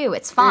do it too.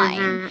 It's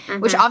fine.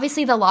 Which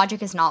obviously the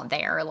logic is not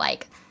there.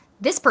 Like,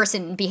 this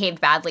person behaved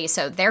badly,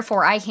 so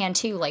therefore I can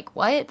too. Like,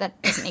 what?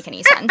 That doesn't make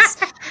any sense.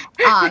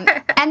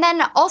 And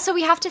then also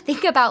we have to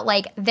think about,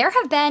 like, there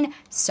have been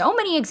so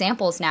many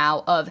examples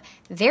now of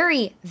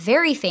very,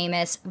 very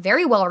famous,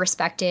 very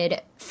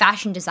well-respected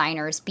fashion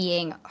designers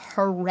being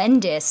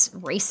horrendous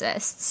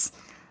racists.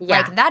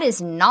 Yeah. Like, that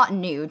is not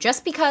new.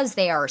 Just because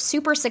they are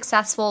super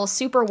successful,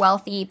 super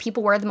wealthy,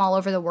 people wear them all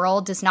over the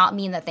world, does not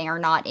mean that they are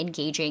not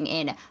engaging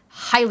in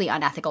highly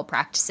unethical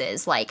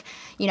practices. Like,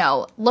 you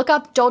know, look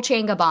up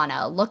Dolce &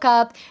 Gabbana, look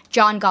up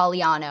John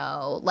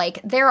Galliano. Like,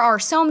 there are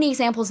so many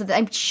examples of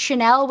that.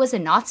 Chanel was a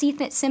Nazi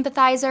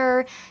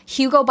sympathizer.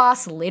 Hugo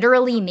Boss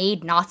literally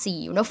made Nazi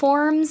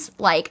uniforms.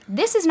 Like,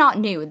 this is not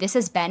new. This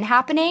has been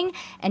happening.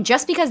 And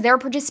just because they're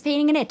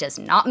participating in it does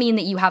not mean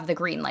that you have the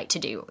green light to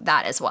do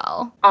that as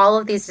well. All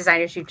of these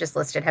designers you've just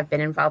listed have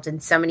been involved in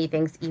so many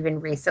things,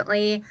 even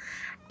recently.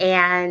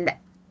 And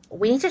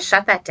we need to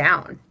shut that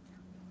down.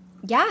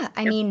 Yeah,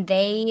 I mean,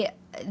 they're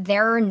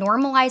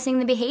normalizing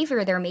the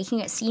behavior. They're making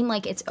it seem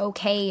like it's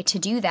okay to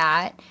do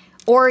that.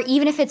 Or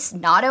even if it's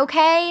not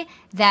okay,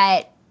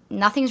 that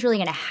nothing's really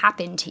going to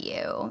happen to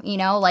you. You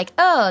know, like,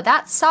 oh,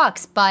 that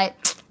sucks,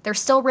 but they're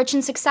still rich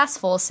and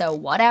successful, so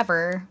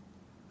whatever.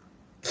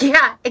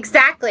 Yeah,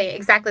 exactly.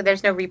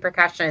 There's no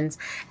repercussions.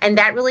 And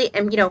that really,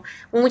 and you know,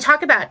 when we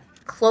talk about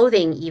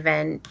clothing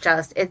even,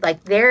 just, it,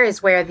 like, there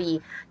is where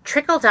the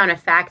trickle-down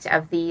effect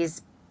of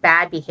these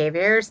bad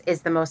behaviors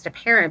is the most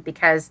apparent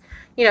because,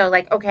 you know,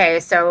 like, okay,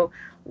 so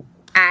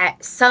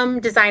some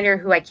designer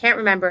who I can't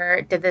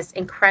remember did this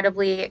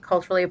incredibly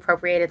culturally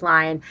appropriated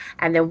line,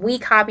 and then we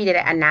copied it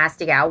at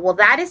Nasty Gal. Well,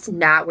 that is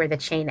not where the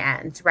chain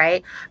ends,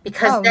 right?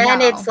 Because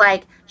then it's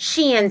like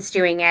Shein's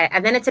doing it,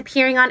 and then it's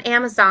appearing on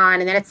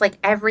Amazon, and then it's like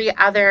every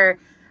other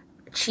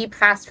cheap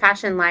fast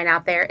fashion line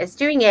out there is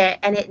doing it,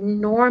 and it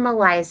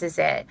normalizes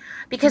it.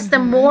 Because the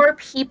more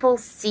people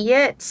see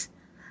it,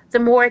 the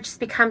more it just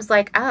becomes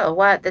like, oh,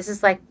 what? This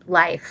is like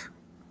life.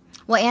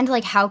 Well, and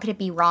like, how could it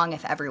be wrong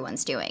if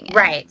everyone's doing it?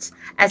 Right.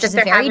 As it's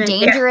a very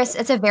dangerous,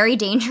 it's a very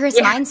dangerous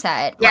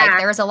mindset. Yeah. Like,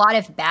 there's a lot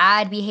of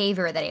bad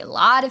behavior that a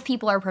lot of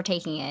people are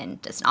partaking in.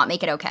 Does not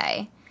make it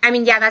okay. I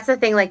mean, yeah, that's the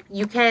thing. Like,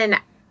 you can,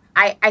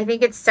 I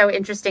think it's so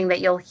interesting that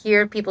you'll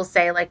hear people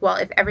say, like, well,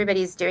 if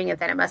everybody's doing it,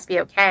 then it must be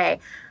okay.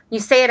 You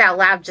say it out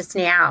loud just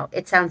now.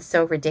 It sounds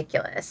so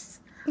ridiculous.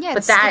 Yeah,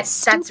 but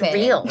that's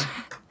real.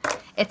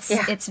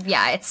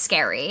 It's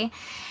scary.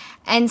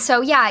 And so,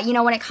 yeah, you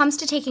know, when it comes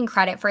to taking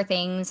credit for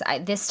things,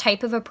 this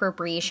type of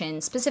appropriation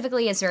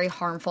specifically is very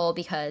harmful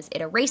because it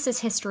erases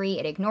history,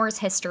 it ignores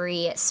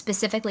history,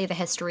 specifically the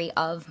history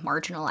of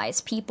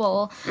marginalized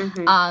people.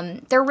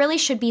 There really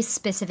should be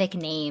specific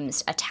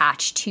names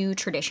attached to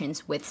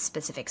traditions with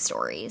specific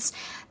stories.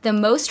 The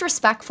most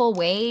respectful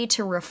way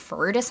to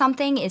refer to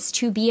something is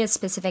to be as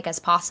specific as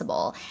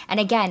possible. And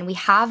again, we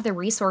have the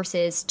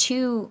resources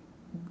to,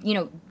 you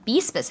know, be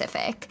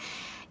specific.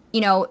 You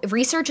know,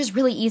 research is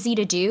really easy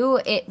to do.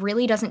 It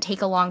really doesn't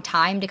take a long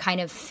time to kind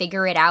of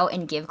figure it out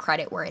and give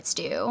credit where it's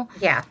due.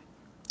 Yeah.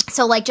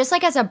 So, like, just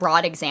like as a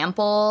broad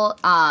example,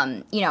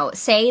 you know,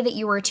 say that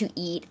you were to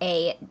eat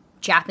a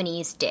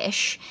Japanese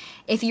dish.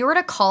 If you were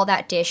to call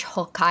that dish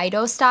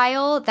Hokkaido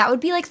style, that would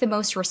be like the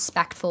most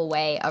respectful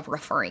way of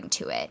referring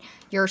to it.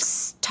 You're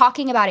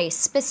talking about a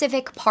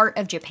specific part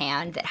of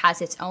Japan that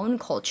has its own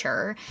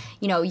culture.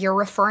 You know, you're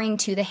referring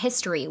to the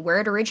history, where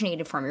it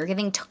originated from. You're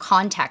giving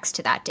context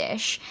to that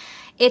dish.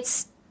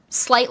 It's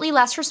slightly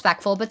less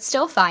respectful, but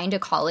still fine to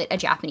call it a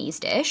Japanese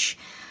dish.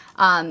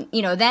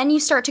 You know, then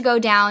you start to go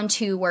down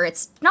to where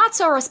it's not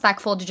so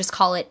respectful to just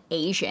call it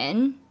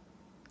Asian.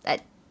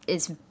 That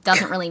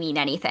doesn't really mean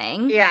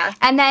anything. Yeah.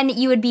 And then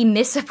you would be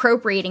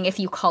misappropriating if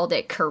you called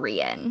it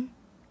Korean.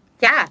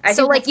 Yeah.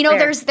 So like, you know,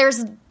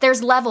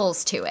 there's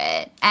levels to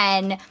it,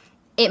 and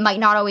it might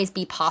not always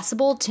be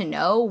possible to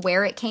know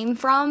where it came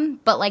from,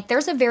 but like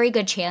there's a very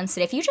good chance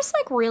that if you just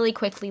like really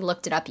quickly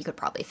looked it up, you could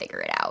probably figure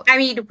it out. I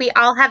mean, we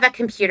all have a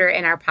computer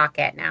in our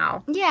pocket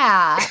now.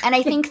 Yeah. And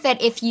I think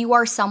that if you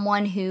are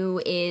someone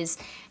who is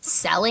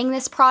selling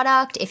this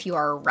product, if you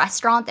are a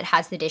restaurant that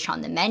has the dish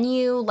on the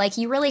menu, like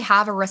you really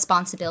have a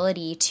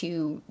responsibility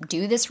to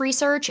do this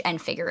research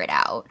and figure it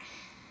out.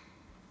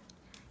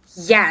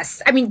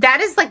 Yes. I mean,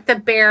 that is like the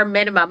bare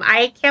minimum.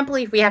 I can't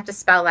believe we have to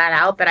spell that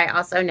out, but I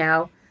also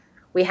know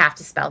we have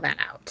to spell that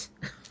out.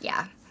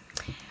 Yeah.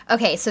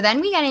 Okay, so then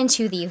we get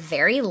into the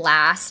very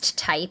last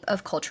type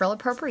of cultural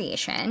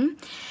appropriation.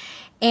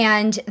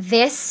 And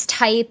this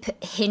type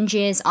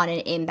hinges on an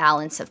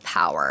imbalance of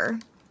power.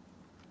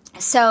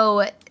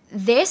 So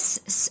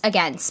this,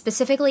 again,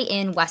 specifically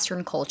in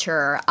Western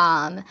culture,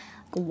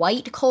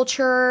 white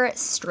culture,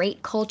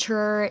 straight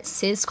culture,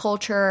 cis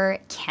culture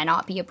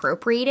cannot be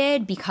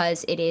appropriated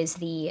because it is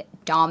the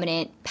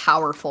dominant,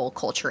 powerful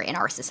culture in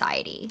our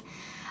society.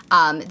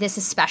 This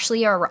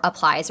especially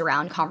applies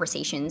around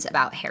conversations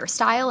about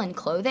hairstyle and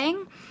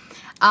clothing.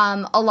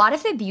 A lot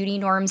of the beauty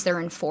norms that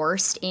are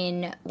enforced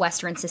in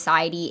Western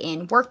society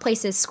in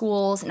workplaces,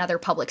 schools, and other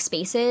public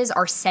spaces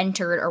are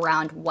centered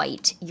around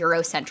white,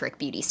 Eurocentric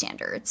beauty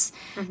standards.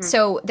 Mm-hmm.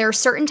 So there are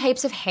certain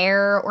types of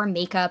hair or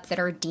makeup that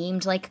are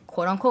deemed like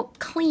quote-unquote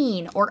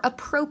clean or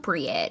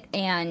appropriate.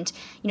 And,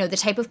 you know, the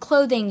type of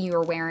clothing you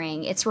are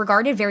wearing, it's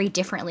regarded very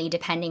differently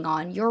depending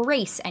on your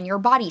race and your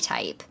body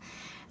type.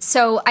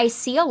 So I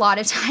see a lot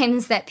of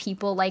times that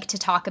people like to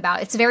talk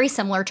about, it's very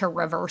similar to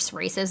reverse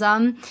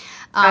racism.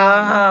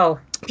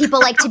 People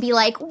like to be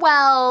like,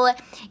 well,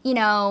 you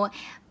know,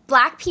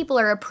 Black people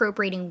are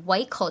appropriating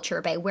white culture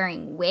by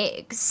wearing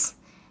wigs,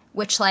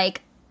 which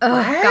like,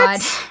 oh God,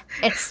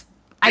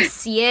 I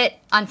see it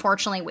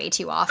unfortunately way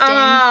too often. Oh,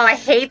 I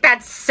hate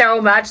that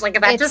so much.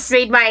 Like that just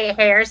made my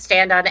hair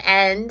stand on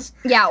end.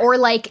 Yeah, or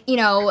like, you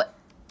know,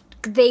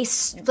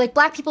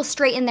 Black people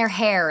straighten their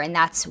hair, and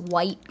that's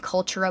white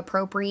culture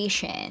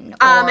appropriation.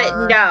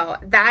 No,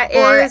 that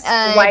is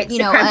white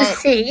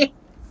supremacy.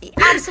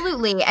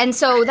 Absolutely. And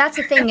so that's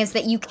the thing, is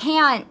that you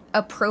can't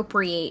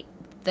appropriate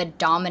the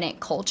dominant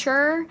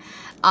culture.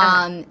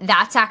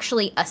 That's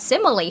actually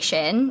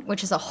assimilation,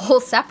 which is a whole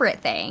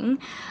separate thing.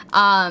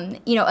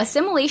 You know,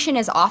 assimilation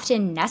is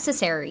often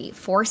necessary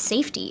for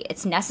safety.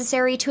 It's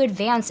necessary to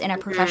advance in a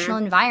professional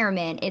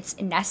environment. It's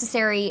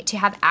necessary to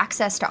have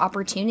access to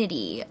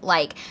opportunity.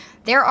 Like,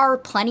 there are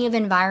plenty of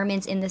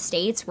environments in the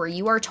States where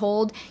you are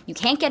told you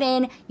can't get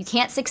in, you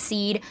can't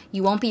succeed,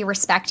 you won't be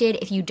respected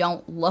if you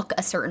don't look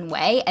a certain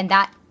way, and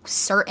that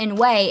certain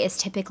way is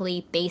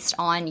typically based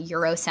on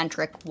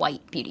Eurocentric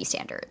white beauty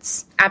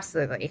standards.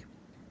 Absolutely.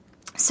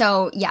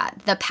 So, yeah,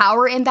 the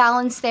power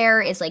imbalance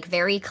there is, like,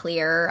 very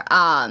clear.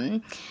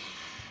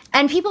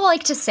 And people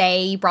like to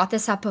say, you brought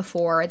this up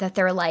before, that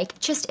they're, like,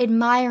 just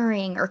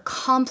admiring or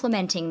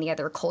complimenting the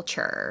other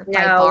culture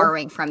by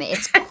borrowing from it.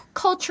 It's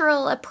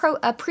cultural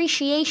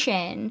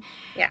appreciation.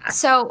 Yeah.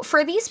 So,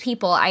 for these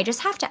people, I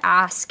just have to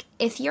ask,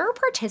 if you're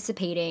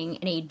participating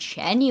in a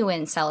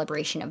genuine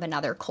celebration of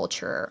another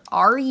culture,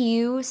 are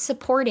you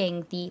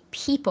supporting the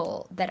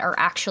people that are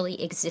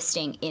actually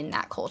existing in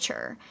that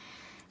culture?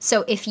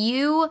 So if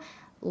you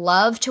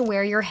love to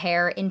wear your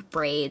hair in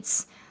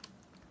braids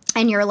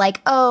and you're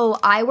like, oh,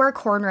 I wear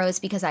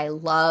cornrows because I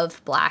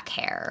love Black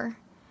hair.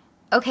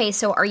 Okay,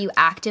 so are you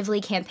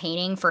actively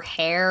campaigning for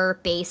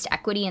hair-based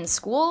equity in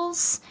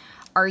schools?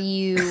 Are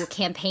you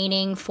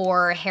campaigning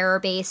for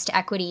hair-based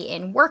equity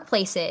in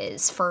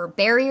workplaces, for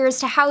barriers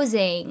to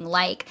housing?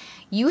 Like,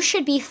 you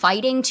should be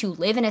fighting to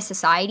live in a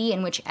society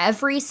in which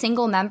every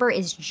single member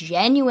is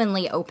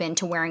genuinely open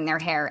to wearing their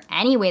hair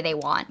any way they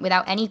want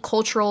without any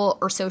cultural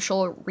or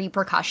social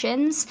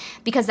repercussions,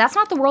 because that's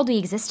not the world we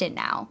exist in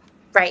now.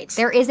 Right.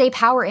 There is a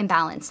power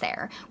imbalance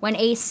there. When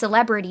a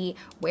celebrity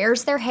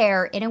wears their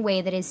hair in a way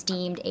that is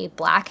deemed a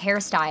Black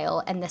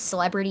hairstyle and the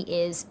celebrity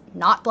is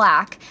not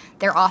Black,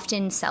 they're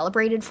often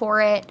celebrated for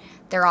it.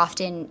 They're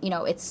often, you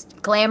know, it's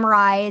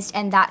glamorized,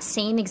 and that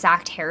same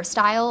exact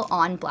hairstyle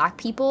on Black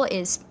people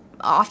is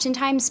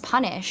oftentimes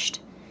punished.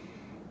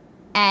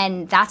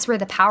 And that's where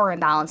the power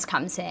imbalance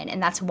comes in,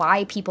 and that's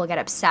why people get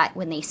upset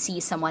when they see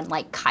someone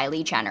like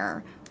Kylie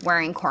Jenner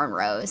wearing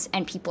cornrows,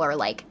 and people are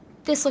like,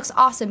 this looks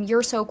awesome,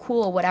 you're so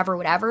cool, whatever,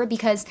 whatever,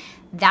 because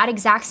that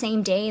exact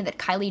same day that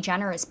Kylie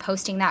Jenner is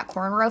posting that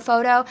cornrow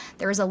photo,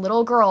 there is a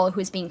little girl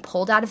who's being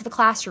pulled out of the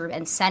classroom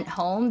and sent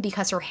home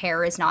because her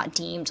hair is not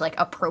deemed, like,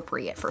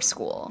 appropriate for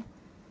school.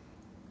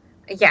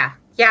 Yeah,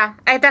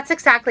 that's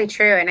exactly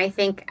true. And I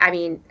think, I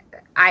mean,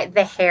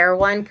 the hair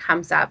one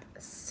comes up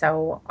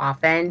so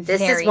often.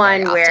 This is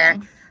one where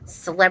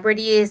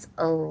celebrities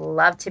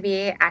love to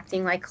be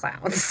acting like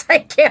clowns. I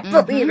can't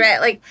believe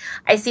it. Like,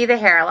 I see the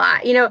hair a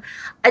lot. You know,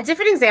 a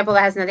different example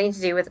that has nothing to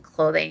do with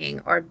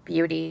clothing or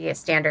beauty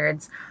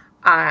standards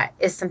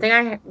is something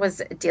I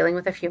was dealing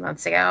with a few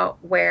months ago,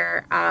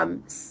 where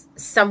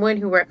someone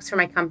who works for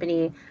my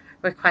company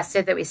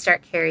requested that we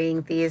start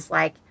carrying these,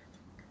 like,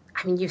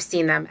 I mean, you've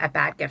seen them at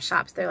bad gift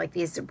shops. They're like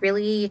these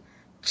really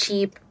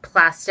cheap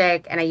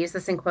plastic, and I use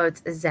this in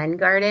quotes, Zen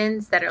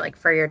gardens that are like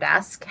for your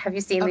desk. Have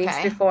you seen these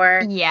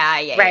before? Yeah.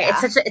 Right.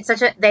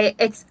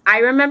 Yeah. I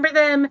remember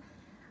them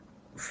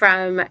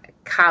from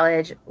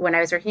college. When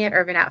I was working at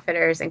Urban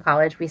Outfitters in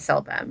college, we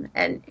sold them.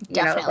 And,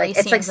 Definitely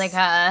it's seems like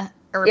a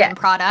urban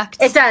product.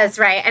 It does,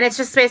 right? And it's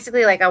just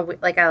basically like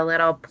a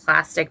little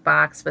plastic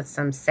box with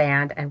some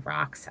sand and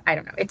rocks. I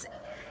don't know.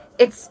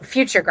 It's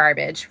future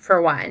garbage,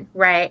 for one,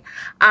 right?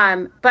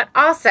 But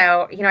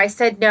also, I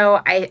said,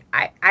 no,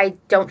 I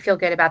don't feel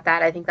good about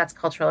that. I think that's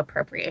cultural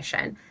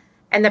appropriation.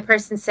 And the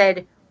person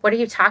said, what are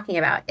you talking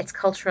about? It's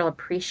cultural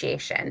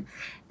appreciation.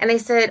 And I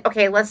said,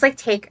 okay, let's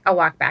take a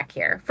walk back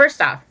here.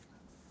 First off,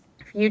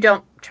 if you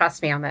don't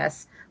trust me on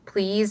this,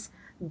 please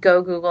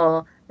go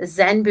Google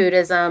Zen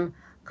Buddhism,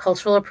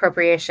 cultural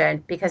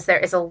appropriation, because there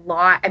is a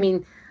lot. I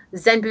mean,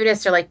 Zen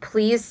Buddhists are like,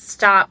 please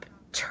stop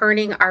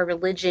turning our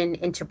religion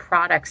into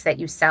products that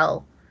you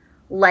sell,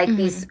 like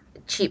these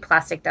cheap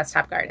plastic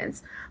desktop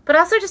gardens. But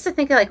also just to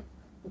think of,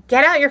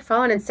 get out your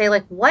phone and say,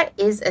 what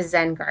is a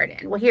Zen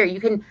garden? Well, here, you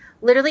can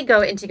literally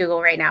go into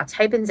Google right now,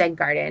 type in Zen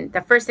garden.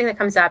 The first thing that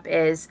comes up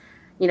is,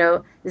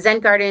 Zen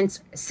gardens.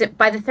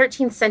 By the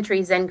 13th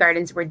century, Zen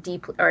gardens were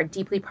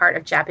deeply part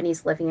of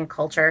Japanese living and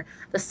culture.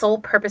 The sole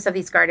purpose of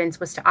these gardens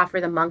was to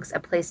offer the monks a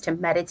place to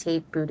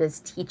meditate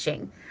Buddha's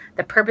teaching.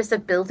 The purpose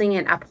of building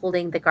and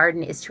upholding the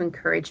garden is to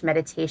encourage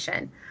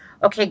meditation.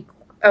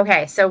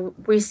 Okay, so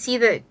we see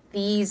that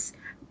these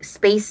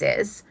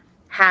spaces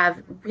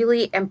have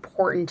really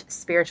important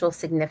spiritual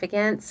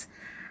significance.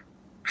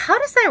 How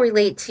does that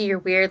relate to your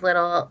weird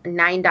little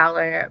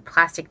 $9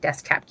 plastic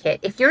desktop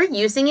kit? If you're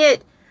using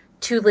it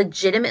to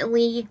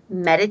legitimately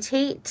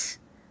meditate,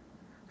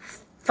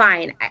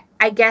 fine.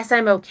 I guess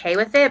I'm okay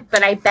with it,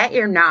 but I bet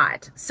you're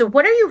not. So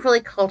what are you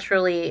really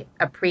culturally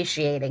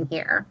appreciating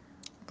here?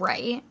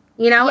 Right.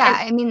 Yeah,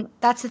 I mean,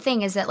 that's the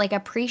thing, is that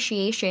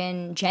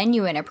appreciation,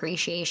 genuine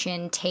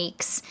appreciation,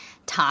 takes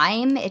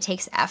time, it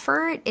takes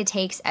effort, it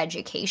takes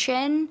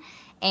education,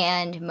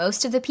 and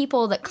most of the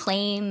people that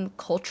claim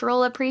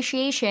cultural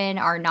appreciation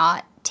are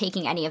not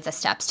taking any of the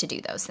steps to do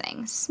those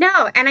things.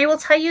 No, and I will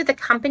tell you, the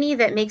company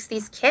that makes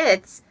these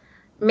kits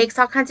makes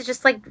all kinds of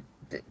just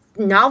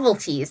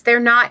novelties.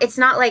 It's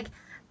not like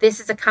this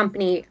is a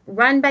company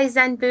run by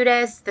Zen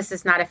Buddhists. This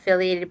is not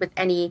affiliated with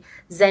any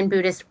Zen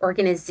Buddhist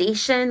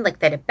organization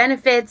that it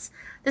benefits.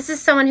 This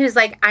is someone who's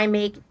I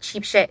make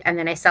cheap shit and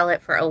then I sell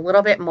it for a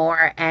little bit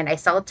more, and I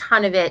sell a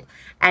ton of it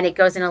and it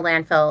goes in a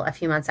landfill a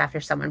few months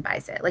after someone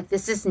buys it.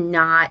 This is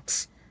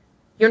not,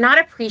 you're not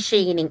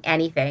appreciating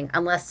anything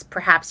unless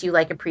perhaps you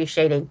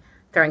appreciating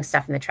throwing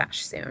stuff in the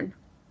trash soon.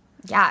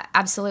 Yeah,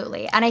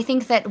 absolutely. And I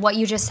think that what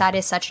you just said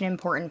is such an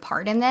important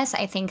part in this.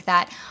 I think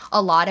that a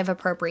lot of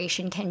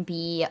appropriation can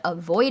be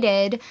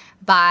avoided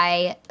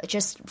by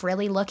just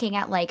really looking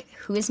at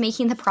who is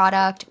making the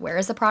product, where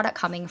is the product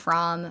coming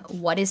from,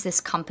 what is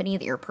this company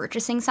that you're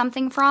purchasing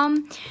something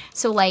from.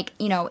 So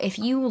if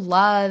you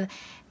love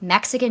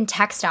Mexican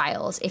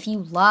textiles, if you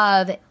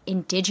love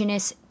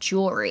indigenous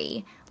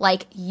jewelry,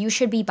 you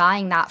should be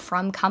buying that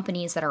from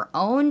companies that are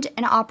owned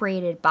and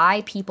operated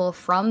by people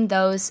from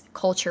those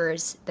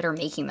cultures that are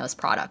making those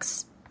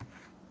products.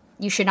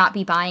 You should not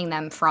be buying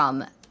them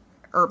from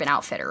Urban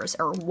Outfitters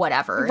or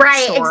whatever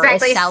store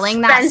is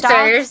selling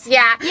Spencer's,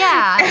 that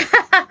stuff.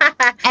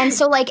 Yeah. And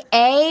so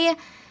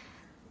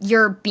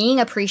you're being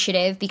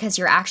appreciative because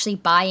you're actually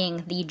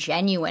buying the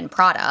genuine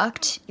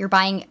product. You're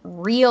buying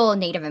real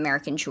Native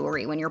American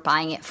jewelry when you're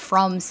buying it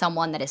from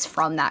someone that is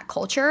from that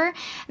culture.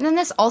 And then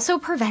this also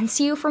prevents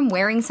you from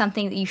wearing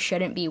something that you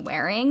shouldn't be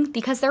wearing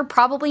because they're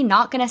probably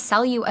not going to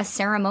sell you a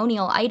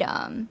ceremonial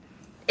item.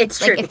 It's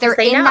true. If they're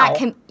in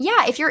that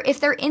if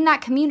they're in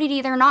that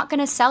community, they're not going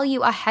to sell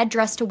you a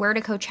headdress to wear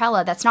to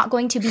Coachella. That's not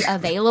going to be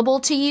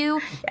available to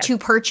you to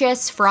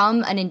purchase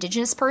from an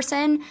indigenous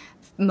person,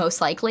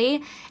 most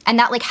likely, and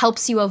that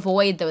helps you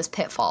avoid those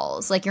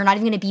pitfalls. You're not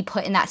even going to be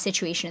put in that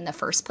situation in the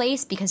first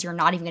place because you're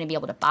not even going to be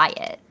able to buy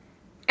it.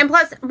 And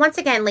plus, once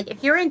again,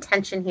 if your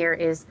intention here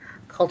is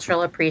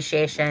cultural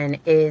appreciation,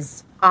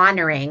 is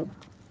honoring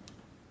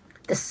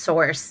the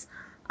source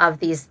of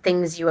these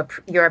things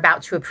you're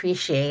about to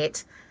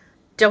appreciate,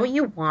 don't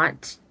you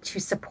want to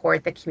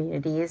support the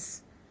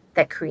communities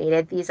that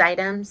created these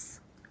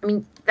items? I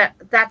mean,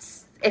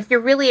 that's if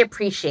you're really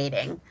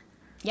appreciating.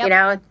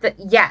 Yep.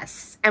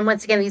 Yes. And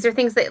once again, these are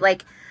things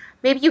that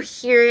maybe you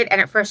hear it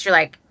and at first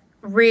you're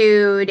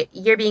rude,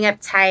 you're being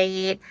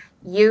uptight,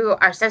 you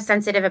are so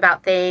sensitive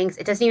about things,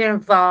 it doesn't even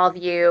involve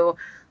you.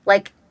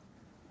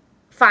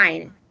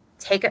 Fine.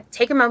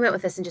 Take a moment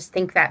with this and just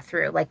think that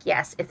through.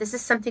 Yes, if this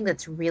is something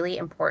that's really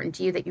important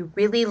to you, that you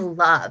really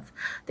love,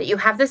 that you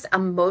have this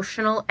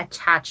emotional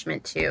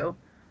attachment to,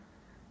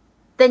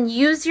 then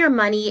use your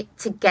money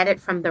to get it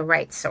from the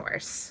right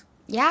source.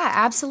 Yeah,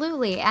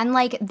 absolutely. And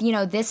like,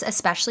 this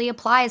especially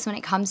applies when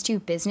it comes to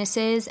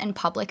businesses and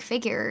public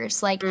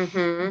figures. Like,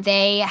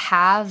 they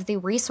have the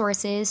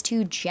resources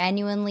to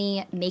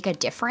genuinely make a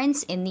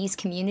difference in these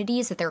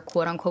communities that they're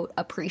quote unquote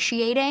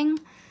appreciating.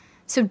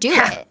 So do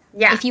it.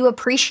 Yeah. If you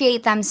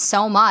appreciate them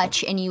so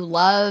much and you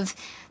love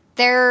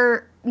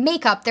their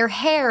makeup, their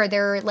hair,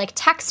 their like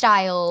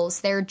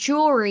textiles, their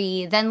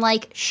jewelry, then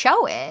like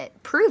show it,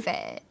 prove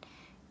it.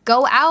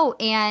 Go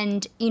out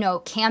and,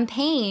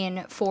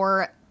 campaign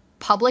for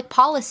public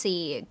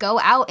policy. Go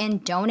out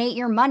and donate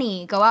your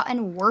money. Go out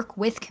and work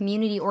with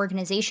community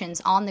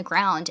organizations on the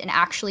ground and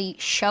actually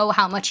show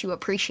how much you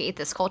appreciate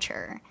this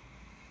culture.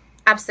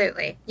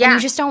 Absolutely. Yeah.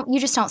 And you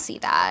just don't see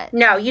that.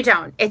 No, you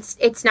don't.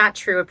 It's not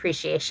true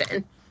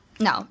appreciation.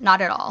 No,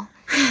 not at all.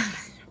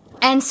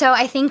 And so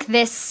I think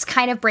this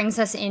kind of brings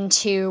us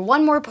into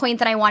one more point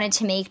that I wanted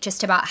to make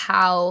just about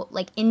how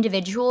like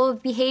individual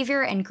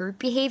behavior and group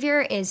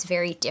behavior is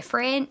very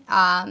different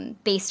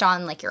based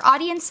on like your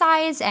audience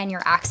size and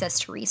your access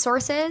to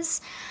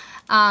resources.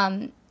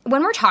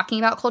 When we're talking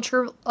about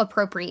cultural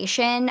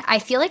appropriation, I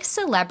feel like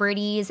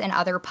celebrities and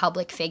other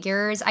public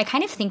figures, I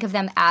kind of think of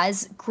them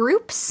as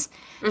groups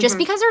just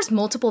because there's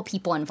multiple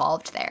people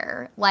involved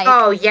there. Like,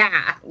 oh,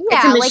 yeah.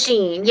 It's a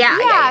machine.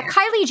 Yeah.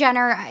 Kylie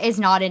Jenner is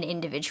not an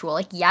individual.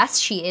 Like, yes,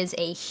 she is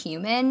a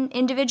human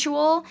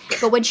individual,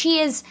 but when she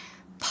is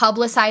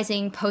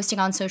publicizing, posting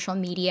on social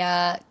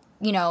media,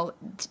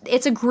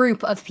 it's a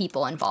group of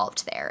people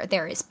involved there.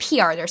 There is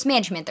PR, there's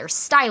management, there's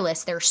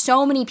stylists, there's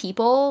so many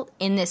people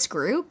in this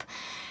group.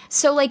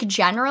 So, like,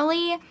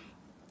 generally,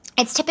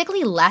 it's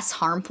typically less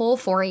harmful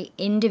for an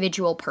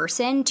individual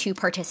person to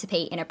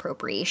participate in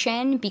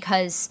appropriation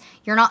because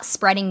you're not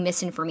spreading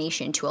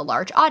misinformation to a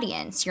large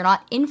audience. You're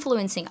not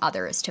influencing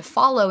others to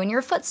follow in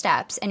your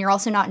footsteps, and you're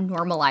also not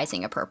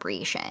normalizing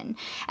appropriation.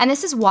 And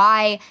this is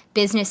why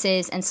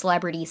businesses and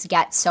celebrities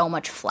get so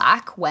much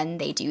flack when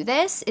they do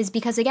this, is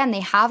because, again, they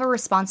have a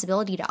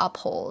responsibility to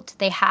uphold.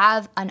 They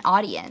have an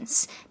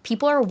audience.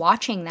 People are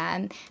watching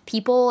them.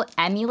 People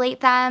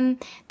emulate them.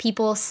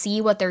 People see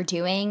what they're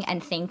doing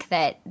and think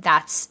that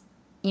that's,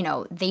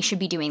 they should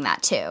be doing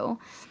that too.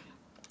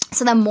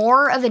 So the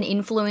more of an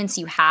influence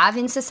you have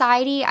in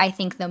society, I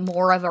think the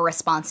more of a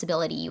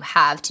responsibility you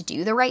have to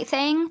do the right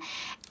thing.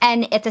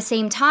 And at the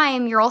same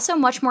time, you're also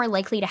much more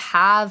likely to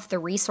have the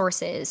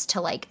resources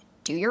to like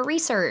do your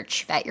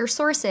research, vet your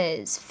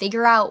sources,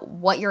 figure out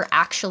what you're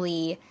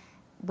actually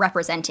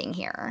representing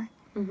here.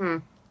 Mm-hmm.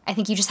 I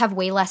think you just have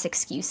way less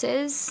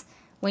excuses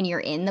when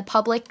you're in the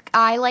public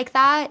eye like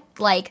that.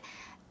 Like,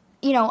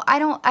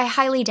 I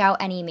highly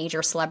doubt any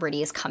major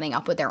celebrity is coming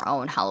up with their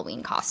own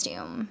Halloween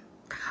costume.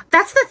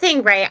 That's the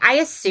thing, right? I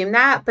assume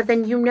that, but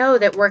then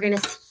that we're going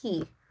to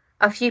see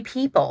a few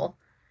people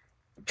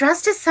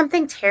dressed as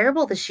something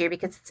terrible this year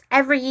because it's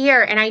every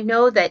year. And I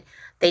know that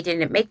they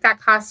didn't make that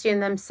costume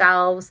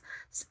themselves.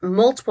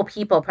 Multiple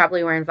people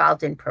probably were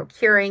involved in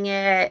procuring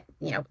it,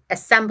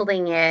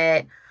 assembling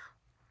it,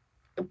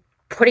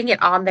 putting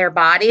it on their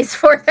bodies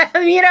for them.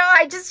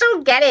 I just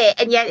don't get it.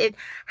 And yet it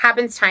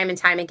happens time and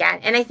time again.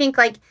 And I think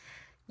like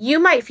you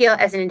might feel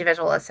as an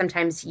individual as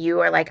sometimes you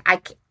are like,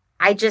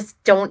 I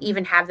just don't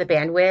even have the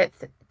bandwidth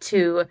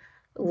to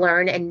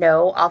learn and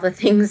know all the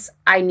things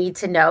I need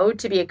to know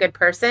to be a good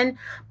person.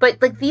 But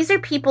like, these are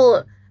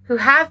people who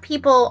have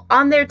people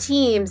on their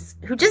teams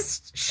who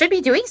just should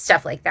be doing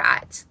stuff like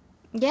that.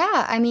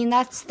 Yeah. I mean,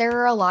 there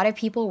are a lot of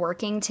people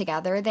working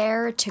together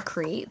there to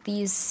create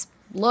these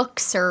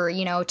looks or,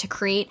 to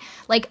create,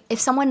 like, if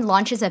someone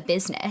launches a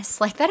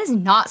business, like, that is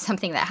not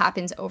something that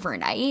happens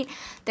overnight.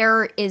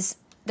 There's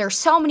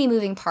so many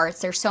moving parts.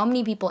 There's so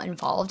many people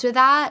involved with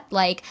that.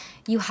 Like,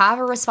 you have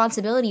a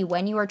responsibility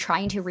when you are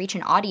trying to reach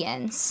an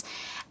audience.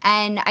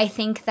 And I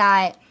think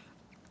that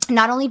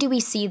not only do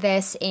we see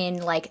this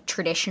in like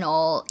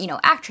traditional,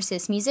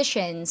 actresses,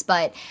 musicians,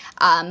 but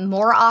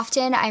more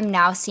often I'm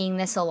now seeing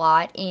this a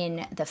lot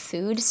in the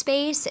food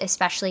space,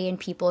 especially in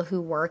people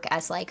who work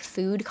as like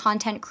food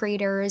content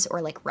creators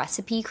or like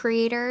recipe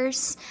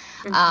creators.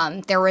 Mm-hmm.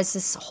 There was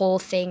this whole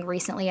thing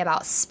recently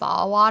about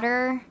spa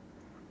water.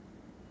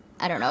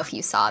 I don't know if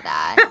you saw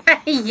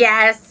that.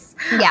 Yes.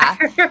 Yeah.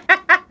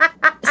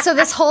 So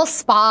this whole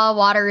spa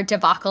water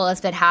debacle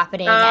has been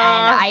happening, and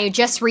I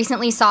just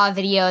recently saw a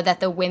video that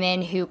the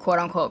women who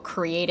quote-unquote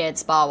created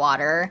spa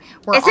water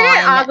were Isn't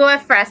it agua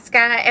fresca?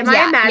 Am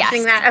I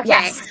imagining that? Okay.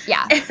 Yes,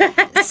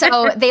 yeah.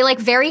 So they like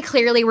very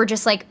clearly were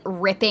just like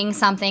ripping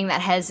something that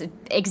has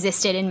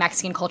existed in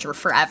Mexican culture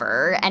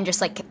forever and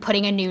just like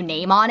putting a new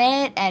name on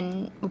it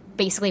and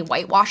basically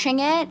whitewashing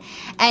it.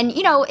 And,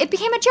 it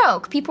became a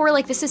joke. People were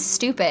like, this is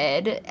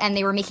stupid, and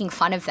they were making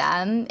fun of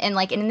them. And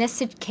like in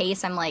this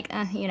case, I'm like,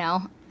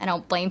 I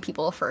don't blame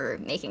people for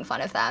making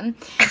fun of them.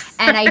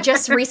 And I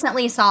just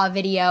recently saw a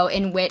video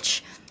in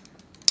which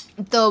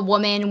the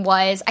woman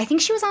I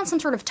think she was on some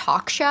sort of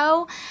talk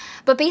show,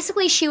 but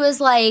basically she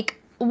was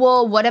like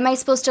well, what am I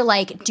supposed to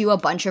like do a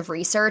bunch of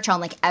research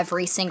on like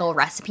every single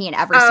recipe and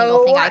every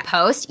single thing I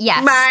post?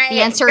 Yes.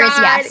 The answer is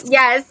yes.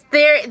 Yes.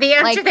 The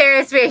answer Like, there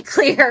is very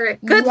clear.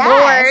 Good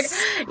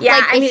yes. Lord. Yeah.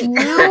 Like, if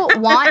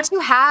you want to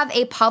have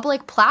a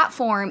public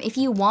platform, if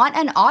you want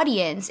an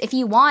audience, if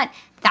you want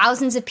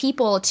thousands of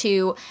people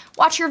to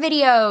watch your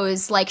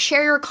videos, like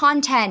share your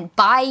content,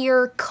 buy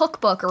your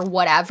cookbook or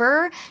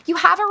whatever, you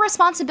have a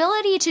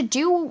responsibility to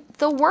do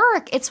the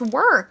work. It's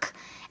work.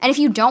 And if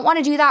you don't want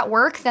to do that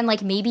work, then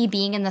like maybe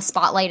being in the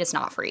spotlight is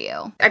not for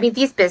you. I mean,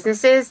 these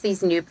businesses,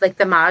 these new, like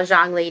the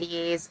mahjong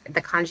ladies,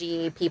 the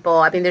kanji people,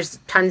 I mean, there's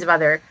tons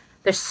of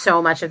there's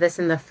so much of this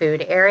in the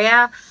food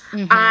area.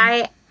 Mm-hmm.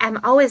 I am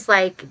always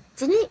like,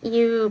 didn't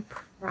you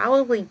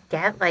probably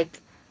get like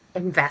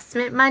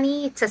investment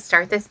money to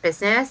start this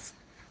business?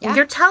 Yeah.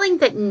 You're telling me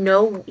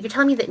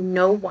that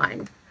no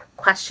one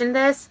questioned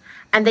this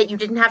and that you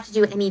didn't have to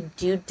do any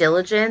due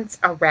diligence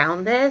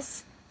around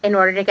this in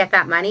order to get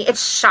that money.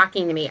 It's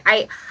shocking to me.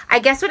 I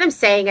guess what I'm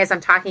saying as I'm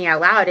talking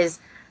out loud is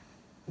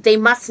they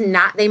must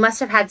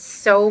have had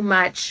so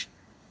much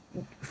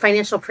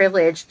financial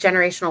privilege,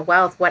 generational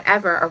wealth,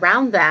 whatever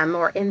around them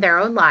or in their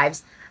own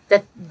lives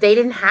that they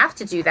didn't have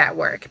to do that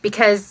work,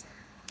 because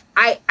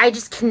I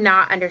just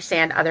cannot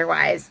understand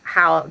otherwise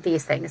how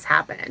these things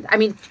happened. I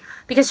mean,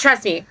 because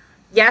trust me,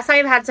 yes, I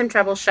have had some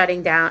trouble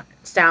shutting down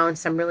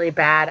some really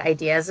bad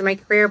ideas in my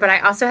career, but I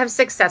also have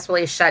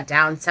successfully shut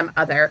down some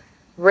other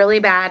really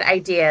bad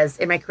ideas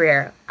in my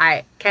career.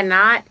 I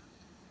cannot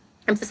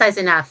emphasize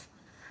enough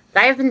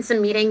that I have been in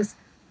some meetings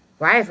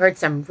where I've heard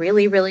some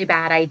really, really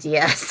bad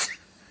ideas.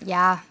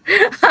 Yeah.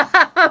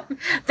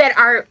 That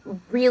are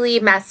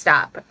really messed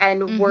up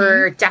and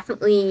were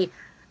definitely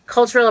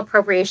cultural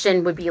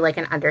appropriation would be like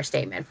an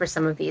understatement for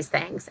some of these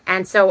things.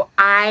 And so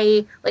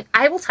I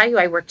will tell you,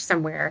 I worked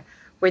somewhere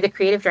where the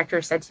creative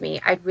director said to me,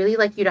 I'd really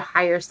like you to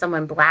hire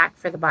someone Black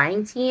for the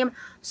buying team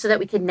so that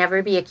we could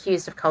never be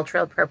accused of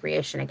cultural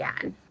appropriation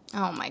again.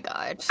 Oh my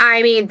God.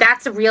 I mean,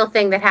 that's a real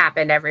thing that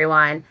happened,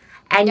 everyone.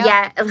 And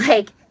yet,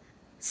 like,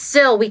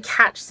 still we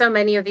catch so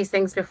many of these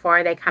things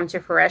before they come to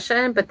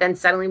fruition, but then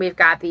suddenly we've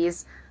got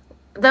the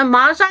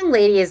mahjong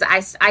ladies,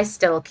 I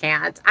still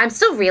can't. I'm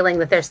still reeling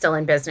that they're still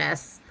in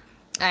business.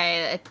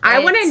 I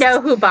want to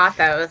know who bought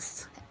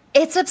those.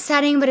 It's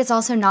upsetting, but it's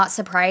also not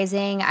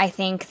surprising. I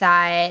think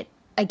that,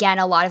 again,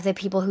 a lot of the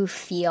people who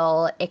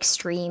feel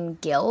extreme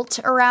guilt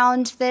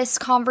around this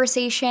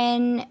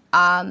conversation,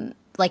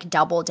 like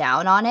double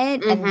down on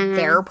it. And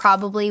they're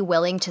probably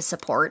willing to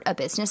support a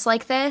business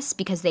like this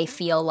because they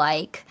feel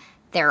like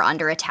they're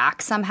under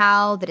attack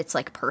somehow, that it's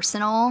like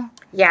personal.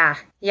 Yeah.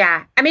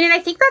 Yeah. I mean, and I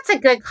think that's a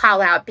good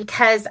call out,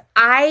 because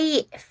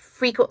I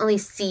frequently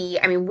see,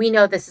 I mean, we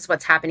know this is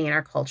what's happening in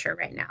our culture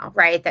right now,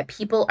 right? That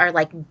people are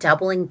like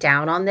doubling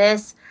down on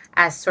this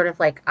as sort of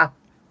like a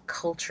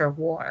culture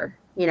war,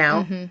 you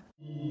know?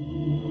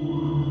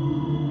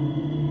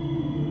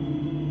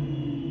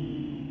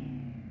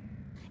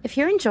 If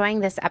you're enjoying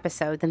this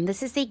episode, then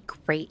this is a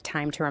great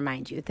time to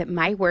remind you that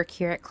my work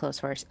here at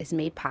Clotheshorse is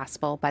made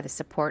possible by the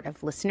support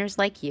of listeners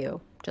like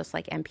you, just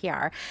like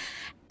NPR,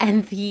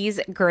 and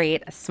these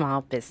great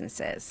small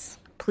businesses.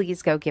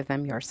 Please go give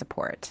them your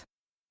support.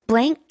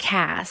 Blank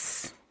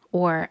Cass,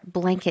 or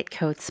Blanket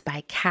Coats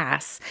by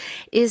Cass,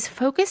 is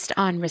focused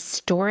on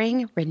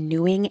restoring,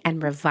 renewing,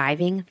 and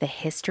reviving the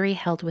history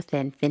held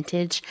within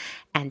vintage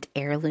and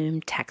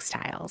heirloom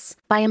textiles.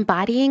 By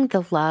embodying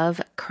the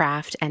love,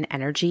 craft, and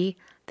energy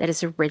that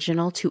is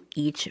original to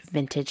each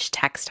vintage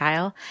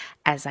textile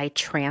as I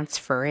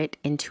transfer it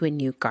into a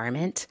new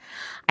garment,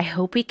 I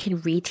hope we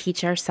can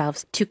reteach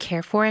ourselves to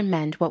care for and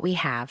mend what we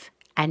have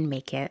and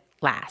make it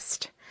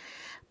last.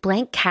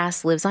 Blank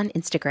Cass lives on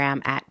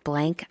Instagram at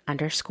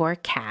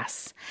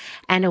 _Cass,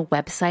 and a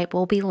website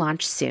will be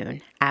launched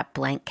soon at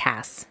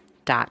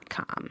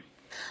blankcass.com.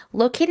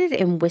 Located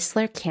in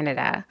Whistler,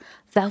 Canada,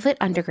 Velvet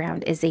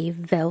Underground is a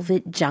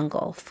velvet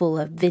jungle full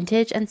of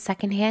vintage and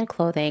secondhand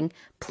clothing,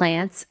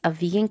 plants, a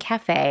vegan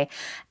cafe,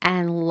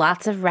 and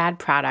lots of rad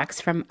products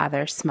from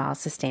other small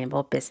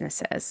sustainable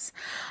businesses.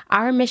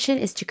 Our mission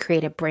is to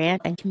create a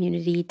brand and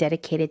community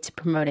dedicated to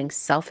promoting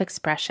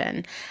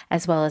self-expression,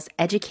 as well as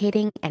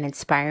educating and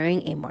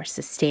inspiring a more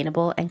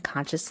sustainable and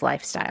conscious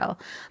lifestyle,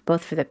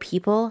 both for the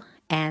people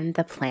and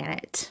the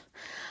planet.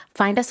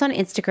 Find us on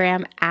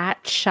Instagram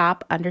at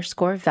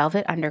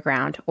shop_Velvet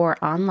Underground or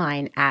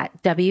online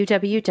at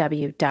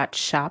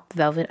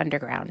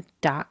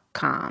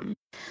www.shopvelvetunderground.com.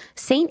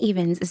 St.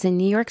 Evens is a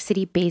New York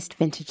City-based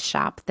vintage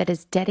shop that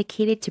is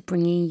dedicated to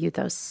bringing you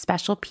those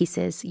special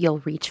pieces you'll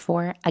reach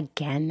for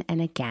again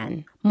and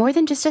again. More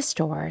than just a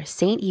store,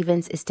 St.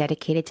 Evens is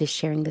dedicated to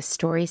sharing the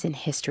stories and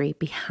history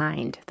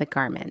behind the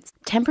garments.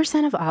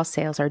 10% of all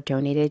sales are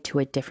donated to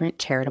a different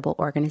charitable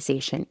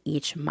organization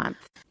each month.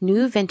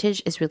 New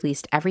vintage is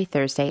released every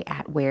Thursday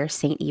at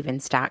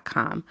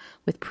wearstevens.com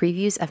with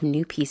previews of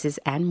new pieces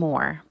and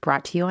more,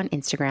 brought to you on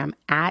Instagram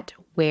at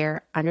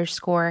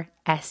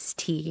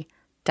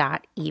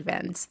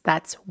wear_st.evens.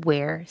 That's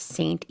Wear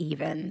St.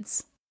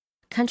 Evens.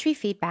 Country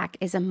Feedback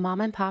is a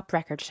mom-and-pop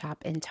record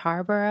shop in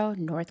Tarboro,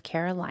 North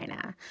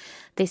Carolina.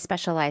 They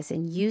specialize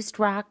in used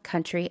rock,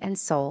 country, and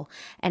soul,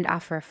 and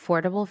offer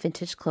affordable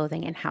vintage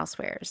clothing and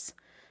housewares.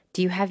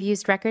 Do you have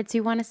used records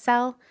you want to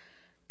sell?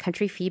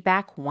 Country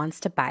Feedback wants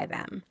to buy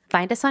them.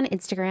 Find us on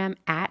Instagram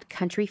at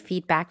Country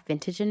Feedback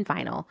Vintage and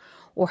Vinyl,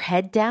 or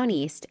head down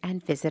east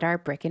and visit our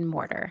brick and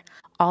mortar.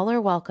 All are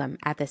welcome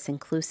at this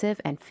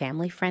inclusive and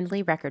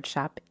family-friendly record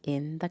shop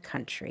in the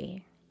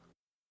country.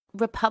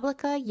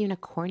 Republica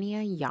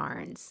Unicornia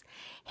Yarns.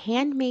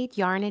 Handmade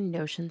yarn and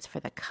notions for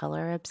the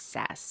color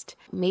obsessed.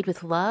 Made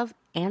with love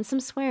and some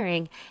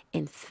swearing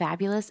in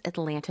fabulous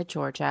Atlanta,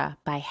 Georgia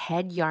by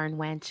head yarn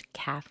wench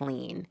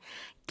Kathleen.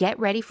 Get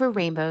ready for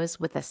rainbows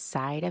with a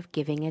side of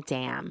giving a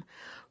damn.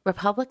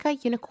 Republica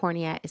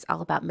Unicornia is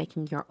all about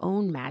making your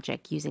own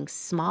magic using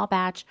small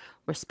batch,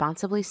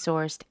 responsibly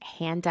sourced,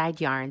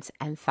 hand-dyed yarns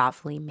and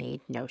thoughtfully made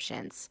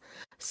notions.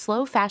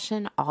 Slow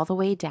fashion all the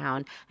way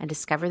down and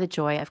discover the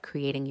joy of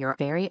creating your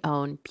very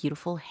own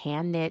beautiful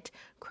hand-knit,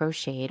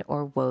 crocheted,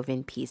 or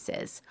woven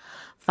pieces.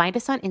 Find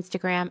us on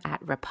Instagram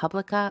at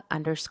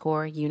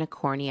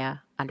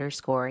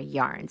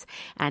Republica_Unicornia_yarns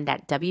and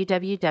at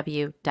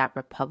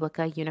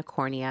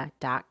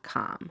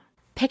www.republicaunicornia.com.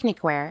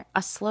 Picnic Wear,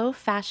 a slow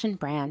fashion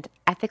brand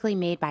ethically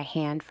made by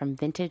hand from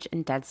vintage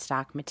and dead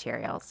stock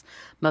materials,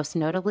 most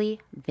notably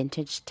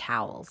vintage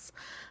towels.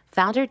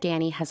 Founder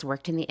Danny has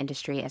worked in the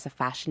industry as a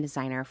fashion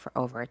designer for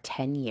over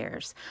 10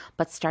 years,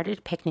 but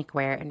started Picnic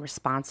Wear in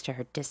response to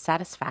her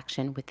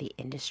dissatisfaction with the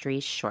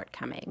industry's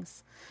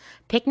shortcomings.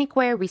 Picnic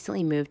Wear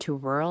recently moved to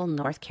rural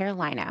North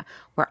Carolina,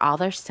 where all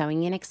their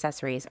sewing and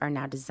accessories are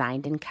now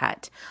designed and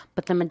cut,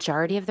 but the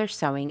majority of their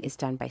sewing is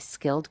done by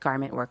skilled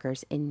garment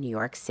workers in New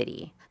York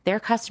City. Their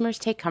customers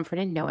take comfort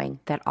in knowing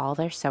that all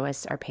their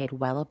sewists are paid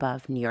well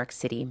above New York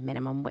City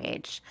minimum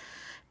wage.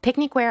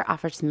 Picnic Wear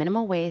offers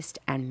minimal waste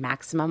and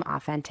maximum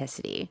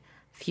authenticity.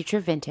 Future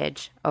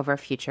vintage over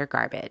future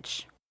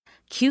garbage.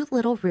 Cute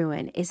Little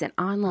Ruin is an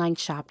online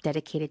shop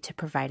dedicated to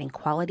providing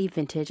quality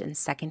vintage and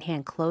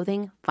secondhand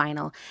clothing,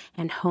 vinyl,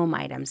 and home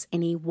items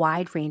in a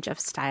wide range of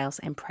styles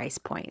and price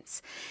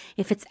points.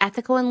 If it's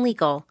ethical and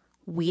legal,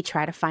 we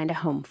try to find a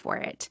home for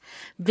it.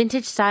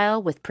 Vintage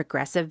style with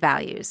progressive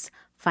values.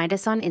 Find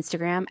us on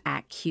Instagram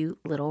at Cute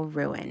Little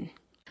Ruin.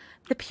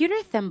 The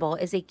Pewter Thimble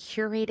is a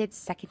curated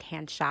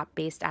secondhand shop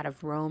based out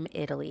of Rome,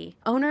 Italy.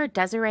 Owner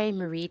Desiree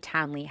Marie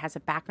Townley has a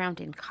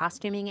background in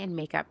costuming and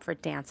makeup for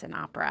dance and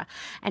opera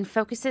and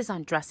focuses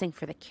on dressing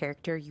for the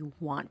character you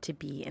want to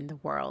be in the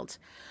world.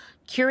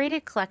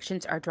 Curated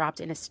collections are dropped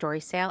in a story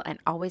sale and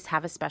always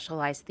have a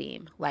specialized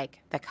theme, like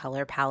the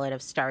color palette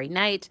of Starry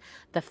Night,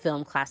 the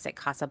film classic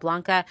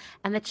Casablanca,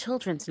 and the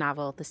children's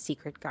novel The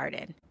Secret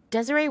Garden.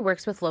 Desiree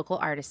works with local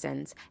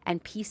artisans,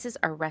 and pieces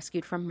are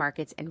rescued from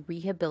markets and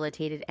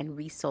rehabilitated and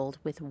resold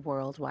with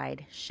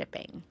worldwide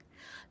shipping.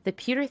 The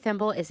Pewter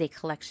Thimble is a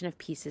collection of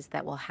pieces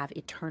that will have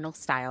eternal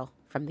style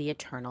from the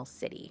Eternal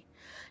City.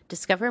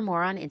 Discover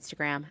more on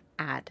Instagram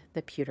at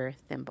The Pewter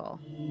Thimble.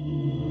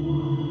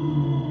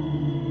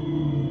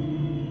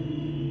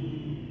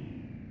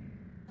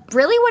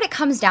 Really what it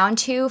comes down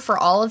to for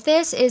all of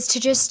this is to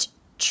just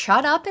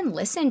shut up and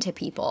listen to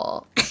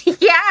people. That's it.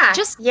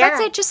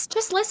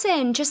 Just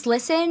listen. Just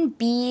listen.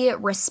 Be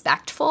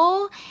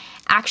respectful.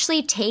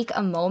 Actually take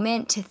a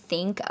moment to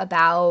think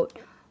about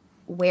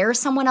where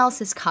someone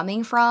else is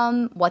coming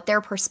from, what their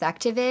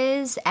perspective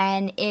is,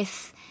 and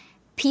if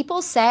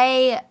people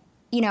say,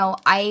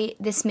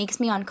 this makes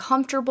me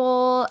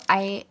uncomfortable,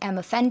 I am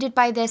offended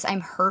by this,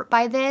 I'm hurt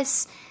by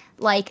this,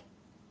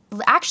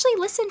 actually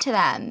listen to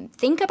them.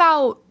 Think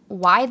about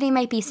why they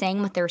might be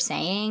saying what they're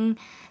saying.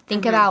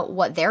 Think about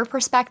what their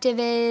perspective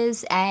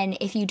is, and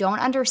if you don't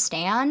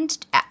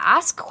understand,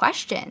 ask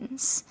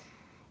questions.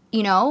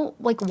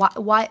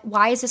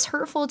 Why is this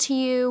hurtful to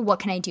you? What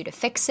can I do to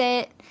fix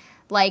it?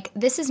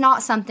 This is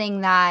not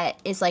something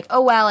that is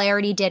oh, well, I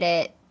already did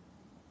it,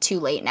 too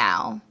late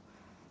now.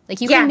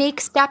 You can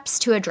make steps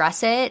to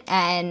address it,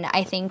 and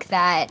I think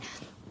that,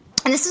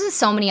 and this is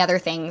so many other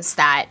things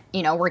that,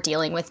 we're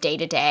dealing with day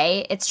to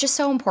day, it's just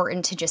so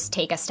important to just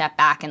take a step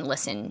back and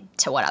listen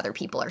to what other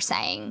people are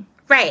saying.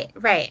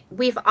 Right.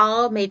 We've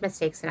all made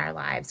mistakes in our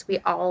lives. We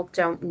all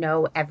don't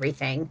know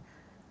everything.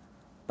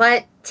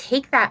 But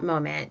take that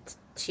moment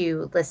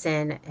to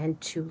listen and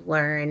to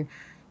learn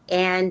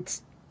and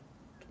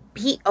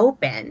be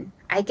open.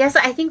 I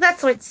think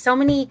that's what so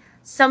many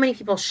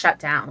people shut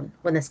down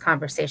when this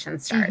conversation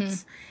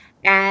starts.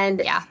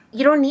 And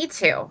you don't need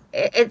to.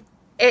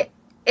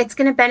 It's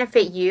going to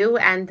benefit you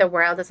and the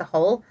world as a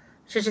whole.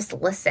 So just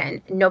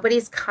listen.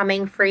 Nobody's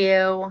coming for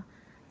you.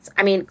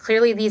 I mean,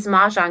 clearly these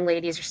mahjong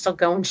ladies are still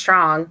going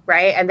strong,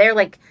 right? And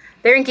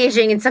they're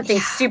engaging in something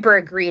super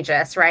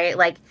egregious, right?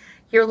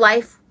 Your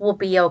life will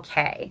be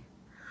okay.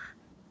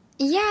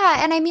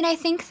 Yeah, and I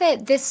think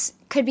that this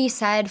could be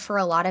said for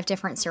a lot of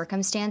different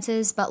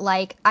circumstances, but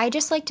I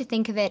just like to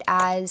think of it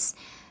as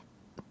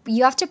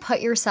you have to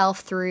put yourself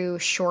through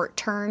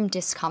short-term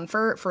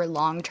discomfort for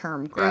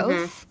long-term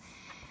growth.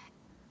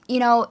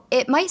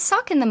 it might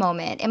suck in the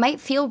moment. It might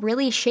feel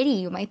really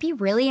shitty. You might be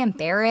really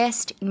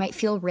embarrassed. You might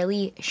feel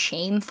really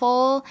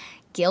shameful,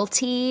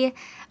 guilty.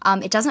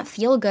 It doesn't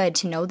feel good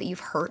to know that you've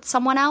hurt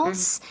someone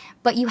else,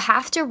 but you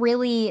have to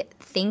really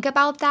think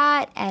about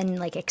that and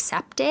like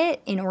accept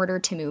it in order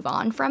to move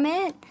on from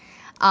it.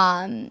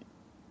 And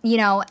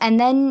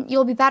then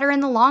you'll be better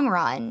in the long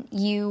run.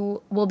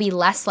 You will be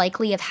less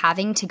likely of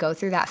having to go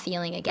through that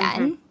feeling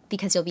again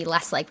because you'll be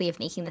less likely of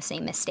making the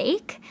same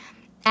mistake.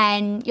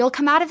 And you'll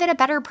come out of it a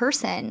better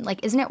person.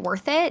 Like, isn't it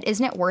worth it?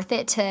 Isn't it worth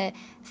it to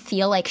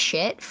feel like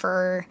shit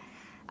for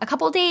a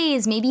couple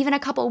days, maybe even a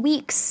couple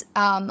weeks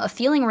of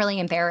feeling really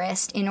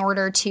embarrassed in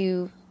order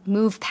to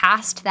move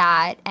past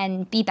that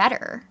and be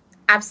better?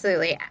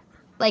 Absolutely.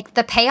 Like,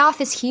 the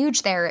payoff is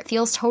huge there. It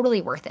feels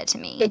totally worth it to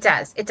me. It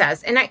does. It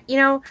does. And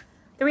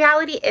the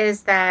reality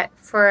is that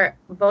for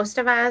most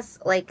of us,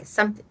 like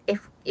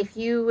if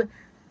you,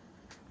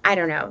 I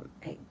don't know,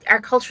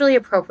 are culturally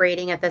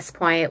appropriating at this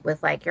point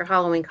with like your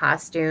Halloween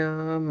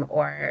costume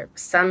or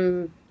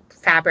some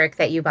fabric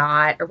that you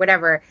bought or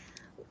whatever,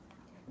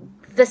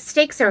 the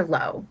stakes are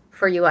low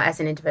for you as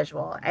an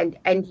individual,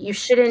 and you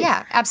shouldn't.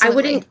 Yeah, absolutely. I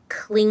wouldn't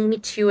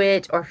cling to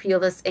it or feel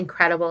this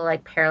incredible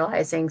like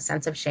paralyzing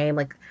sense of shame.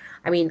 Like,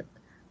 I mean,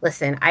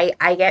 listen,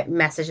 I get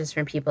messages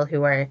from people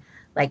who are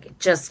like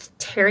just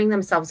tearing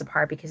themselves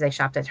apart because they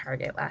shopped at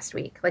Target last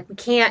week. Like, we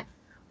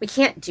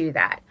can't do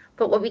that.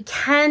 But what we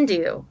can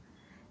do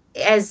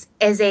as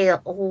a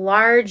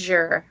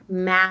larger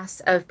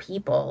mass of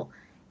people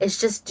is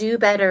just do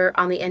better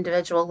on the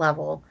individual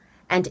level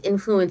and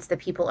influence the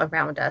people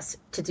around us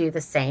to do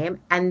the same.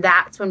 And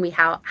that's when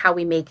how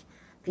we make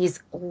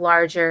these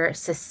larger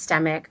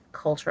systemic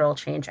cultural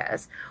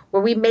changes,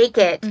 where we make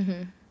it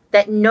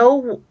that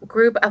no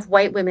group of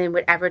white women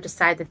would ever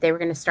decide that they were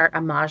going to start a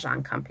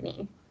mahjong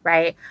company,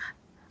 right?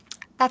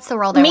 That's the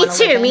world I want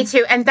to live in. Me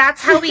too. And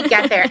that's how we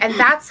get there. And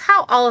that's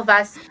how all of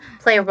us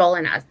play a role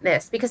in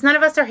this, because none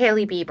of us are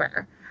Hailey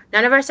Bieber.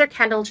 None of us are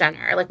Kendall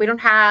Jenner. Like, we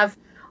don't have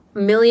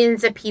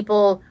millions of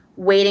people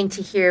waiting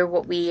to hear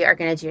what we are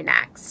going to do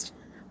next.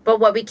 But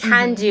what we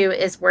can do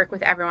is work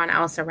with everyone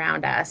else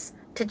around us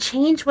to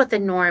change what the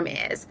norm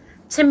is,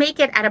 to make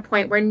it at a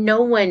point where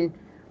no one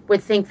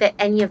would think that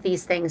any of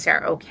these things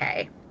are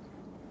okay.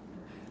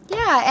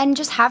 Yeah, and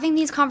just having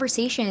these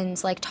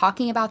conversations, like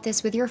talking about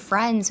this with your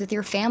friends, with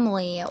your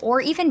family,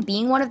 or even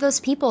being one of those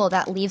people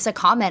that leaves a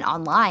comment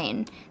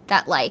online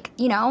that, like,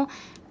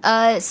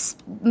 a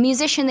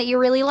musician that you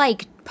really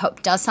like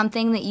does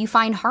something that you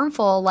find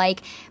harmful.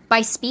 Like,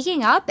 by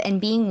speaking up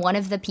and being one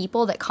of the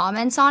people that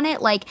comments on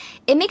it, like,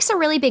 it makes a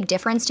really big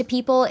difference to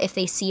people if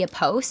they see a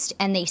post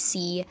and they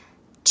see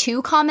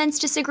 2 comments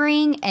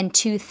disagreeing and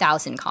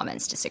 2,000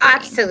 comments disagreeing.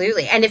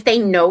 Absolutely. And if they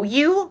know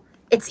you,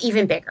 it's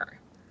even bigger.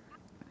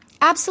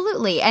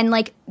 Absolutely. And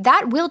like,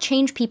 that will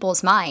change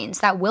people's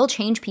minds. That will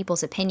change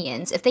people's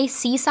opinions. If they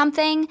see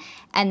something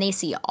and they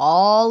see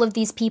all of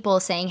these people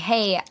saying,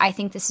 hey, I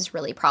think this is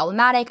really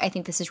problematic, I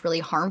think this is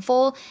really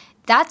harmful,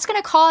 that's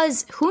going to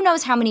cause who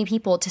knows how many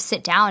people to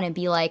sit down and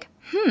be like,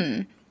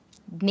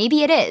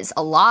 maybe it is.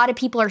 A lot of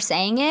people are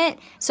saying it.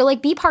 So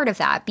like, be part of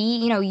that.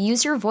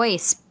 Use your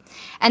voice.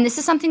 And this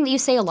is something that you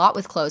say a lot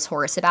with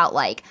Clotheshorse about,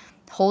 like,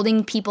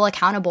 holding people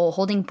accountable,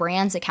 holding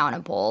brands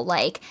accountable.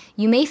 Like,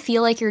 you may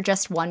feel like you're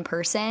just one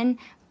person,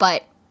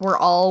 but we're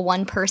all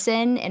one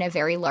person in a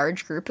very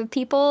large group of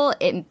people.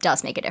 It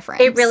does make a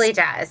difference. It really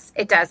does.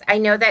 It does. I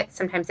know that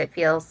sometimes it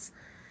feels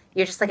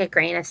you're just like a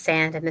grain of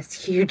sand in this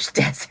huge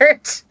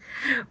desert,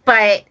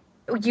 but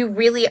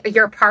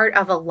you're part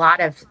of a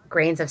lot of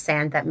grains of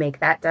sand that make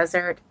that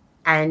desert.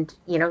 And,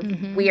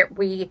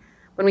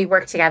 when we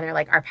work together,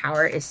 like, our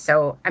power is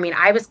so, I mean,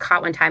 I was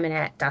caught one time in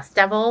a dust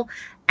devil,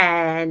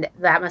 and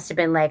that must have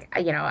been like,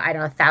 I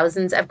don't know,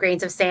 thousands of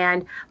grains of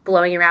sand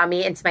blowing around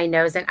me into my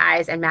nose and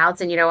eyes and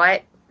mouths. And you know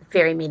what?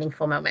 Very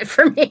meaningful moment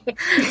for me.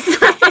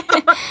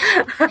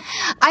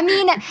 I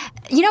mean,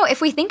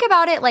 if we think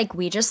about it, like,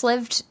 we just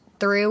lived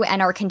through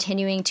and are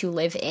continuing to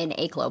live in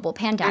a global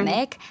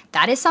pandemic.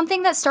 That is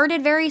something that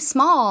started very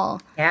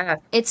small. Yeah.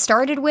 It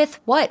started with,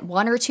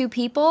 1 or 2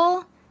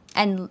 people?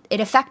 And it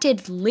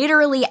affected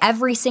literally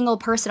every single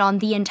person on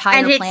the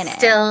entire planet. And it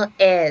still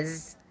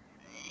is.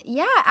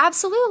 Yeah,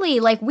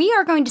 absolutely. Like, we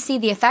are going to see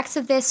the effects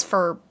of this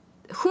for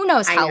who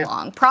knows how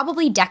long.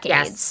 Probably decades.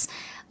 Yes.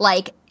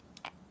 Like,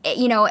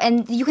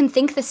 and you can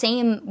think the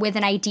same with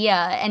an idea,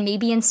 and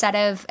maybe instead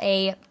of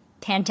a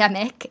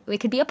pandemic, it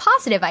could be a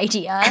positive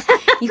idea.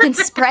 You can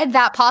spread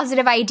that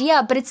positive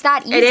idea, but it's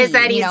that easy. It is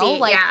that easy,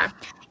 like, yeah.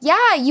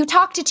 Yeah, you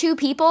talk to 2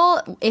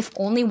 people. If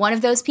only one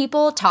of those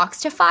people talks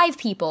to 5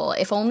 people,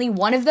 if only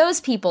one of those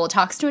people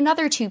talks to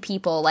another 2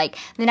 people, like,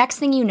 the next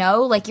thing you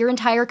know, like, your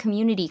entire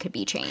community could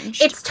be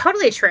changed. It's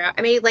totally true.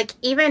 I mean, like,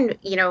 even,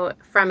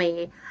 from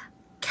a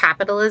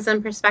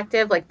capitalism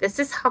perspective, like, this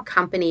is how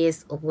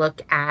companies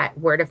look at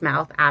word of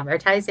mouth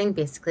advertising.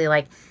 Basically,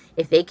 like,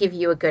 if they give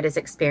you a good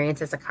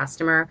experience as a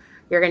customer,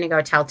 you're going to go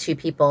tell 2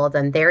 people,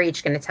 then they're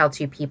each going to tell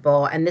 2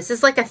 people. And this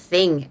is like a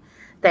thing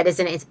that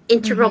is an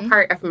integral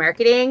part of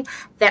marketing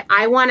that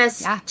I want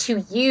us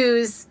to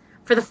use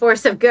for for the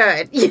force of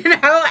good,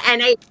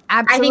 And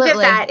I think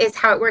that is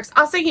how it works.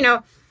 Also,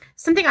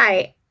 something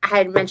I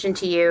had mentioned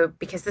to you,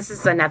 because this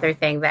is another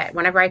thing that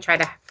whenever I try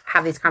to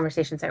have these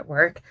conversations at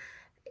work,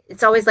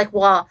 it's always like,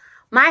 well,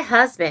 my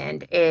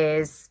husband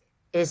is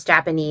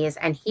Japanese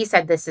and he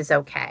said this is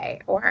okay.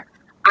 Or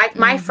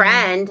my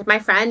friend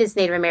is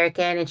Native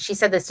American and she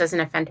said this doesn't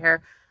offend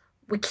her.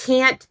 We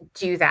can't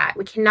do that.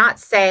 We cannot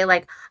say,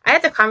 like, I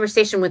had the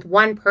conversation with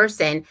one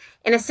person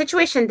in a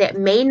situation that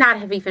may not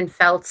have even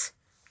felt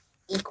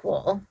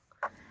equal,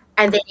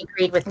 and they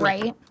agreed with me.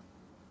 Right.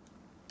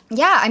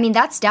 Yeah, I mean,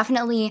 that's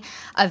definitely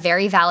a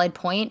very valid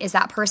point, is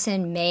that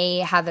person may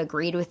have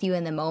agreed with you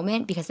in the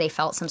moment because they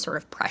felt some sort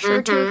of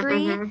pressure to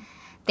agree.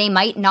 They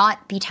might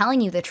not be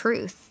telling you the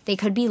truth. They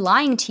could be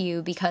lying to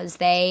you because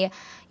they,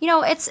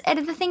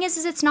 the thing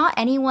is it's not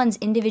anyone's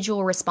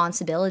individual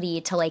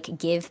responsibility to, like,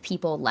 give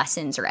people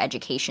lessons or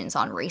educations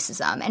on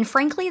racism. And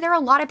frankly, there are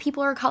a lot of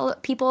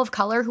people of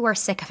color who are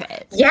sick of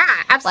it. Yeah,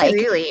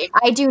 absolutely.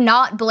 Like, I do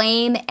not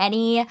blame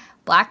any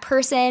Black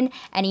person,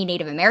 any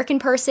Native American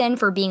person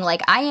for being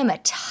like, I am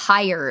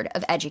tired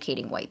of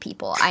educating white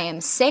people. I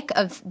am sick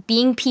of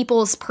being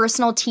people's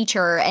personal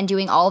teacher and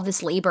doing all of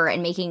this labor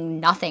and making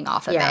nothing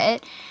off of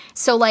it.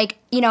 So, like,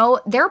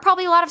 there are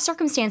probably a lot of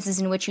circumstances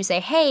in which you say,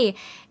 hey,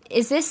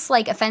 is this,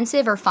 like,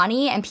 offensive or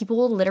funny? And people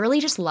will literally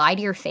just lie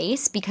to your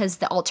face because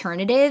the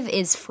alternative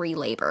is free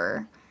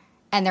labor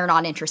and they're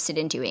not interested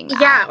in doing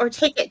that. Yeah, or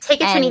take it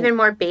to an even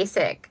more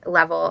basic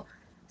level.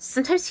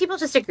 Sometimes people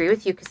just agree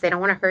with you because they don't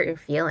want to hurt your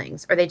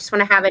feelings, or they just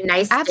want to have a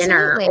nice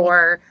dinner,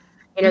 or,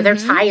 they're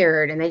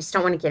tired and they just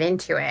don't want to get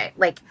into it.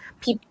 Like,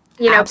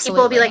 people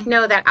will be like,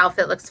 no, that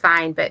outfit looks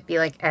fine, but be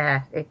like,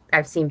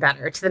 I've seen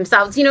better, to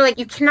themselves. Like,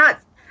 you cannot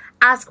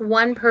ask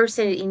one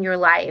person in your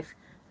life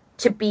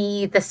to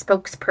be the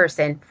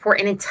spokesperson for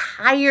an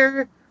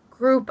entire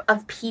group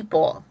of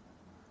people.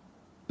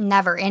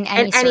 Never, in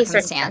any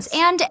circumstance.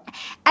 And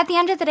at the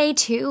end of the day,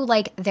 too,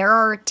 like, there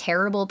are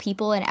terrible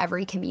people in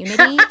every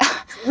community.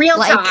 Real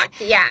talk,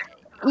 yeah.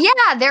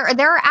 Yeah, there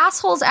are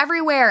assholes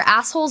everywhere.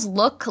 Assholes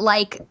look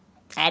like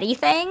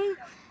anything.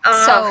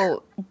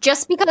 So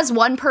just because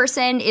one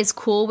person is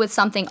cool with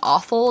something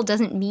awful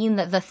doesn't mean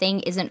that the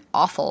thing isn't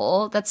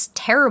awful. That's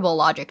terrible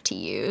logic to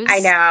use. I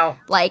know.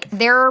 Like,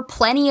 there are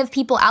plenty of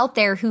people out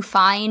there who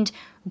find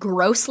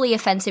grossly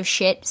offensive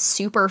shit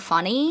super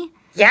funny.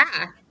 Yeah.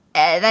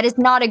 That is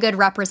not a good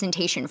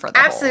representation for the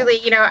Absolutely.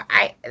 whole.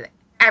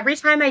 Every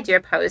time I do a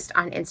post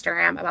on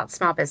Instagram about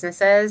small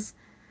businesses,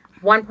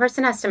 one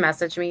person has to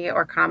message me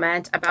or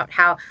comment about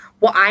how,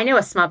 well, I know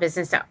a small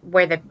business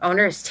where the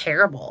owner is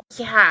terrible.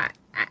 Yeah.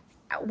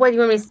 What do you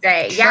want me to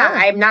say? Sure. Yeah,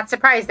 I'm not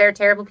surprised. There are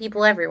terrible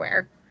people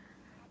everywhere.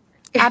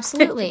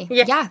 Absolutely.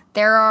 Yeah,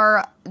 there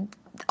are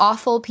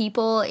awful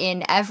people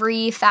in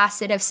every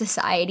facet of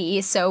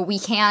society. So we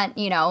can't,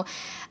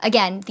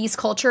 again, these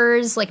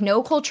cultures, like,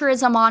 no culture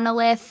is a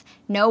monolith.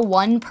 No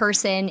one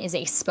person is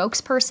a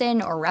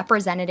spokesperson or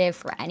representative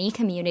for any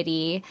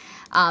community.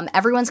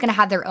 Everyone's going to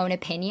have their own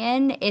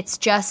opinion. It's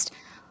just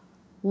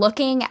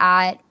looking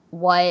at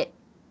what,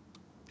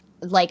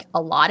 like,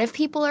 a lot of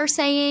people are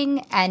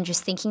saying and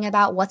just thinking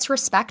about what's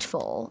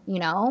respectful,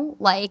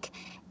 Like,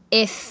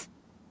 if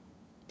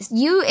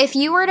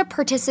you were to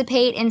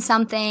participate in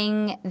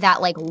something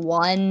that, like,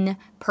 one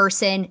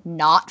person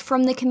not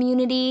from the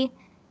community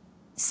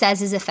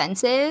says is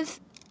offensive,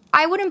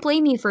 I wouldn't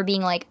blame you for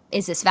being like,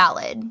 is this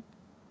valid?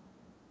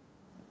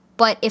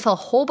 But if a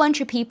whole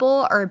bunch of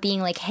people are being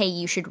like, hey,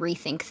 you should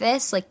rethink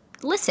this, like,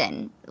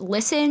 listen,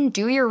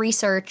 do your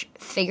research,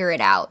 figure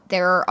it out.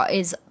 There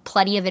is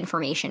plenty of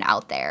information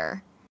out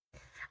there.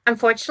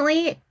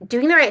 Unfortunately,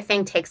 doing the right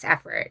thing takes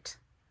effort.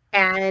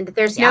 And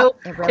there's no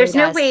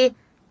way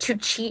to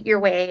cheat your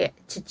way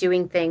to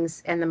doing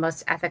things in the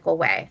most ethical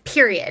way,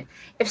 period.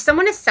 If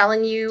someone is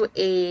selling you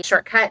a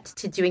shortcut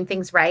to doing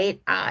things right,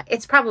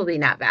 it's probably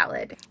not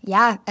valid.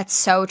 Yeah, that's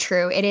so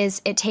true. It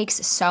is. It takes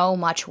so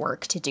much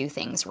work to do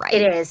things right.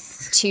 It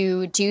is.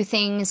 To do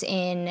things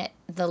in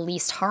the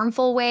least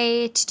harmful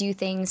way, to do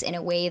things in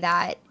a way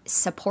that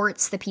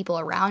supports the people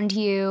around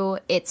you.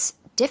 It's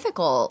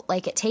difficult.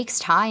 Like, it takes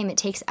time, it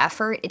takes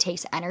effort, it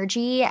takes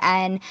energy.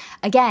 And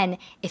again,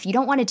 if you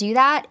don't want to do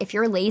that, if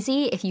you're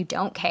lazy, if you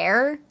don't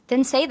care,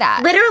 then say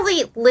that.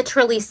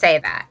 Literally say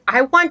that.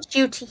 I want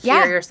you to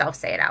hear yourself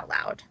say it out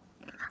loud.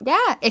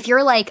 Yeah. If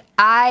you're like,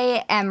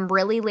 I am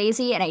really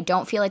lazy and I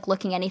don't feel like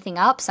looking anything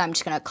up, so I'm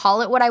just going to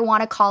call it what I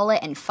want to call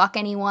it and fuck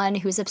anyone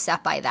who's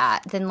upset by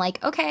that, then,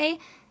 like, okay,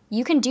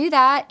 you can do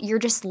that. You're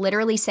just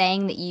literally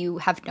saying that you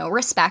have no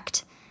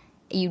respect.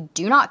 You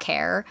do not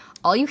care.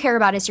 All you care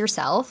about is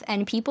yourself,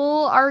 and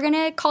people are going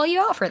to call you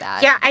out for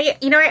that. Yeah,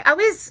 I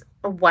always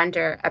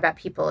wonder about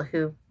people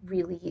who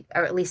really,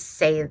 or at least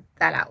say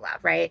that out loud,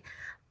 right?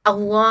 A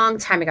long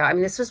time ago, I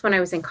mean, this was when I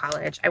was in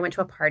college. I went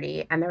to a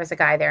party, and there was a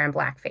guy there in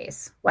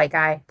blackface. White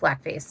guy,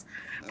 blackface.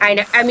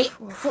 I mean,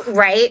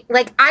 right?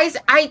 Like, I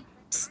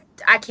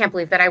can't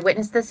believe that I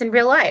witnessed this in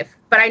real life,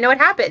 but I know it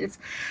happens.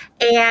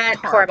 And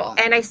horrible.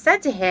 And I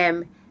said to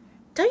him,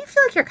 don't you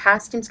feel like your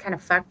costume's kind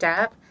of fucked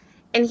up?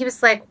 And he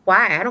was like,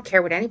 why? I don't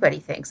care what anybody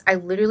thinks. I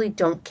literally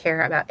don't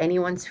care about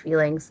anyone's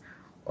feelings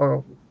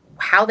or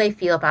how they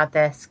feel about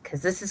this,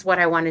 because this is what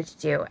I wanted to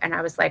do. And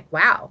I was like,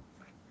 wow.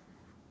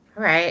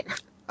 All right.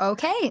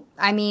 Okay.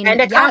 I mean,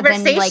 End of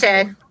conversation.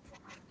 Then,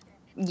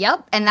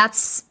 yep. And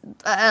that's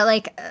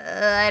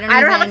I don't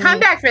have a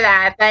comeback for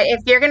that. But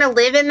if you're going to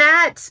live in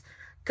that,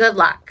 good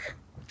luck.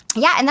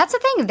 Yeah, and that's the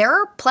thing. There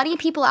are plenty of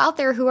people out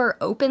there who are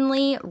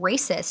openly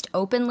racist,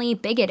 openly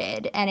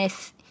bigoted. And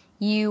if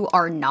you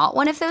are not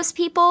one of those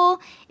people,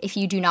 if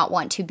you do not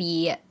want to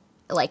be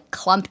like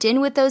clumped in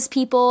with those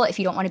people, if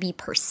you don't want to be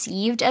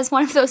perceived as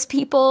one of those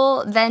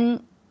people,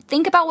 then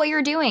think about what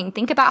you're doing.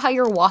 Think about how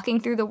you're walking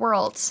through the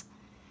world.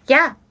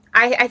 Yeah,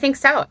 I think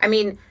so. I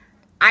mean,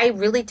 I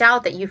really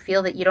doubt that you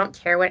feel that you don't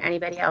care what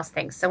anybody else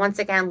thinks. So once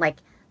again, like,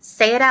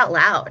 say it out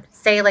loud.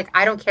 Say, like,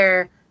 I don't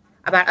care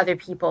about other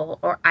people,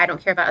 or I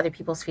don't care about other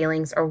people's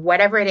feelings, or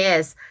whatever it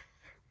is.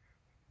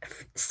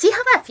 See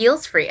how that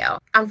feels for you.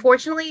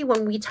 Unfortunately,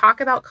 when we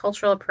talk about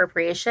cultural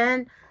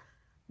appropriation,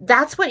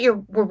 that's what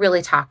we're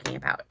really talking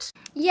about.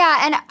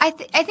 Yeah, and I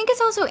think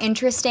it's also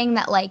interesting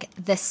that, like,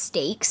 the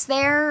stakes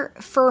there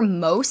for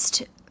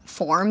most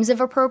forms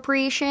of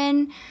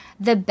appropriation,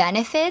 the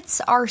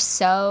benefits are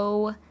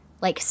so,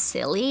 like,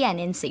 silly and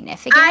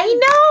insignificant. I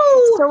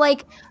know! So,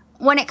 like,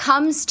 when it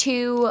comes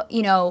to,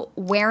 you know,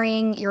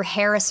 wearing your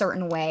hair a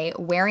certain way,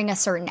 wearing a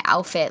certain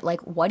outfit,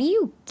 like, what do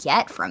you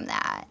get from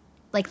that?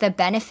 Like, the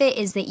benefit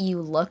is that you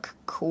look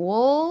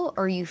cool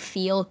or you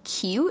feel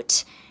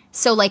cute.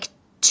 So, like,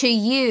 to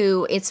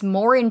you, it's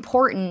more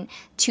important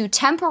to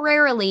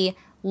temporarily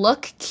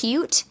look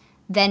cute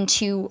than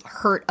to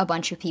hurt a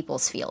bunch of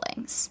people's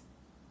feelings.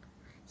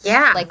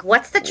 Yeah, like,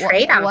 what's the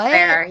trade-off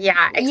there?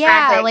 Yeah, exactly.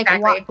 Yeah, like,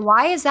 exactly.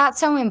 why is that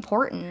so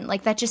important?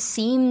 Like, that just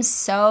seems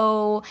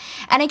so...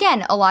 And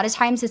again, a lot of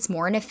times it's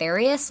more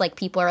nefarious. Like,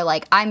 people are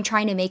like, I'm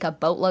trying to make a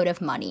boatload of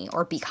money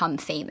or become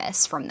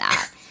famous from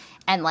that.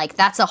 And, like,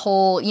 that's a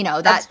whole, you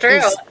know, that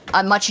is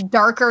a much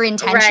darker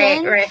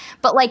intention. Right.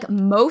 But, like,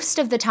 most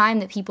of the time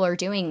that people are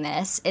doing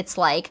this, it's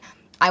like,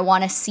 I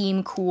want to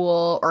seem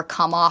cool or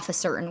come off a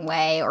certain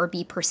way or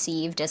be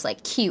perceived as,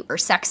 like, cute or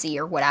sexy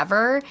or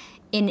whatever.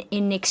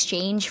 In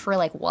exchange for,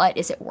 like, what?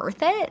 Is it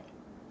worth it?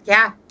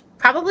 Yeah,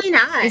 probably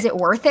not. Is it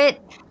worth it?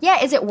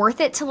 Yeah, is it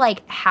worth it to,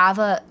 like, have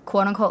a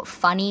quote-unquote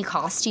funny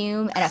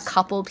costume and a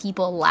couple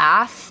people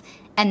laugh,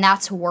 and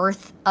that's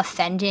worth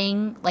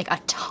offending, like,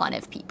 a ton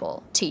of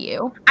people to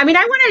you? I mean,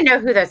 I want to know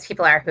who those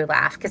people are who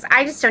laugh, because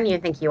I just don't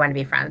even think you want to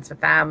be friends with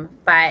them,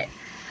 but...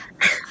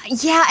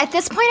 Yeah, at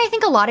this point, I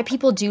think a lot of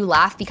people do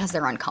laugh because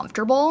they're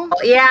uncomfortable.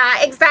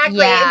 Yeah, exactly,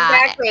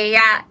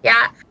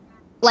 yeah.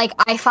 Like,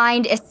 I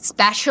find,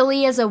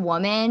 especially as a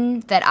woman,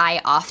 that I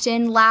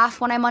often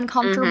laugh when I'm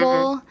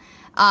uncomfortable.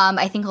 Mm-hmm.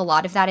 I think a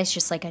lot of that is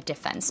just, like, a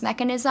defense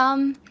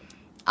mechanism.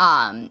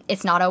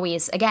 It's not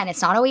always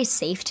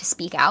safe to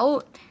speak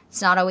out.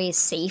 It's not always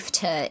safe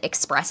to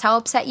express how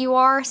upset you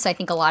are. So I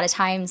think a lot of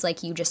times,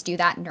 like, you just do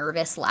that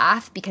nervous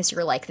laugh because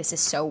you're like, this is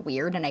so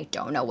weird and I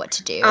don't know what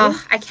to do. Oh,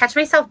 I catch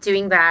myself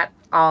doing that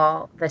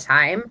all the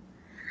time.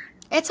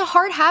 It's a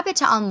hard habit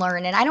to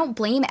unlearn, and I don't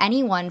blame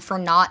anyone for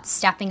not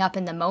stepping up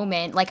in the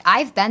moment. Like,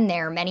 I've been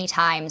there many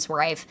times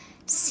where I've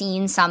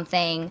seen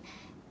something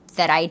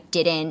that I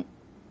didn't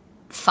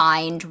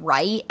find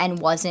right and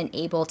wasn't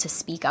able to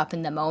speak up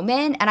in the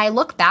moment. And I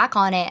look back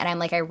on it and I'm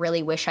like, I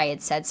really wish I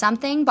had said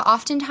something. But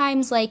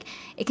oftentimes, like,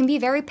 it can be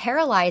very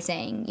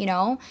paralyzing, you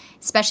know,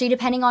 especially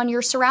depending on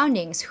your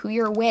surroundings, who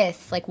you're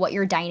with, like, what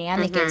your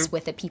dynamic is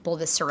with the people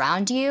that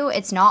surround you.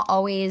 It's not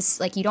always,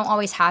 like, you don't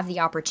always have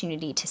the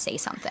opportunity to say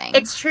something.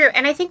 It's true.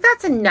 And I think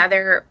that's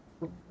another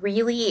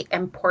really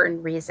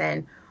important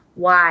reason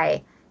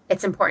why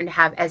it's important to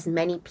have as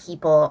many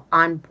people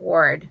on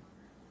board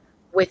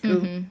with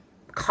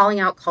calling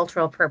out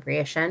cultural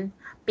appropriation,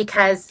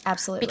 because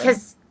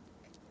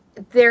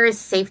there is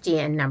safety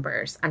in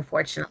numbers,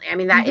 unfortunately. I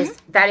mean, that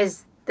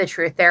is the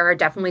truth. There are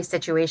definitely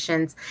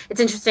situations. It's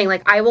interesting.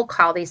 Like, I will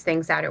call these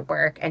things out at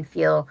work and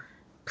feel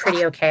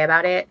pretty okay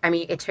about it. I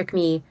mean, it took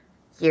me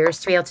years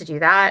to be able to do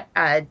that.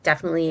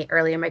 Definitely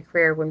early in my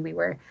career when we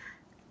were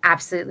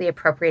absolutely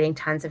appropriating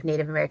tons of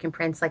Native American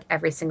prints, like,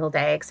 every single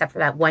day, except for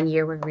that one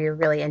year where we were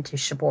really into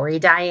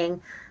shibori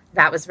dyeing.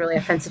 That was really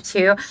offensive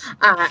too.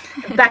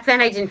 Back then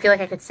I didn't feel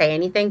like I could say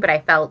anything, but I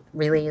felt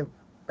really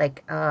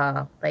like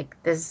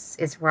this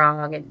is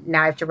wrong. And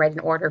now I have to write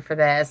an order for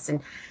this.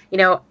 And, you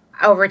know,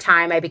 over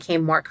time I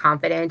became more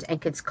confident and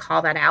could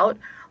call that out.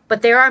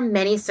 But there are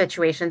many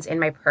situations in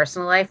my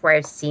personal life where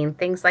I've seen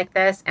things like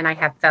this and I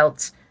have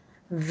felt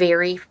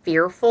very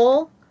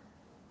fearful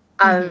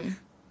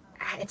of,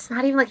 it's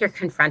not even like you're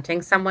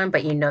confronting someone,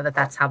 but you know that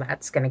that's how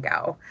that's going to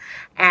go.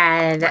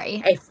 And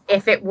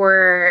if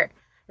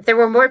there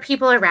were more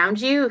people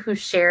around you who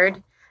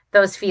shared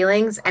those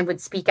feelings and would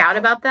speak out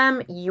about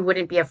them, you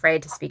wouldn't be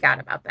afraid to speak out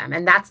about them.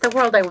 And that's the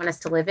world I want us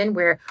to live in,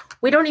 where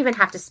we don't even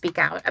have to speak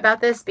out about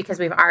this because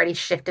we've already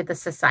shifted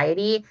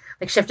society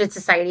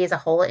as a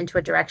whole into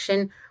a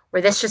direction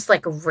where this just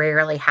like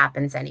rarely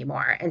happens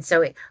anymore. And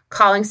so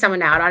calling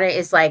someone out on it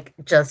is like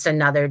just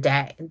another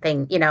day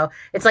thing. You know,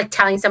 it's like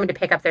telling someone to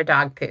pick up their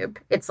dog poop.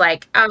 It's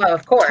like, oh,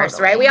 of course,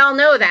 Totally. right? We all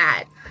know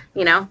that,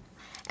 you know?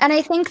 And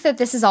I think that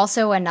this is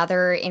also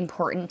another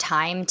important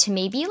time to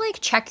maybe like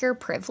check your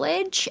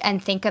privilege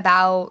and think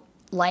about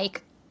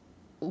like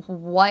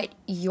what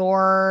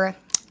you're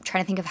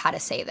trying to think of how to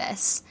say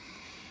this.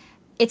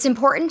 It's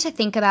important to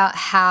think about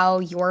how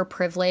your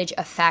privilege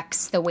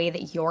affects the way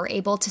that you're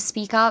able to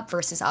speak up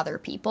versus other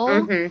people.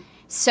 Mm-hmm.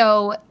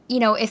 So, you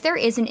know, if there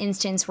is an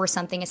instance where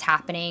something is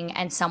happening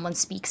and someone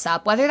speaks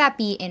up, whether that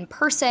be in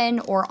person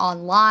or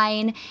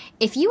online,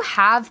 if you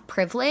have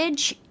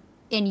privilege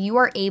and you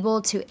are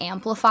able to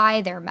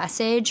amplify their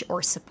message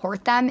or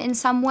support them in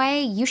some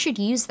way, you should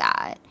use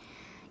that.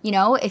 You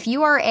know, if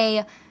you are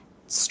a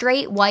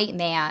straight white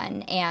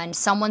man and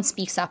someone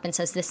speaks up and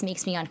says, this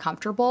makes me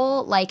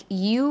uncomfortable, like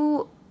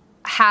you're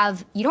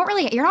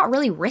not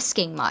really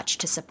risking much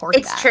to support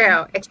them. It's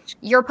true.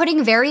 You're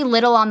putting very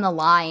little on the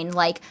line.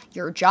 Like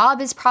your job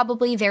is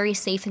probably very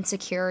safe and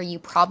secure. You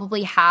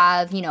probably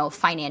have, you know,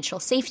 financial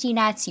safety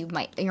nets.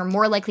 You're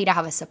more likely to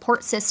have a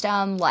support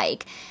system.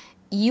 Like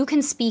you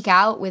can speak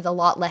out with a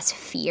lot less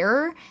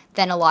fear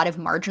than a lot of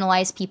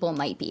marginalized people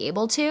might be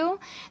able to.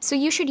 So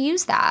you should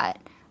use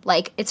that.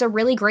 Like, it's a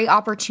really great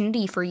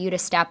opportunity for you to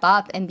step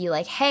up and be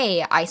like,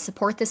 hey, I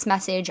support this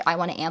message. I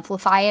want to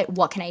amplify it.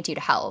 What can I do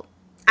to help?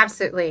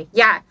 Absolutely.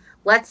 Yeah.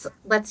 Let's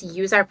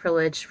use our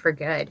privilege for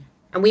good.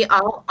 And we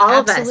all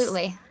of us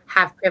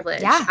have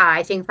privilege. Yeah.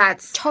 I think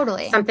that's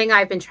totally something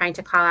I've been trying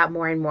to call out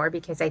more and more,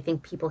 because I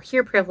think people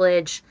hear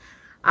privilege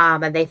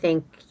and they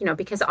think, you know,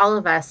 because all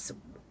of us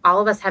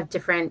have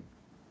different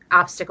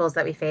obstacles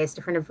that we face,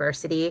 different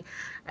adversity.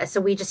 So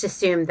we just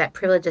assume that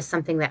privilege is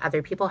something that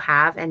other people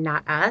have and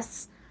not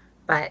us.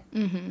 But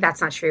that's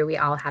not true. We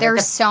all have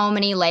There's so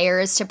many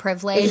layers to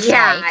privilege.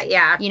 Yeah, like,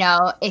 yeah. You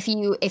know, if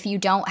you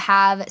don't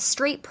have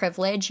straight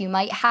privilege, you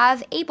might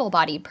have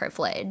able-bodied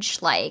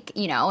privilege. Like,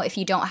 you know, if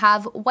you don't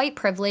have white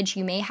privilege,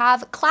 you may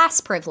have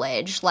class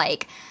privilege.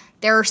 Like,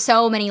 there are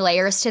so many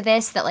layers to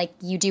this that, like,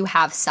 you do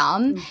have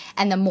some.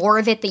 And the more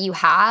of it that you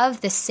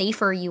have, the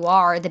safer you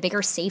are, the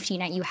bigger safety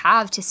net you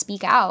have to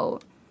speak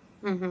out.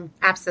 Mm-hmm.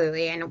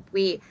 Absolutely. And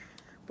we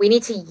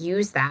need to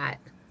use that.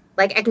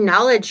 Like,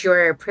 acknowledge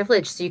your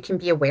privilege so you can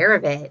be aware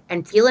of it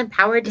and feel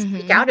empowered to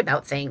speak out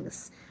about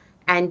things.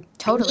 And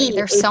totally,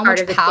 there's so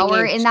much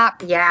power in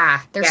that.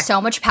 Yeah. There's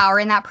so much power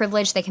in that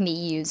privilege that can be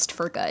used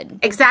for good.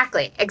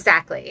 Exactly.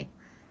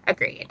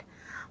 Agreed.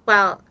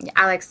 Well,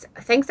 Alex,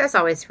 thanks as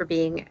always for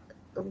being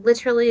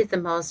literally the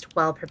most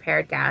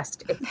well-prepared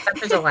guest. It's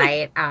such a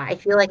delight. I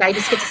feel like I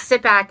just get to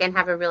sit back and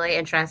have a really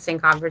interesting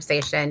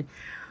conversation,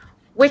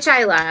 which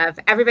I love.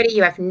 Everybody,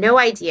 you have no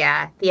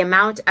idea the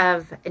amount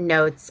of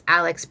notes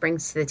Alex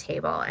brings to the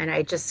table, and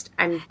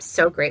I'm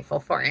so grateful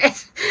for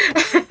it.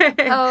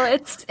 Oh,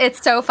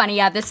 it's so funny.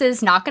 Yeah, this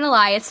is, not gonna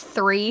lie, it's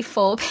 3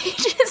 full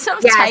pages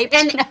of typed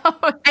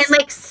notes. And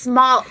like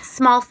small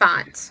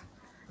font.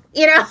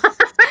 You know?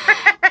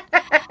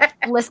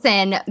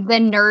 Listen, the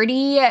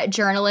nerdy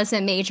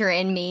journalism major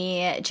in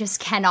me just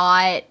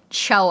cannot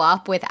show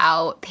up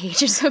without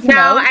pages of notes.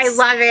 No, I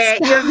love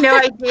it. You have no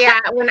idea.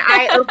 When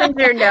I opened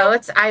your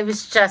notes, I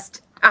was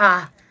just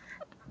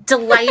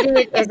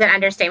delighted is an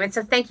understatement.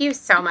 So thank you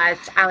so much,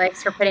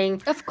 Alex, for putting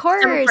so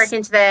much work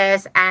into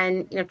this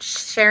and, you know,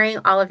 sharing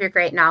all of your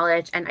great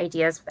knowledge and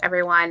ideas with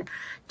everyone.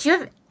 Do you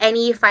have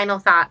any final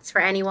thoughts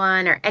for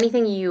anyone, or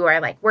anything you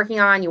are like working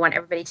on, you want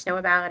everybody to know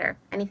about, or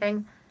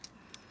anything?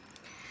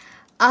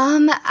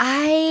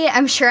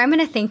 I'm sure I'm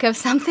going to think of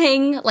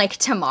something like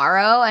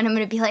tomorrow, and I'm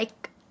going to be like,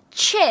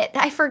 shit,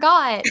 I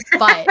forgot.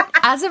 But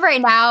as of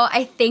right now,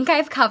 I think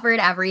I've covered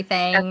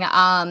everything.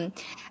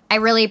 I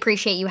really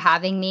appreciate you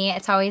having me.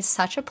 It's always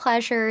such a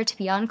pleasure to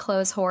be on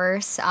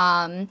Clotheshorse.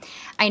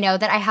 I know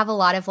that I have a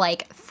lot of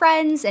like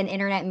friends and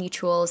internet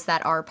mutuals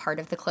that are part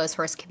of the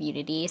Clotheshorse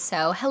community.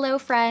 So hello,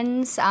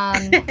 friends.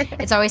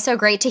 It's always so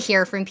great to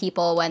hear from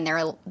people when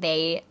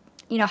they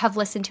have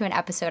listened to an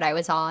episode I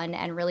was on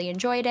and really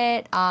enjoyed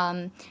it.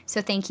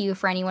 So thank you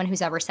for anyone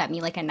who's ever sent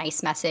me like a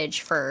nice message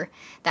for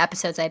the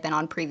episodes I've been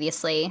on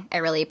previously. I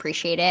really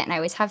appreciate it. And I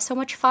always have so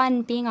much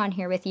fun being on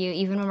here with you,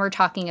 even when we're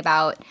talking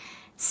about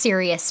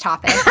serious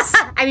topics.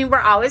 I mean, we're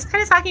always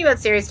kind of talking about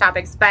serious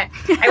topics, but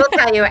I will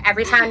tell you,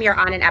 every time you're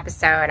on an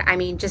episode, I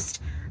mean,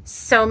 just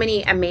so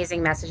many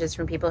amazing messages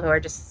from people who are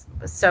just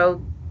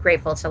so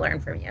grateful to learn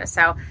from you.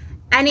 So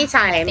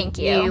anytime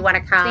you want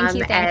to come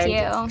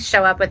and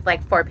show up with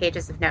like 4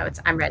 pages of notes,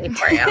 I'm ready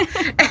for you.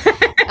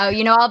 Oh,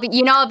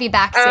 I'll be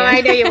back soon. Oh,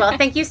 I know you will.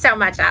 Thank you so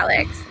much,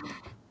 Alex.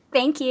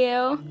 Thank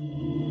you.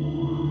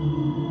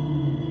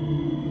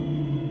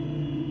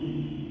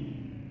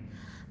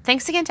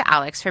 Thanks again to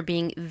Alex for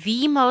being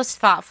the most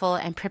thoughtful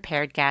and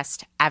prepared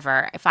guest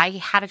ever. If I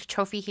had a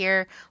trophy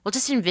here, well,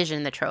 just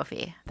envision the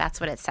trophy. That's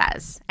what it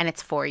says. And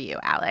it's for you,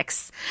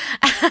 Alex.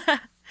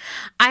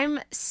 I'm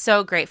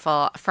so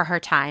grateful for her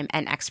time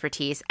and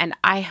expertise, and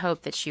I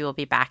hope that she will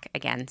be back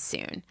again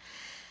soon.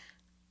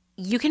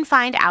 You can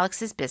find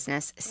Alex's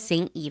business,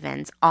 St.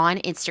 Evens, on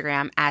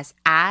Instagram as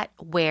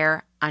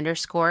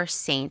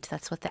 @where_saint,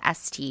 that's with the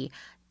ST,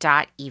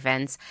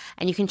 .evens.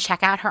 And you can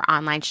check out her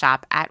online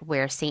shop at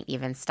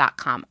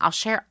wheresaintevens.com. I'll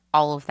share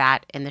all of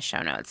that in the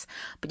show notes.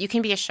 But you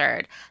can be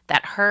assured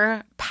that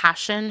her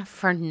passion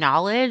for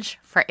knowledge,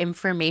 for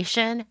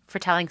information, for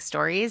telling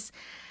stories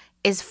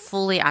is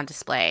fully on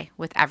display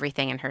with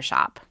everything in her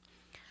shop.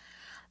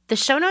 The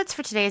show notes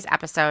for today's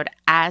episode,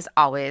 as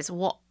always,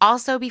 will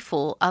also be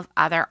full of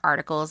other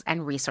articles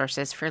and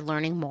resources for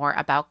learning more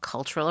about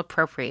cultural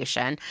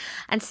appropriation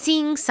and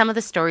seeing some of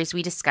the stories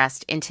we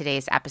discussed in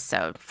today's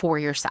episode for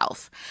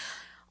yourself.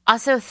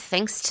 Also,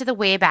 thanks to the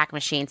Wayback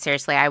Machine,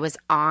 seriously, I was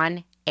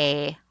on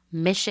a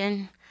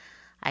mission.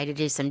 I had to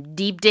do some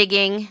deep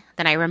digging.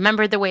 Then I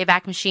remembered the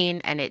Wayback Machine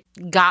and it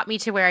got me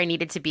to where I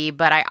needed to be,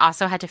 but I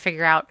also had to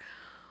figure out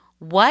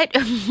what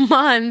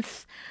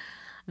month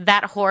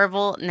that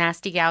horrible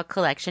Nasty Gal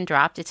collection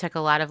dropped. It took a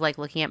lot of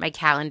looking at my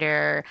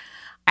calendar.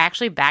 I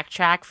actually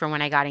backtracked from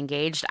when I got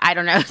engaged. I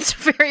don't know. It's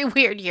a very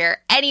weird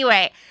year.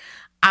 Anyway,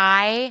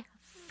 I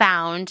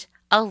found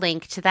a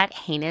link to that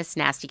heinous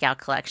Nasty Gal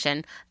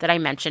collection that I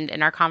mentioned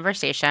in our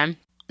conversation.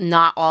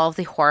 Not all of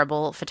the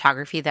horrible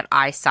photography that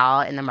I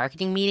saw in the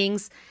marketing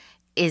meetings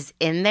is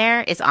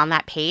on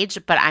that page,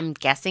 but I'm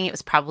guessing it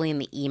was probably in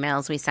the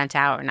emails we sent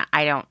out, and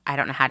I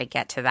don't know how to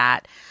get to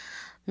that.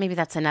 Maybe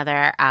that's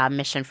another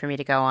mission for me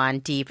to go on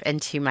deep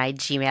into my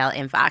Gmail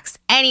inbox.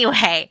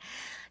 Anyway,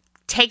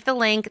 take the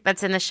link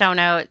that's in the show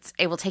notes.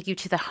 It will take you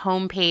to the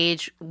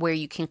homepage where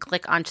you can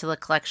click onto the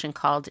collection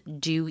called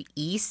Due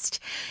East.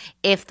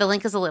 If the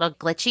link is a little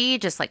glitchy,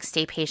 just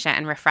stay patient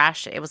and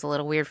refresh. It was a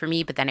little weird for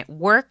me, but then it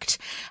worked.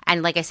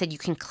 And like I said, you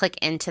can click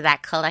into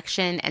that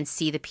collection and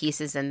see the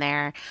pieces in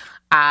there.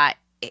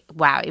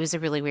 Wow, it was a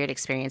really weird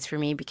experience for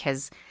me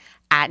because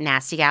at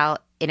Nasty Gal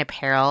in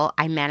apparel,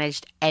 I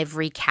managed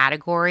every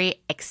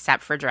category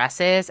except for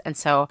dresses. And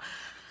so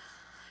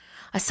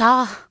I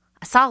saw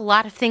a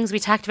lot of things we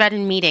talked about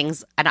in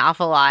meetings, an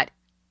awful lot.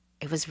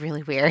 It was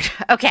really weird.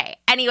 Okay,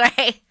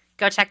 anyway,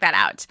 go check that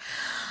out.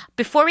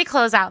 Before we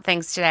close out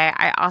things today,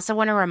 I also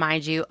want to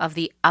remind you of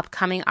the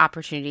upcoming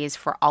opportunities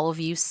for all of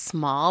you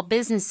small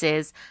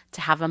businesses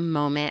to have a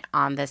moment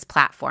on this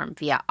platform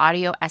via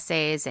audio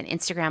essays and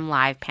Instagram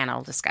Live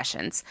panel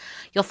discussions.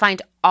 You'll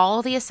find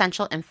all the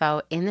essential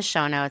info in the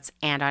show notes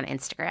and on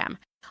Instagram.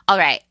 All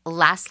right,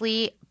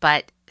 lastly,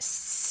 but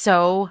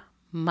so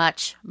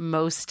much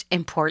most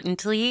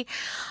importantly,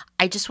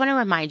 I just want to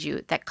remind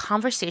you that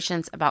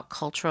conversations about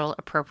cultural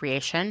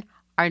appropriation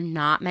are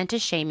not meant to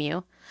shame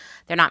you.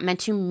 They're not meant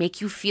to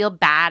make you feel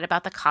bad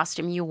about the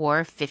costume you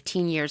wore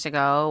 15 years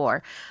ago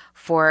or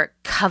for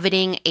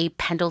coveting a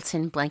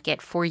Pendleton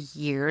blanket for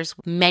years.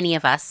 Many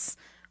of us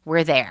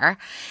were there.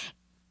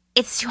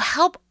 It's to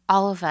help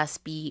all of us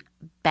be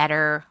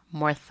better,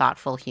 more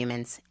thoughtful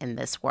humans in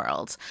this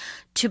world,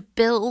 to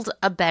build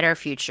a better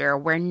future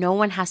where no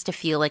one has to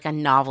feel like a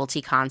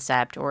novelty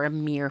concept or a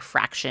mere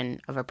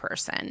fraction of a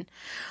person.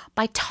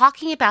 By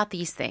talking about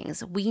these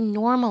things, we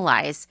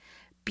normalize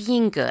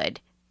being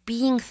good,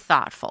 being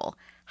thoughtful,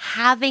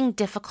 having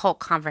difficult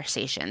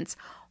conversations,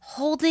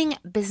 holding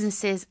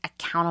businesses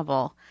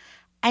accountable,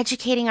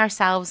 educating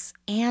ourselves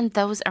and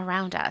those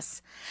around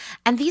us.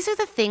 And these are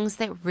the things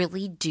that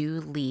really do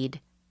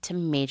lead to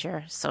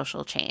major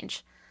social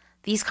change.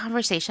 These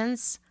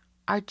conversations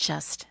are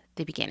just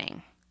the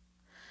beginning.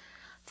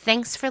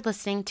 Thanks for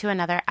listening to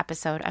another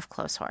episode of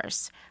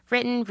Clotheshorse.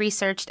 Written,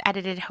 researched,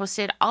 edited,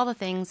 hosted, all the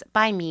things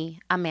by me,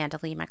 Amanda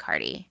Lee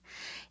McCarty.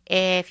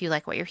 If you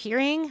like what you're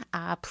hearing,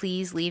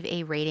 please leave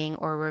a rating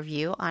or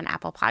review on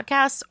Apple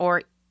Podcasts,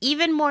 or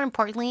even more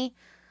importantly,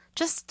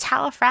 just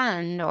tell a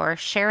friend or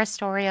share a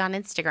story on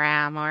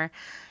Instagram or,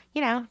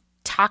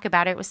 talk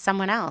about it with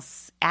someone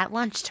else at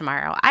lunch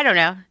tomorrow. I don't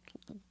know.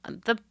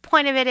 The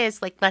point of it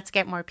is let's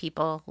get more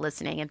people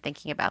listening and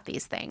thinking about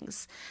these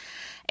things.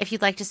 If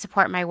you'd like to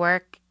support my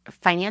work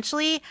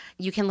financially,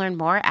 you can learn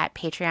more at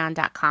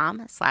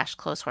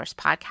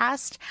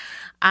patreon.com/clotheshorse-podcast.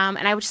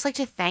 And I would just like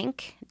to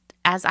thank,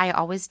 as I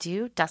always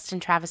do, Dustin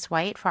Travis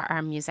White for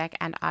our music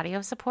and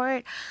audio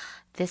support.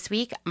 This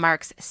week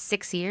marks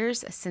 6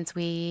 years since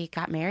we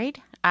got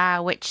married,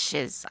 which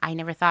is, I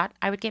never thought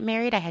I would get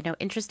married. I had no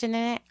interest in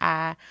it.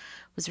 I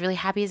was really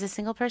happy as a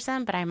single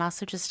person, but I'm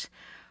also just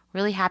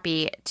really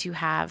happy to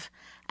have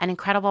an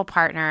incredible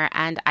partner.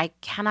 And I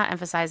cannot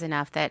emphasize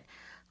enough that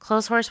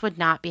Clotheshorse would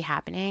not be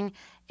happening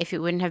if it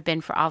wouldn't have been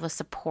for all the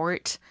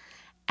support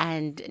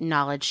and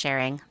knowledge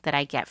sharing that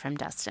I get from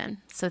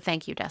Dustin. So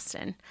thank you,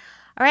 Dustin.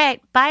 All right.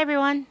 Bye,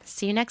 everyone.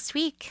 See you next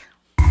week.